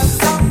 Because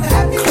I'm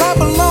happy. Clap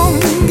along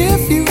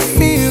if you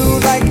feel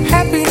like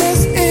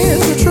happiness is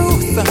the truth.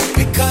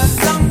 Because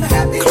I'm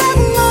happy. Clap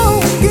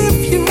along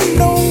if you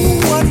know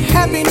what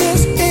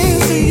happiness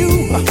is to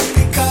you.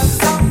 Because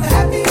I'm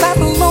happy. Clap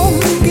along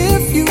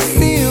if you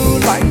feel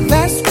like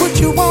that's what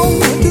you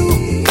want to do.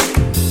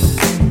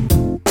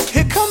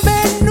 Here come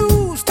bad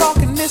news,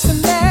 talking this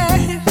and that.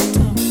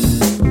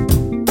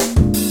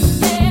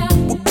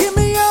 Well, give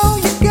me all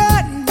you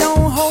got and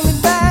don't hold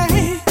it back.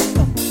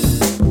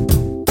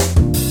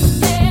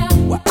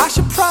 Well, I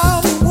should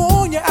probably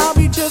warn you, I'll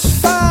be just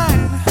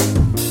fine.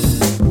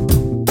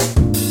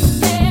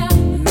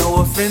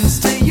 No offense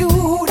to you,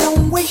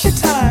 don't waste your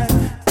time.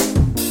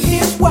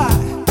 Here's why.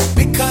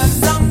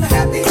 Because I'm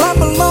happy. Clap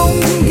along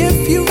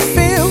if you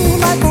feel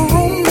like a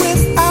room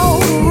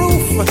without a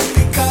roof.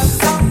 Because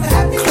I'm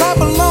happy. Clap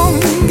along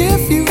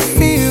if you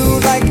feel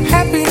like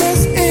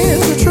happiness is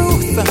the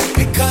truth.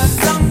 Because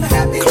I'm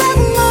happy. Clap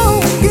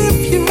along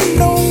if you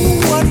know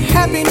what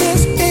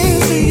happiness is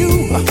to you.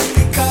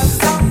 Because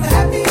I'm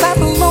happy. Clap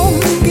along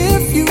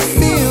if you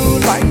feel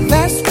like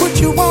that's what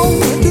you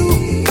want to do.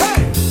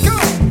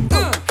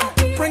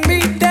 Bring me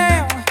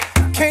down,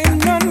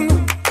 can't none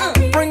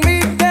bring me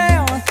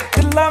down.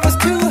 The love is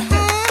too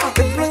high.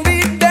 Bring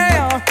me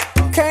down,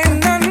 can't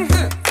none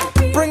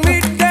bring me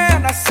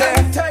down. I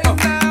said,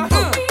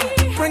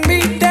 bring me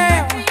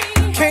down,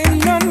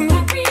 can't none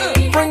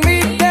bring me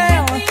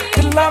down.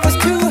 The love is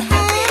too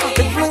high.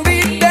 Bring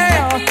me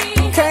down,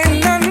 can't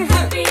none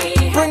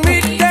bring me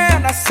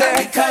down. I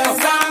said, because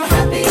I'm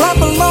happy. Clap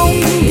along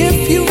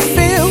if you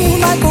feel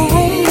like a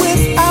room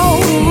without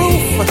a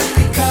roof.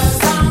 Because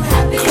I'm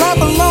happy. Clap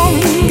along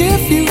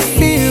if you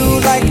feel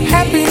like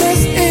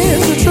happiness is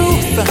the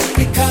truth.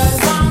 Because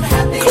I'm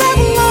happy. Clap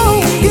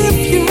along if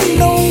you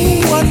know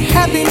what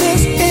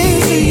happiness is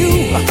to you.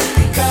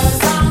 Because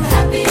I'm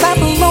happy. Clap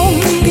along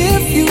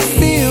if you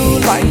feel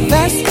like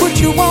that's what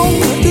you want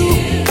to do.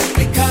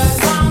 Because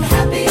I'm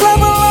happy. Clap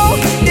along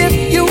if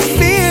you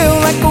feel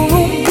like a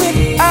room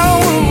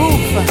without a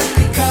roof.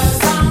 Because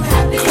I'm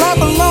happy. Clap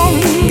along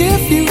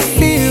if you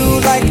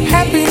feel like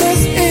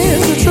happiness is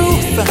the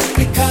truth.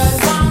 Because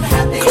I'm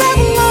happy. Clap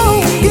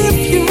along if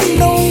you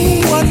know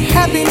what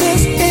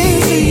happiness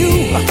is to you.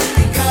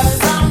 Because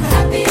I'm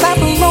happy. Clap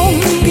along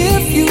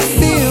if you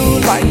feel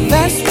like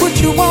that's what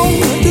you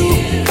want to do.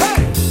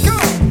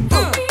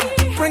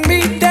 Bring me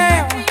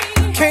down,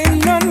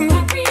 can't none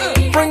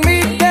bring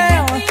me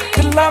down.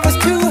 The love is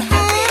too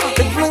high.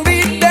 Bring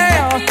me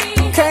down,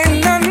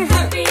 can't none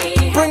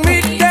bring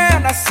me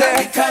down. I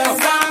said, because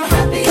I'm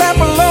happy. Clap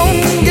along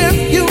if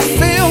you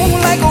feel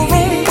like a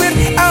room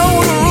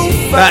without a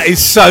roof. That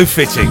is so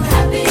fitting.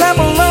 Clap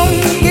along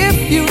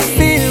if you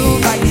feel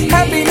like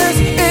happiness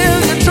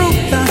is the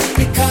truth.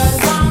 Because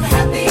I'm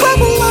happy. Clap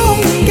along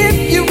if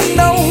you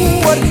know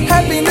what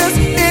happiness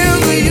is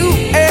to you.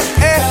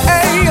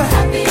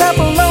 Clap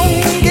along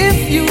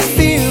if you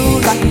feel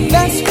like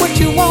that's what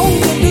you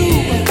want to do.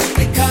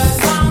 Because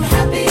I'm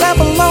happy. Clap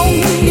along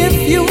if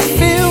you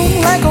feel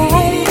like a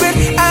room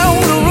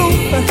without a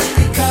roof.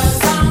 Because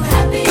I'm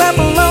happy. Clap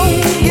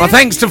along. My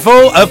thanks to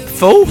Paul.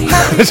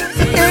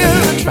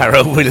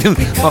 Pharrell Williams.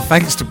 My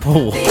thanks to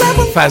Paul.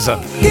 Fazza.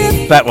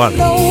 That one.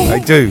 They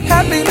do.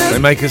 They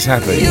make us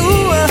happy.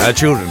 Our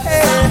children.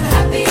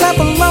 Clap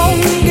along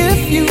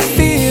if you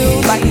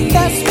feel like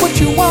that's what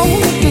you want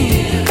to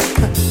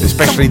do.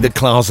 Especially the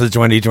class of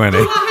 2020.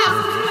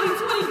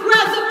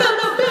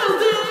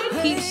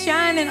 Keep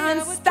shining,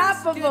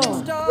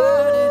 unstoppable.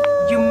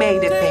 You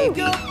made it,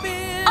 baby.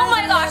 Oh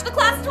my gosh, the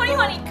class of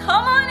 2020,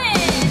 come on in.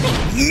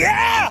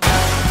 Yeah!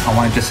 I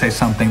wanted to say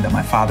something that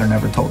my father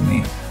never told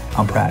me.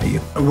 I'm proud of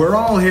you. We're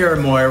all here,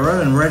 Moira,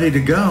 and ready to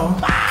go.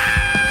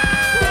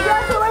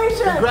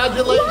 Congratulations!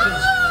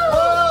 Congratulations!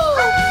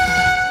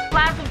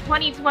 Class of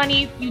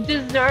 2020, you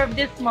deserve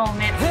this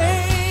moment.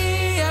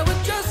 Hey, I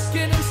was just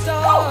getting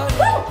started.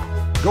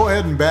 Go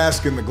ahead and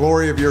bask in the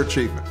glory of your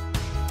achievement.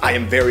 I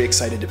am very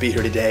excited to be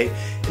here today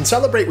and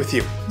celebrate with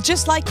you.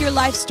 Just like your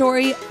life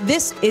story,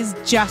 this is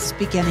just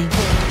beginning.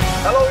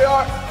 Hello, we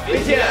are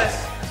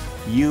BTS.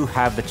 You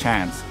have the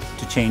chance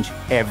to change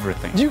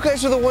everything. You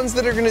guys are the ones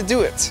that are going to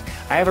do it.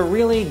 I have a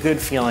really good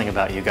feeling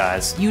about you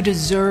guys. You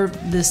deserve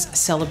this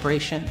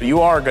celebration. You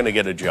are going to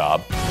get a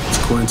job. It's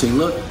quarantine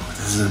look.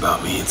 This isn't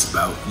about me, it's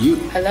about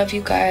you. I love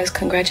you guys.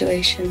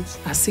 Congratulations.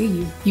 I see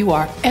you. You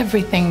are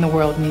everything the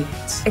world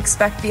needs.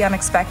 Expect the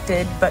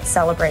unexpected, but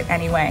celebrate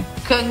anyway.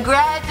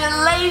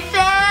 Congratulations!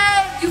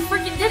 You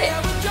freaking did it.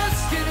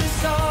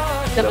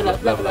 Level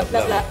up, level up,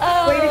 level up.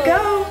 Oh. Way to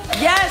go.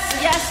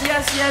 Yes, yes,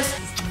 yes, yes.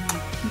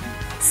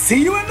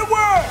 See you in the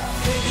world.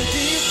 Take a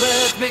deep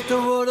breath, make the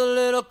world a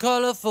little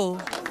colorful.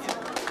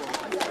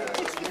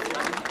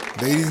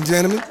 Ladies and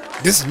gentlemen,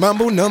 this is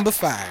Mambo number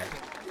 5.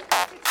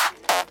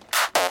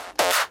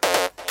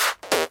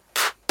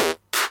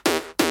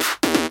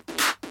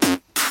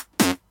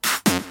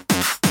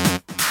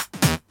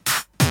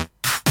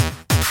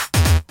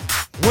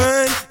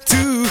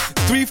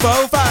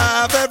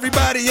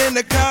 Everybody in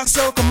the car,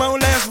 so come on,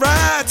 let's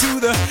ride to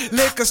the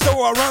liquor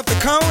store around the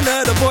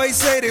corner. The boys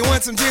say they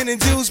want some gin and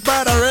juice,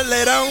 but I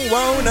really don't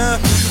wanna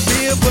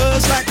be a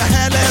buzz like I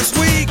had last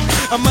week.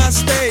 I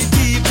must stay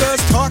deep, cause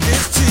talk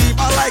is cheap.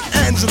 I like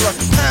Angela,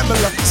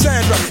 Pamela,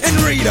 Sandra, and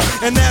Rita.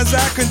 And as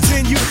I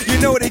continue, you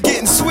know they're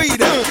getting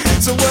sweeter.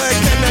 So what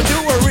can I do?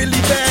 I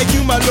really bag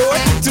you, my lord.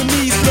 To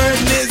me,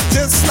 flirting is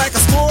just like a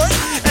sport.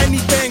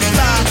 Anything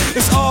fly,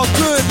 it's all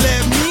good.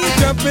 Let me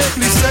jump in,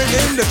 please sing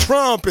in the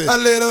trumpet. A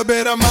little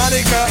bit of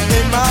Monica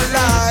in my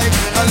life,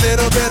 a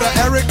little bit of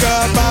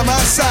Erica by my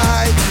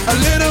side, a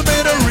little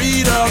bit of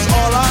Rita's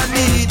all I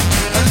need,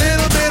 a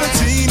little bit of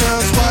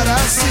Tina's what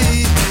I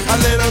see, a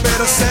little bit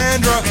of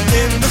Sandra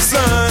in the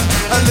sun,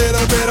 a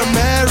little bit of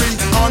Mary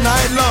all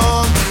night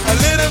long, a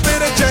little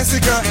bit of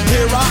Jessica,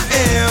 here I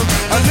am,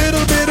 a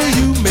little bit of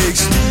you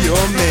makes me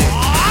your man.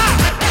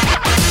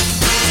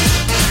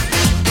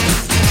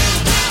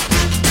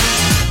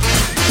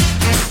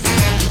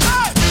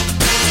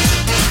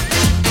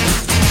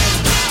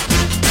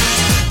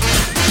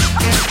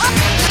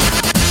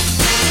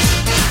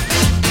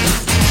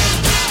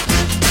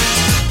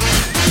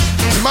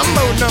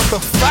 Mambo number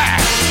 5.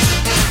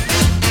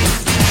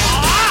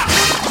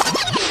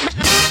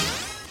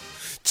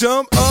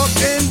 Jump up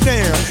and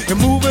down and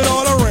move it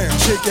all around.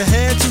 Shake your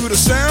hand to the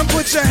sound,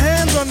 put your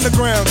hands on the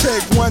ground.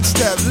 Take one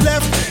step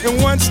left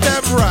and one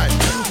step right.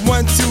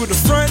 One to the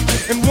front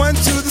and one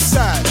to the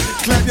side.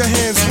 Clap your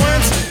hands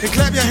once and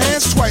clap your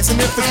hands twice. And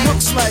if it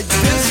looks like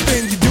this,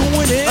 then you're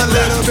doing it. A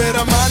little bit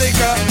of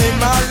Monica in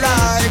my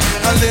life,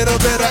 a little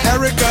bit of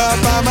Erica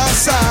by my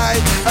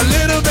side, a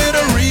little bit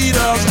of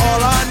Rita's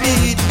all I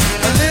need,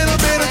 a little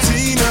bit of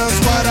Tina's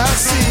what I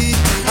see,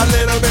 a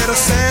little bit of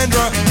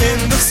Sandra in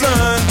the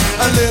sun,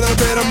 a little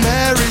bit of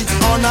Mary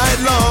all night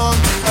long,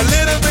 a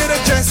little bit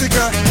of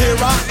Jessica, here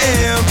I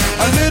am,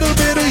 a little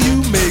bit of you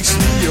makes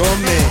me your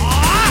man.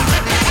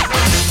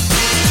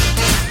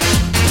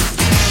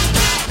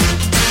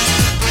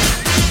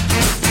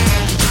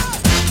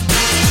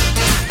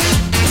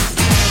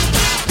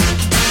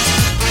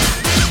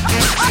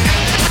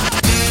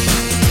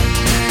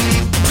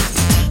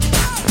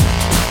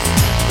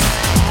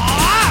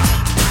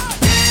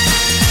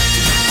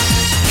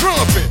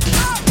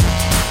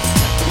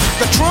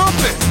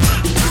 Trumpet.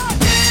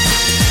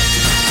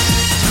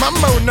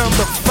 Mambo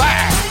number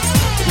 5.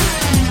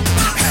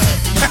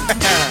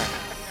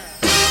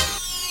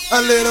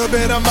 A little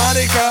bit of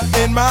Monica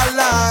in my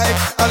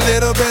life, a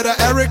little bit of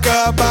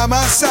Erica by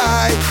my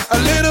side, a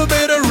little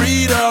bit of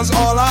Rita's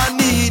all I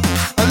need,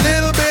 a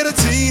little bit of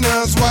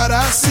Tina's what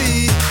I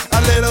see,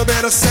 a little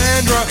bit of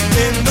Sandra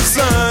in the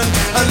sun,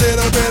 a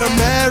little bit of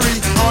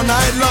Mary all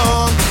night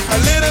long, a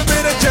little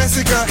bit of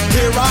Jessica,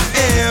 here I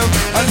am,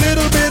 a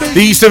little bit of...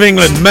 The East of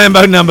England,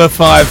 Mambo number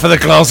 5 for the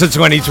class of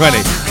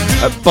 2020.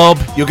 Bob,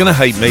 you're going to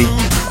hate me.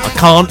 I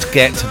can't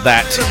get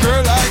that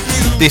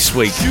this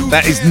week.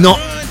 That is not...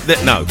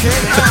 No.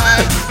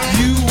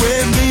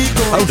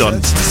 Hold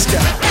on.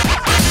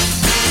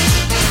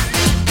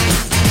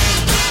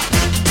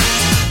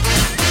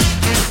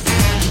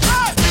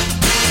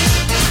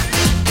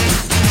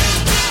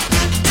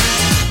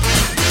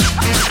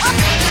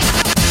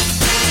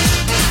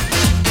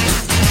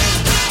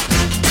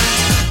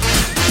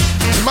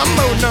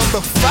 Mambo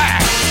number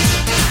 5.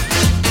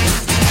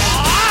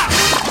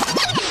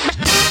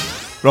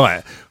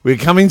 Right, we're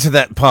coming to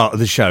that part of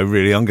the show.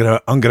 Really, I'm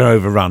gonna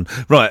overrun.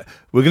 Right,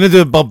 we're gonna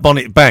do a Bob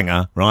Bonnet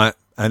banger, right?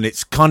 and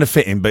it's kind of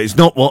fitting, but it's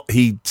not what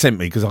he sent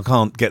me because I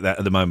can't get that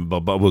at the moment,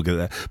 Bob, but I will get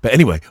that. But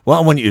anyway, what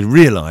I want you to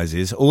realise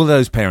is all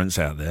those parents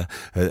out there,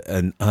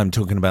 and I'm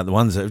talking about the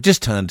ones that have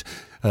just turned,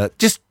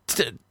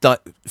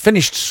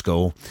 finished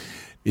school,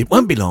 it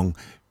won't be long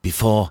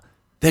before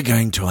they're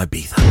going to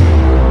Ibiza.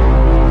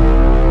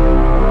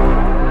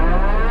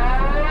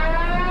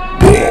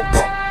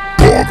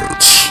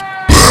 Bonnet's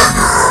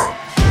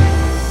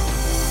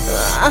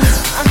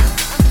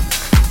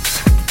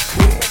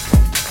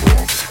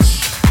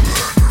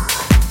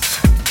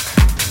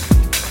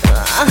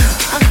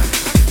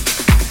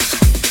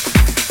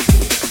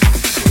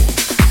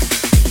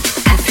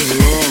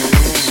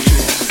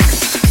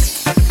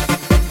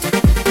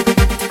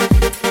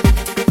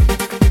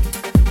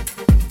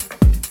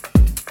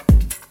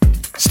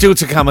Still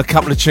to come, a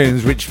couple of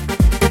tunes which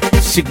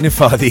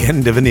signify the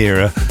end of an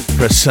era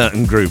for a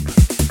certain group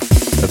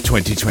of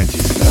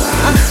 2020s.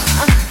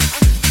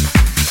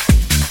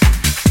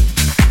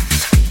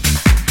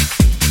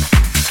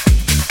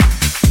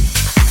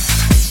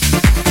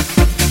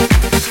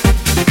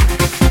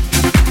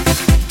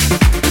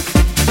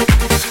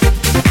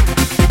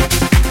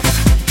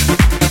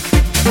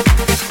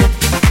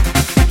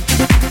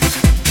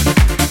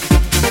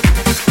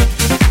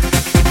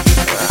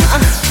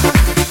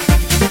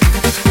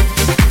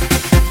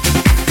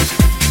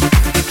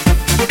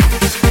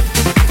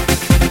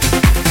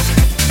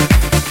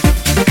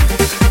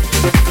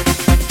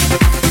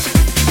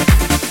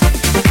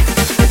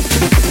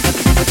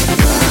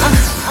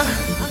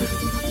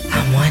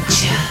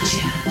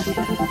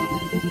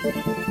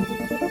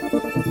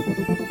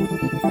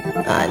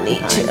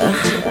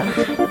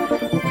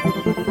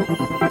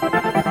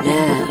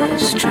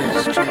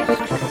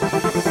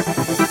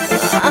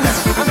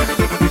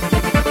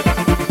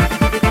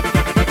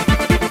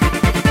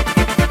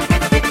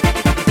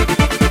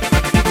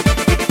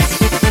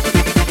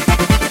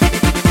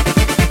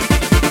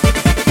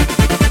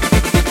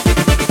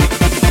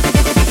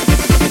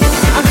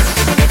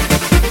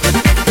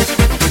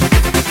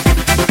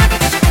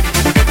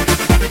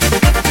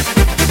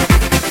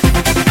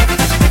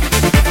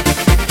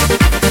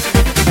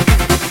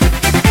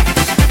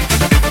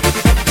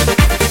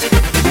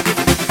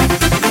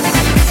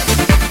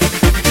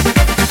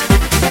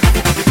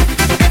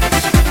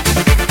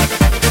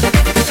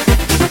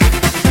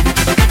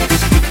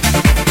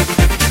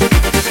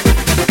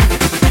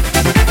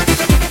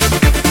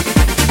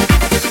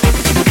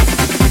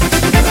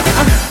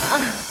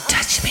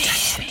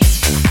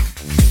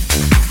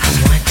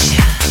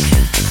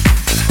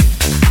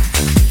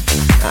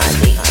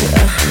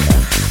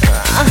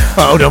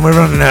 Hold on, we're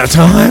running out of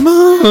time.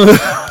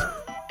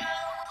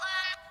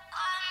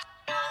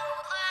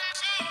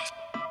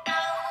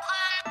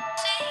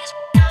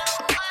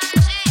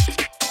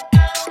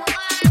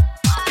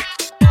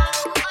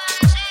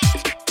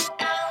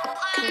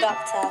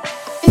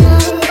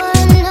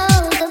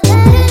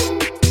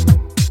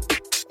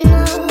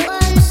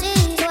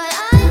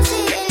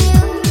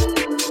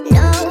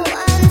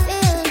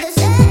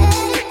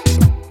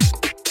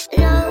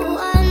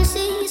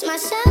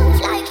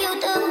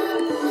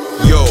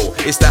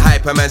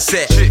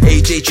 Set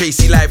AJ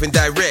Tracy live and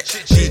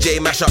direct.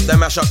 DJ mash up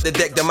the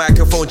deck. The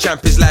microphone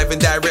champ is live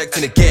and direct.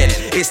 And again,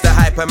 it's the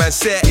Hyperman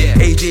set.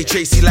 AJ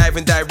Tracy live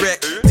and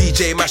direct.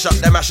 DJ mash up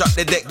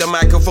the deck. The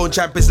microphone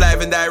champ is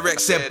live and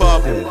direct. Said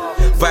Barble,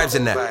 vibes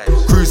in that.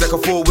 Cruise like a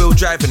 4-wheel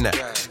drive in that.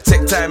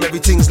 Tech time,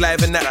 everything's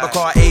live in that. My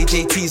car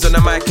AJT's on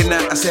the mic and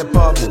that. I said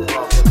Barble,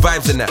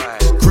 vibes in that.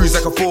 Cruise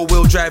like a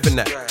 4-wheel drive in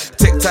that.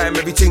 Tech time,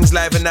 everything's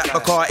live in that. My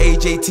car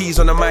AJT's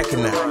on the mic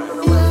and that.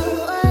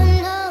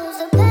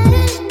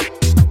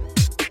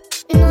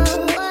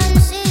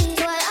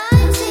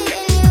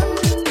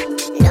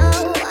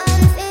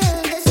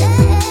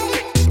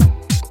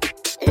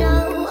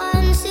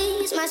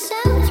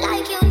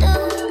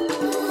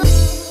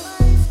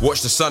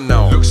 Watch the sun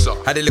now.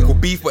 Had a little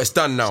beef, but it's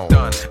done now.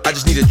 I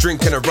just need a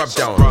drink and a rub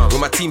down.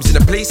 When my team's in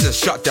the place, it's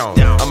shut down.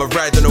 I'ma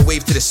ride on a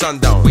wave to the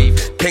sundown.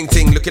 Peng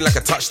ting looking like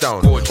a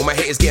touchdown. All my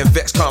haters getting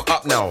vexed, calm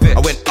up now. I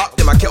went up,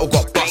 then my kettle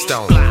got bust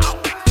down.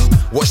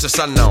 Watch the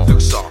sun now.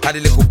 Had a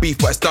little beef,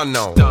 but it's done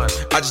now.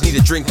 I just need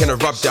a drink and a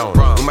rub down.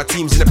 When my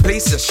team's in the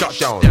place, it's shut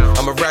down.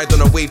 I'ma ride on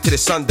a wave to the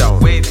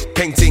sundown.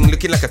 Peng ting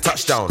looking like a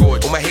touchdown.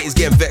 All my haters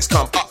getting vexed,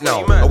 calm up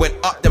now. I went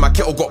up, then my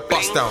kettle got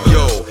bust down.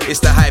 Yo,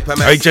 it's the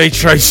Hyperman. AJ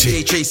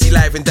Tracy. AJ Tracy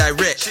live and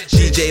direct.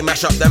 DJ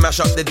mash up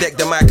the deck.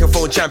 The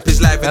microphone champ is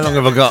live. How long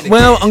have I got?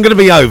 Well, I'm going to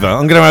be over.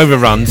 I'm going to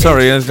overrun.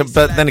 Sorry,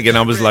 but then again,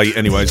 I was late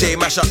anyway. DJ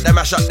mash up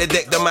the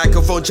deck. The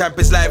microphone champ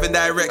is live and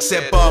direct.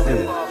 Said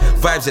Barble,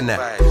 vibes in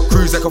that.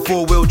 Cruise like a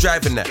 4-wheel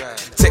drive in that.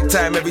 Tech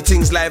time,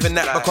 everything's live in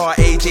that. My car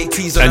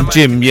AJT's on. And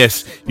Jim,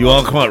 yes, you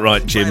are quite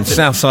right, Jim.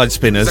 Southside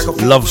Spinners,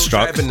 Love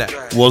Struck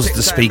was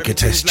the speaker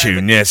test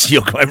tune. Yes,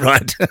 you're quite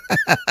right.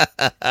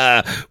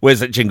 Where's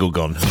that jingle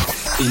gone?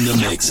 In the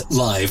mix,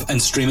 live and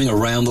streaming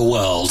around the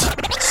world.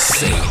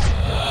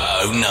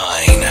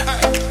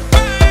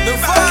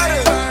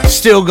 C09.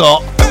 Still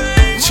got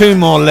 2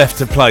 more left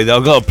to play that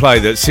I've got to play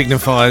that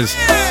signifies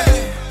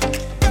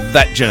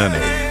that journey.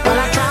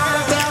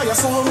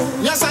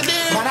 Yes, I did.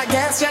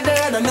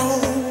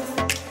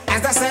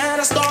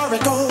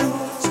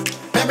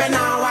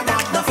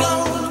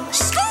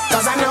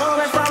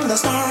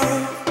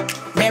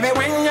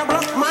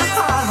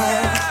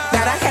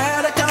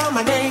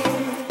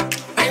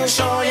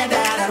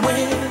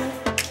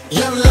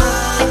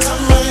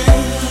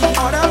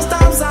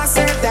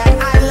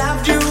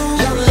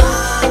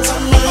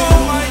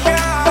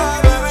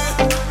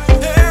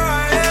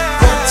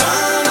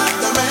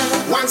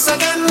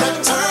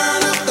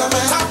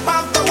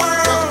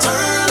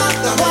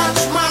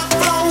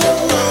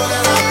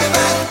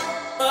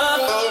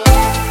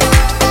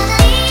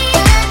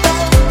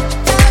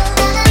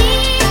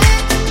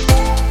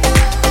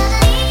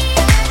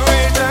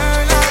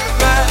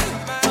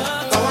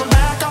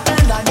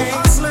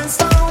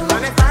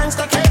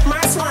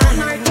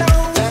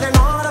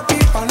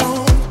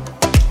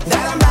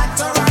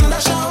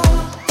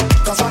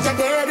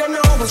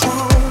 was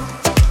wrong,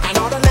 and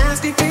all the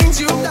nasty things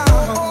you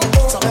done.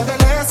 So baby,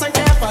 listen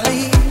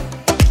carefully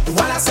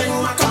while I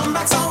sing my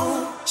comeback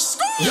song.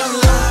 You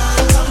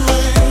lied to me.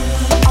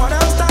 All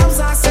those times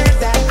I said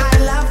that I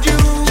loved you.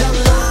 You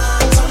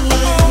lied to me.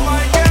 Oh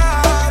my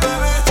God,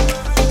 baby,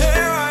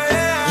 here I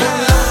am. You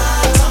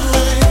lied to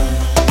me.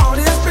 All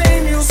this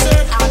pain you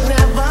said I'd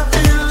never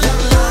feel. You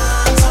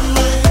lied to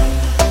me.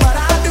 But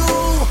I do.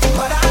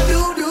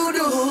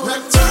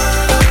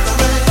 Turn up the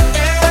man,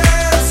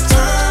 yes,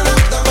 turn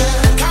up the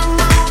man. Come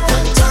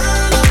on,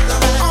 turn up the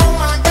man. Oh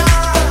my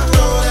God,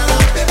 blow it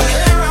up, baby,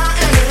 here I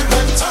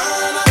am.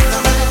 Turn up the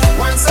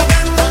man, once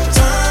again,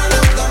 turn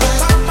up the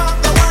man. Top of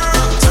the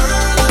world,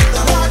 turn up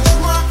the man. Watch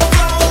my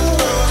flow,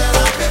 blow it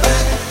up, baby.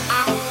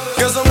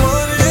 Cause I'm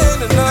running in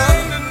the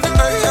night.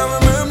 I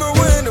remember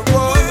when it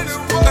was.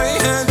 I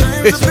had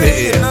dreams It's of me,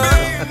 being yeah.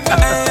 night. I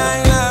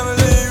ain't never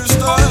leave you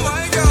start.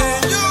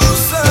 And you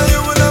say you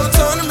would never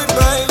turn to me,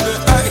 baby.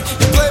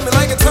 You play me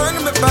like a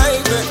tournament,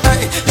 baby.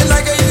 And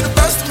like I you the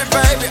best of me,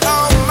 baby.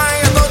 Oh man,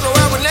 I thought you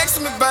were next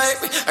to me,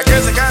 baby. I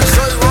guess I gotta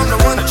show you I'm the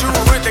one that you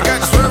were with. That got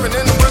you swerving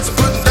in the woods and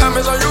putting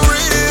diamonds on your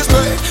wrist,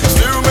 baby.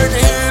 Still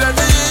making hit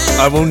after hit.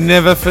 I will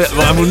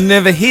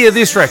never hear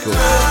this record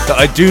that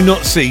I do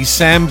not see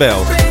Sam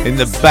Bell in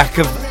the back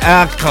of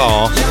our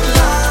car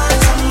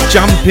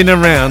jumping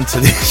around to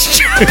this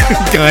tune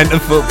going to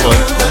football.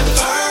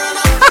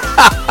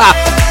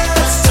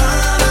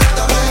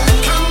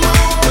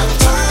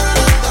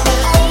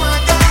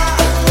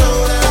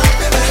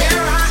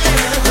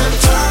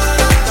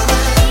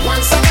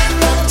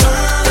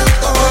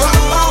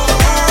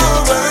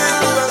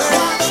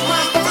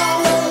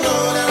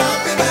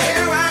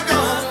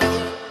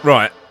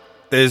 Right,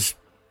 there's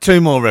two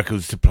more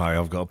records to play.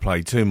 I've got to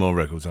play two more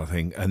records, I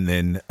think, and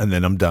then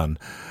I'm done.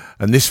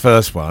 And this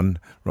first one,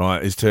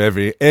 right, is to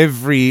every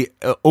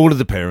all of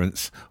the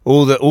parents,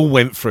 all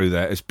went through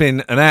that. It's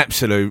been an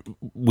absolute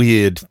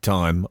weird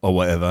time or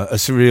whatever, a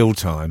surreal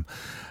time.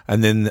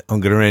 And then I'm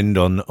going to end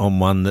on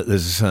one that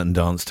there's a certain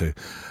dance to.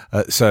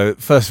 So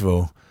first of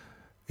all,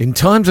 in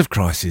times of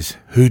crisis,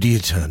 who do you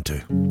turn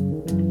to?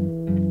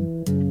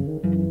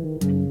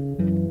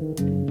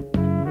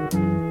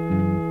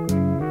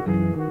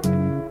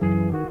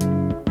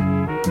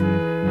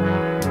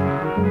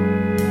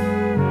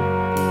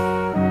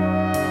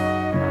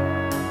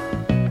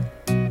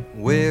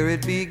 Where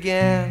it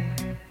began,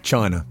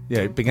 China. Yeah,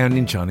 it began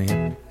in China.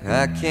 Yeah.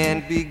 I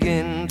can't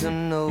begin to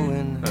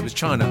knowing. That was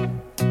China.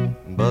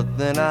 But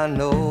then I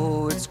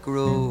know it's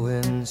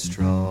growing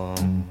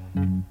strong.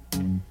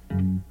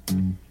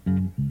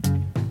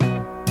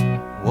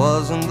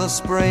 Wasn't the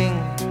spring,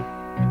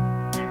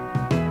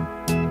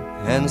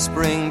 and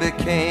spring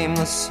became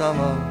the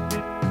summer.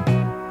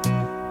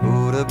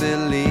 Who'd have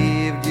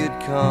believed you'd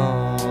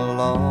come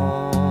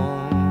along?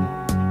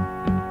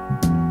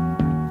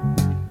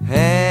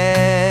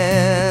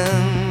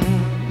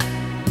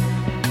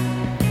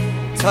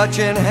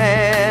 Touching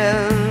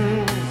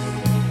hands,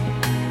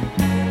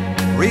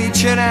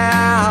 reaching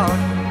out,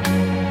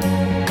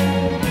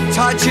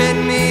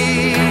 touching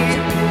me,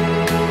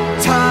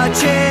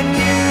 touching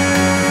you.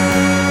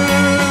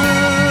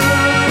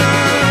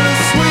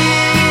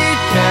 Sweet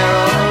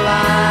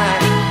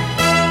Caroline,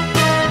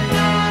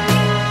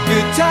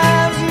 good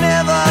times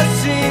never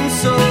seem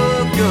so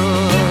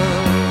good.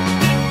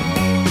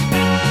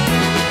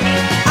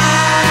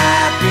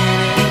 I've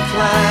been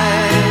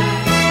inclined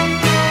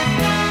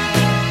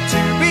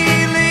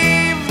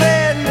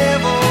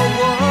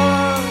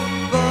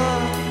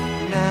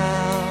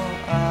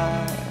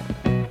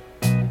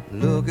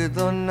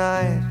the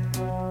night,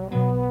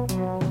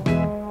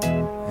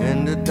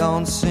 and it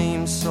don't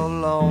seem so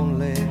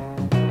lonely.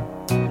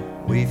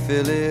 We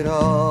fill it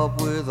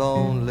up with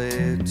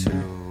only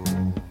two.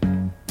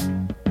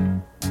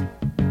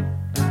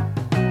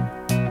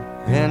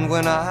 And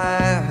when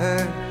I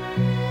hurt,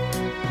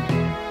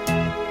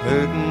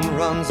 hurting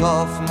runs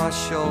off my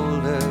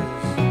shoulders.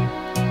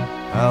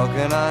 How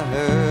can I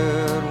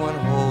hurt when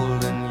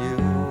holding you?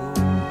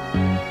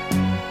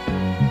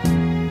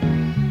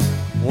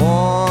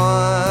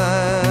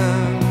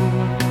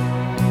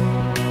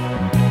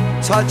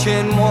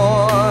 Touching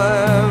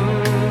warm,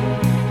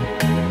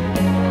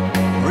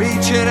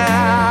 reaching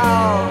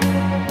out,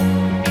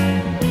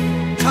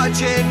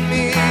 touching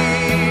me,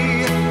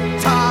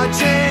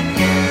 touching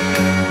you.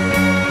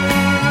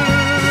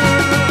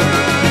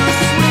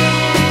 Sweet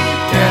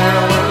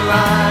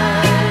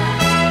Caroline,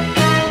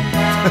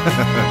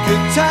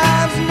 good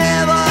times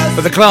never.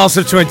 For the class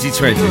of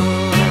 2020,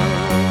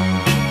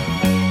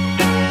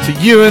 to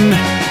Ewan,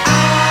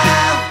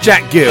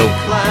 Jack Gill,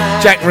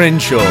 Jack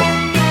Renshaw,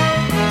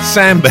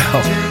 Sam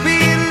Bell,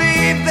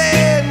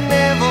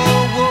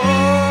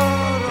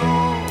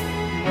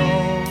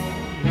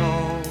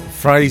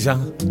 Fraser,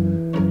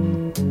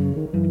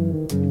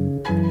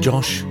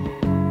 Josh,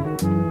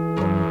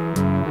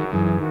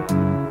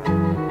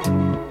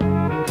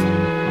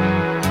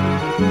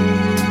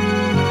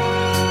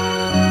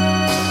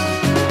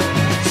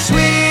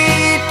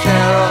 Sweet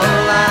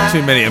Caroline.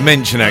 Too many to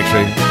mention,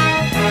 actually.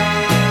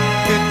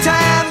 Good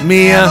times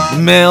Mia,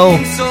 Mel,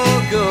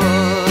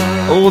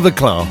 all the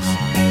class.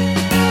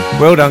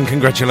 Well done,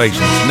 congratulations.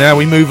 Now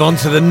we move on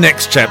to the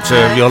next chapter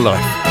of your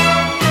life.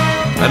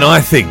 And I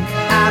think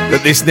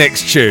that this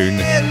next tune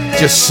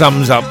just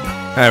sums up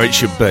how it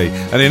should be.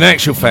 And in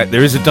actual fact,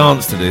 there is a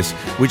dance to this,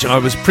 which I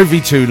was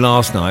privy to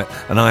last night,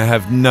 and I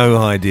have no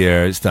idea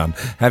how it's done.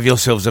 Have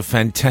yourselves a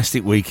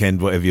fantastic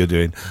weekend, whatever you're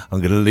doing. I'm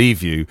going to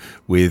leave you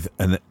with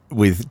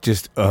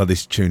just,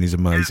 this tune is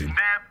amazing.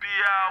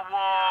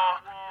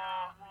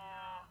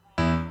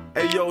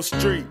 Hey, yo,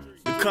 Street.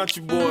 The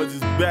Country Boys is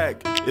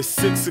back. It's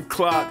 6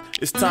 o'clock.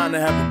 It's time to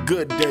have a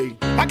good day.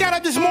 I got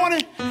up this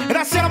morning and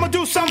I said I'm gonna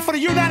do something for the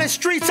United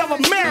Streets of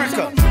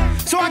America.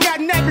 So I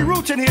got Nappy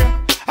Roots in here.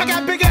 I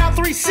got Big Al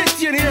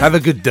 360 in here. Have a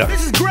good day.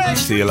 This is Greg.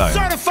 See you later.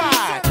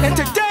 Certified. And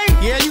today,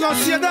 yeah, you're gonna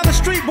see another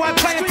street boy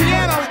playing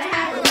piano.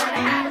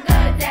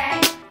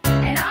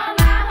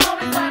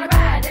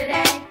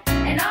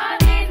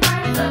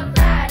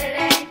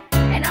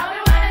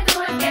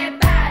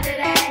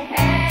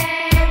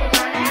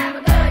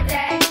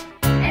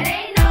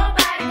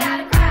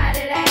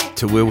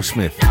 To Will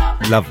Smith,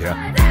 love ya.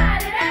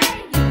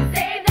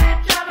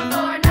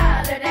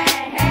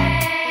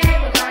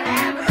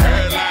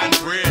 Hairline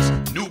fresh,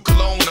 new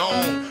cologne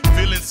on,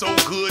 feeling so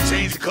good,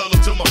 change the color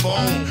to my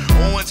phone.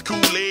 Orange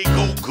Kool-Aid,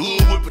 go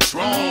good with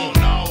Patron.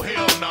 No,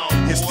 hell no.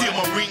 It's still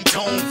my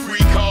ringtone,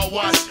 free car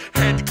wash,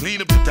 had to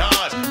clean up the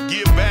Dodge.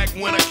 Give back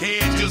when I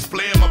can, just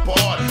playing my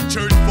part.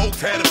 Church folks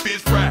had a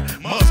fish fry,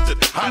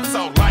 mustard, hot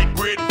sauce, light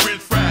bread,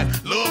 french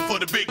fries. Love for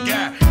the big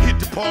guy, hit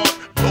the park.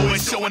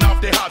 Boys showing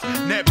off their house,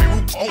 Nappy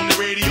Roots on the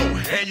radio,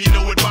 and you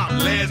know it about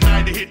last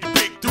night they hit the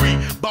big three,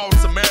 bought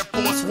some Air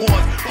Force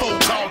Ones, 4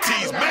 tall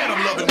tees, man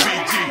I'm loving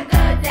BG.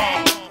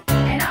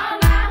 And all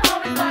my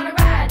homies gonna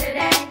ride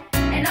today,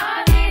 and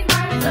all these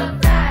mommies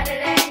look fly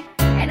today,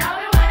 and all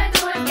we wanna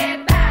do is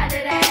get by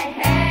today.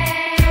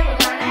 Hey, we're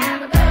gonna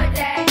have a good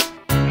day,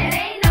 and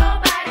ain't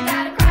nobody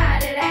gotta cry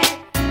today,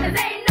 'cause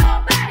ain't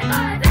nobody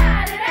gonna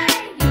die today.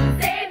 You can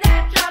save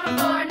that trouble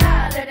for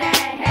another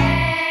day.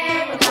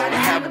 Hey, we're gonna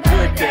have a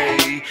good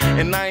day.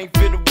 And I ain't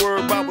fit to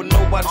worry about what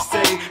nobody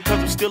say, 'cause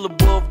I'm still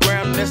above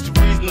ground, and that's the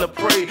reason I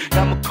pray.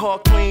 Got my car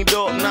cleaned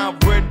up, now I'm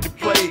ready to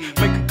play.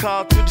 Make a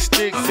call to the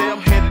stick, say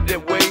I'm headed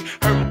that way.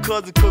 Heard my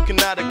cousin cooking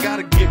out, I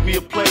gotta get me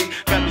a plate.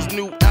 Got this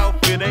new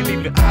outfit, ain't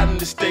even out in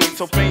the States,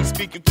 so I ain't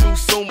speaking too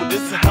soon, but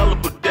this a hell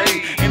of a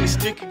day. And the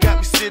sticker got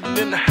me sitting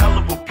in a hell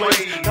of a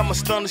place. Got my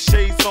stunner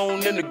shades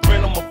on and the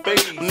grin on my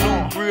face. My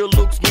new grill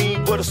looks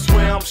mean, but I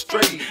swear I'm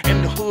straight.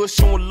 And the hood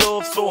showing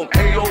love, so I'm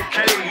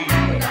A-OK.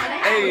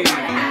 Hey.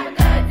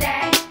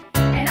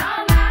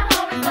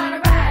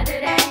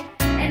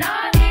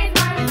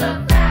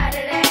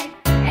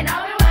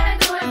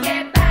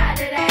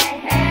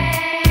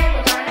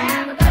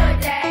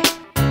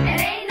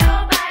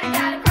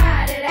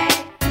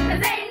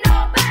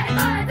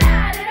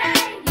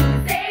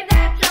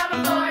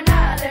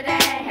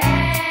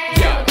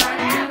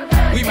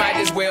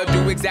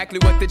 Exactly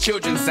what the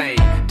children say.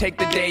 Take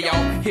the day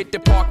off, hit the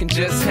park and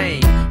just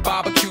hang.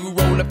 Barbecue,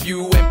 roll a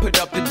few and put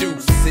up the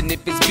deuce. And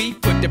if it's beef,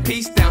 put the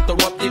piece down, throw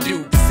up your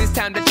dukes. It's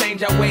time to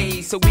change our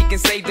ways so we can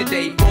save the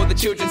day. For the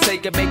children's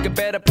sake and make a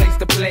better place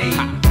to play.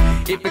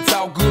 If it's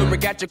all good, we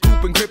got your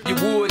coupe and grip your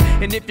wood.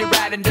 And if you're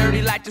riding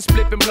dirty, like to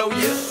split and blow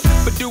you.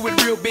 But do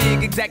it real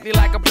big, exactly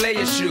like a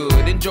player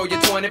should. Enjoy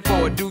your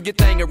 24, do your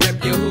thing and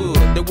rep your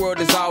hood. The world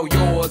is all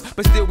yours,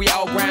 but still we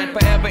all grind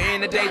forever.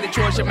 In the day, the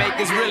choice you make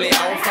is really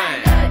all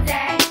fine.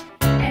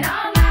 And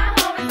all my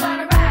homies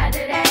gonna ride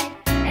today,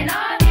 and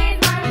all these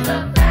mommies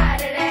look fly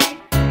today,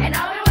 and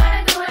all we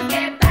wanna do is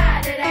get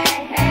by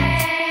today.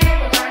 Hey,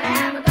 we're gonna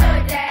have a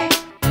good day,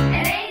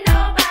 and ain't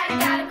nobody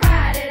gotta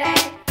cry today,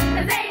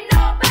 'cause ain't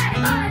nobody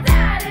gonna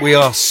die today. We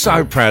are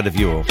so proud of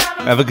you all.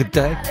 Have a good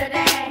day.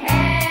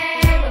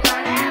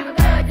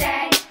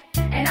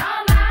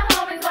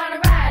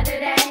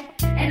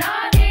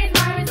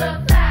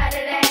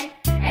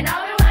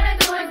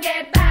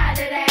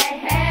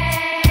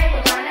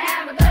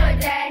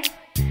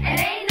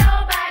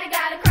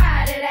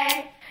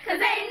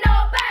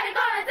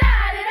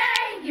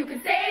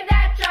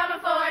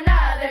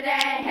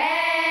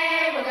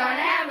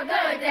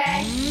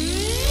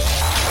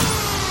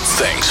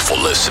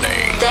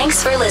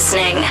 Thanks for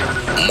listening.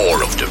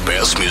 More of the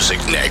best music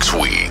next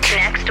week.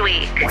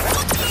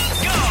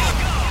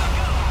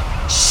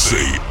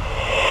 Say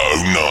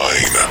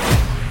 09.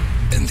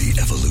 And the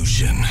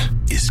evolution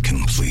is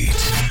complete.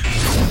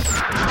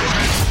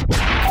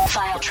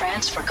 File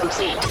transfer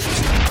complete.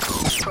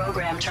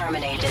 Program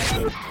terminated.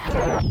 We'll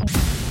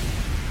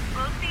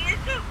see you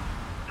soon.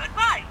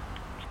 Goodbye.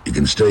 You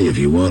can stay if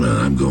you wanna.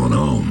 I'm going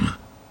home.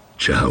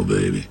 Ciao,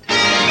 baby.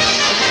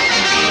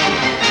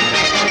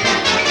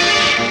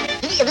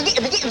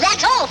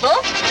 That's all,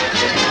 folks.